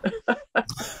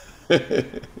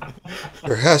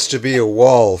 There has to be a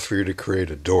wall for you to create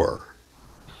a door.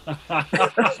 I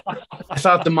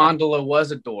thought the mandala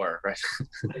was a door, right?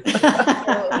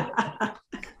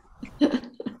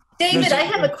 David, I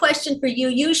have a question for you.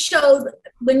 You showed,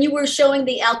 when you were showing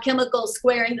the alchemical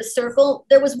squaring the circle,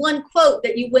 there was one quote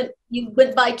that you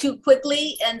went by too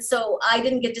quickly, and so I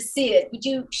didn't get to see it. Would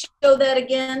you show that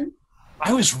again?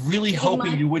 I was really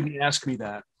hoping you wouldn't ask me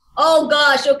that. Oh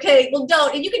gosh, okay. Well,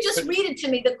 don't. If you could just read it to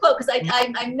me, the quote, because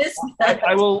I missed that.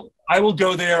 I will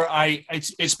go there.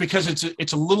 It's because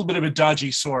it's a little bit of a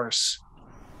dodgy source.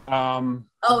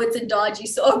 It's a dodgy.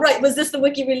 So, right. Was this the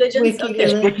Wiki Religions?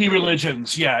 It's Wiki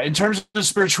Religions. Yeah. In terms of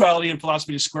spirituality and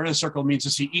philosophy, to square the circle means to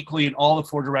see equally in all the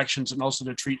 4 directions and also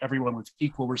to treat everyone with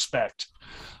equal respect.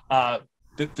 The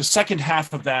second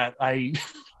half of that, I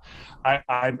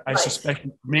suspect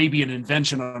maybe an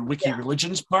invention on Wiki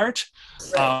Religion's part.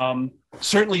 Right.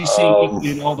 Certainly seeing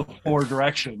equally in all the 4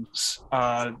 directions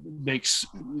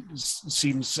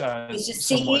seems you should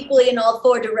see equally in all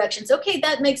 4 directions. Okay,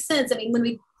 that makes sense. I mean, when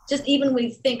we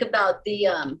think about the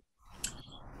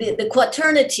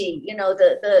quaternity,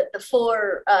 the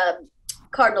 4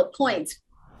 cardinal points,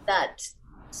 that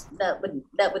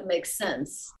would make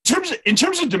sense. In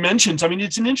terms of dimensions, I mean,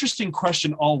 it's an interesting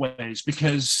question always,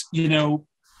 because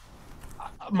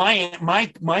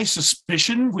my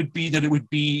suspicion would be that it would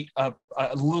be a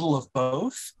little of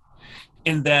both,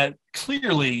 in that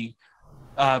clearly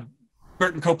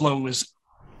Burton Kopelow was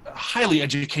highly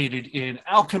educated in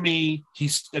alchemy. He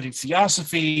studied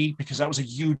Theosophy because that was a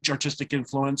huge artistic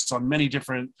influence on many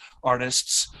different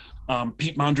artists.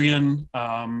 Pete Mondrian,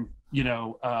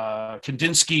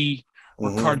 Kandinsky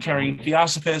were card-carrying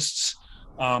Theosophists,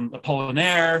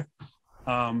 Apollinaire,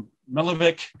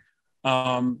 Milovic.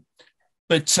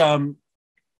 But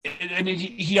and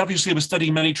he obviously was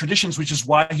studying many traditions, which is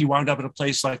why he wound up at a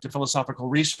place like the Philosophical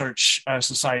Research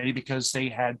Society, because they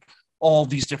had all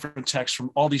these different texts from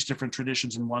all these different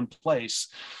traditions in one place.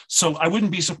 So I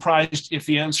wouldn't be surprised if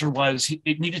the answer was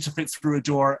it needed to fit through a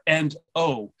door, and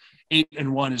 8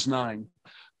 and 1 is 9.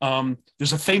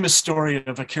 There's a famous story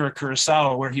of Akira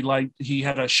Kurosawa where he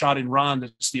had a shot in Ron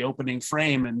that's the opening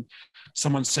frame, and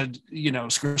someone said,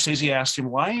 Scorsese asked him,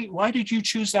 why did you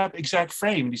choose that exact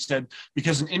frame? And he said,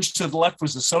 because an inch to the left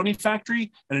was the Sony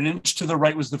factory and an inch to the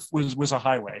right was a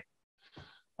highway.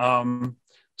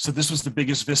 So this was the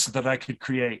biggest vista that I could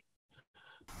create.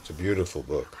 It's a beautiful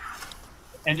book.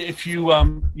 And if you,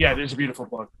 it is a beautiful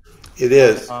book. It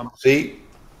is. See?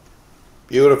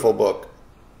 Beautiful book.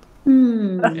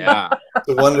 Yeah. It's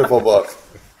a wonderful book.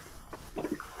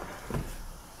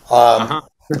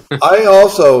 I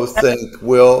also think,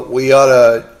 Will, we ought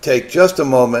to take just a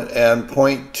moment and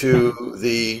point to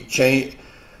the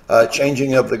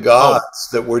changing of the gods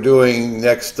that we're doing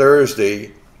next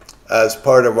Thursday as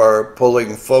part of our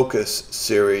Pulling Focus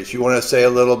series. You want to say a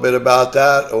little bit about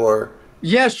that, or?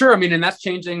 Yeah, sure. I mean, and that's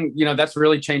changing, that's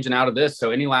really changing out of this.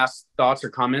 So any last thoughts or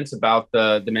comments about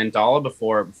the mandala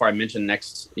before I mention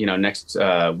next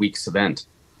week's event?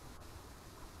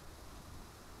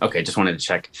 Okay, just wanted to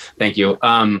check. Thank you.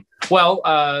 The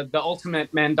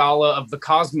ultimate mandala of the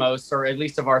cosmos, or at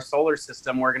least of our solar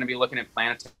system, we're going to be looking at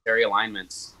planetary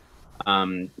alignments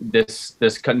this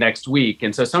next week.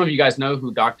 And so some of you guys know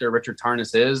who Dr. Richard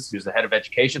Tarnas is, who's the head of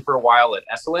education for a while at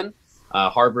Esalen.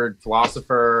 Harvard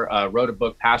philosopher, wrote a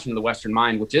book, Passion of the Western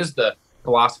Mind, which is the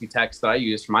philosophy text that I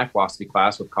use for my philosophy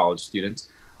class with college students.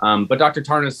 But Dr.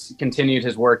 Tarnas continued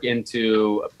his work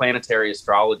into planetary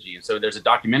astrology. And so there's a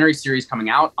documentary series coming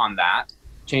out on that,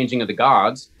 Changing of the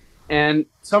Gods. And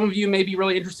some of you may be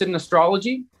really interested in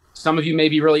astrology. Some of you may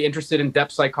be really interested in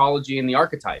depth psychology and the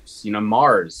archetypes,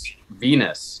 Mars,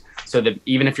 Venus, so that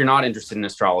even if you're not interested in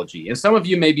astrology. And some of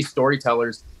you may be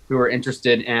storytellers who are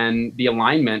interested in the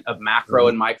alignment of macro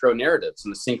and micro narratives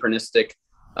and the synchronistic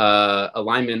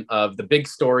alignment of the big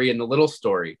story and the little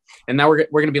story. And now we're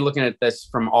going to be looking at this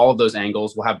from all of those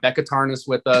angles. We'll have Becca Tarnas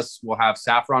with us. We'll have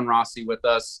Saffron Rossi with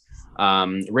us,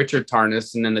 Richard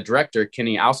Tarnas, and then the director,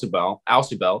 Kenny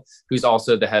Ausubel, who's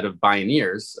also the head of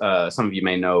Bioneers. Some of you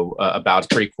may know about. It's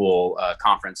a pretty cool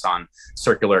conference on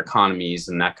circular economies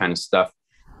and that kind of stuff.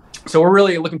 So we're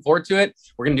really looking forward to it.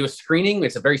 We're going to do a screening.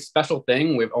 It's a very special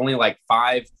thing. We've only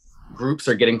 5 groups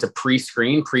are getting to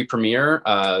pre-premiere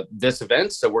this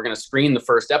event. So we're going to screen the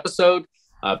first episode.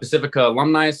 Pacifica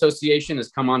Alumni Association has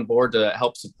come on board to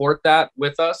help support that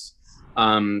with us.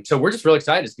 So we're just really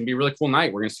excited. It's going to be a really cool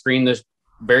night. We're going to screen this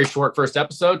very short first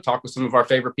episode, talk with some of our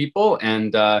favorite people,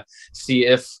 and see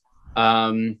if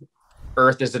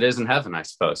Earth as it is in heaven, I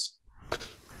suppose.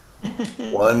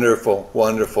 Wonderful,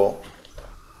 wonderful.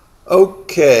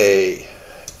 Okay.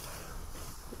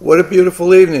 What a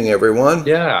beautiful evening, everyone.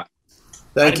 Yeah.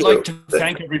 I'd like to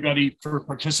thank everybody for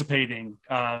participating.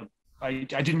 I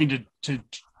didn't mean to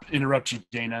interrupt you,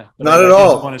 Dana. Not at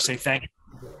all. I want to say thank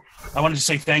you. I wanted to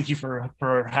say thank you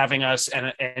for having us,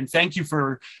 and thank you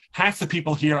for half the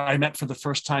people here I met for the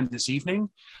first time this evening.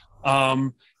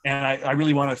 And I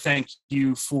really want to thank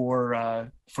you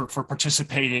for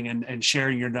participating and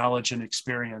sharing your knowledge and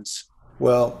experience.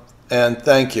 Well, and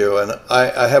thank you. And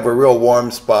I have a real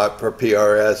warm spot for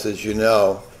PRS, as you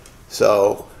know.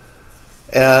 So,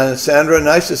 and Sandra,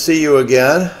 nice to see you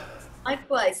again.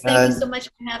 Likewise. Thank you so much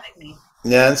for having me.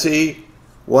 Nancy,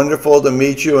 wonderful to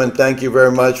meet you, and thank you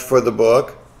very much for the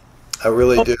book. I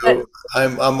really do.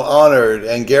 I'm honored.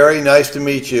 And Gary, nice to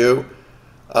meet you.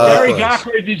 Gary Gach,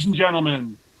 ladies and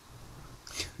gentlemen.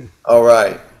 All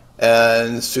right.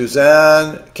 And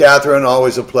Suzanne, Catherine,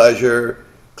 always a pleasure.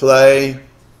 Clay,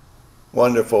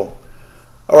 wonderful.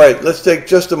 All right, let's take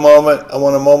just a moment. I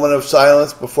want a moment of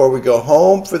silence before we go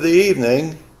home for the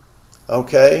evening.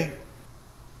 Okay?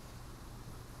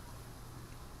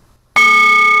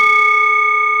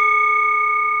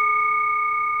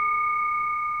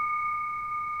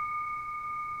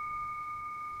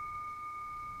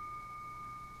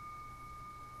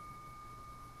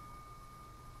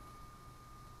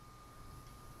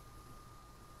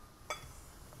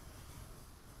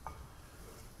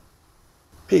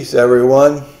 Peace,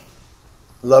 everyone.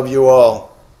 Love you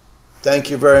all. Thank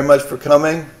you very much for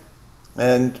coming.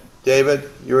 And David,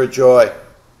 you're a joy.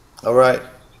 All right.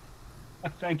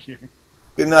 Thank you.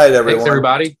 Good night, everyone. Thanks,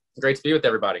 everybody. Great to be with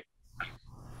everybody.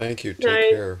 Thank you.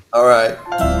 Take care. All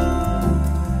right.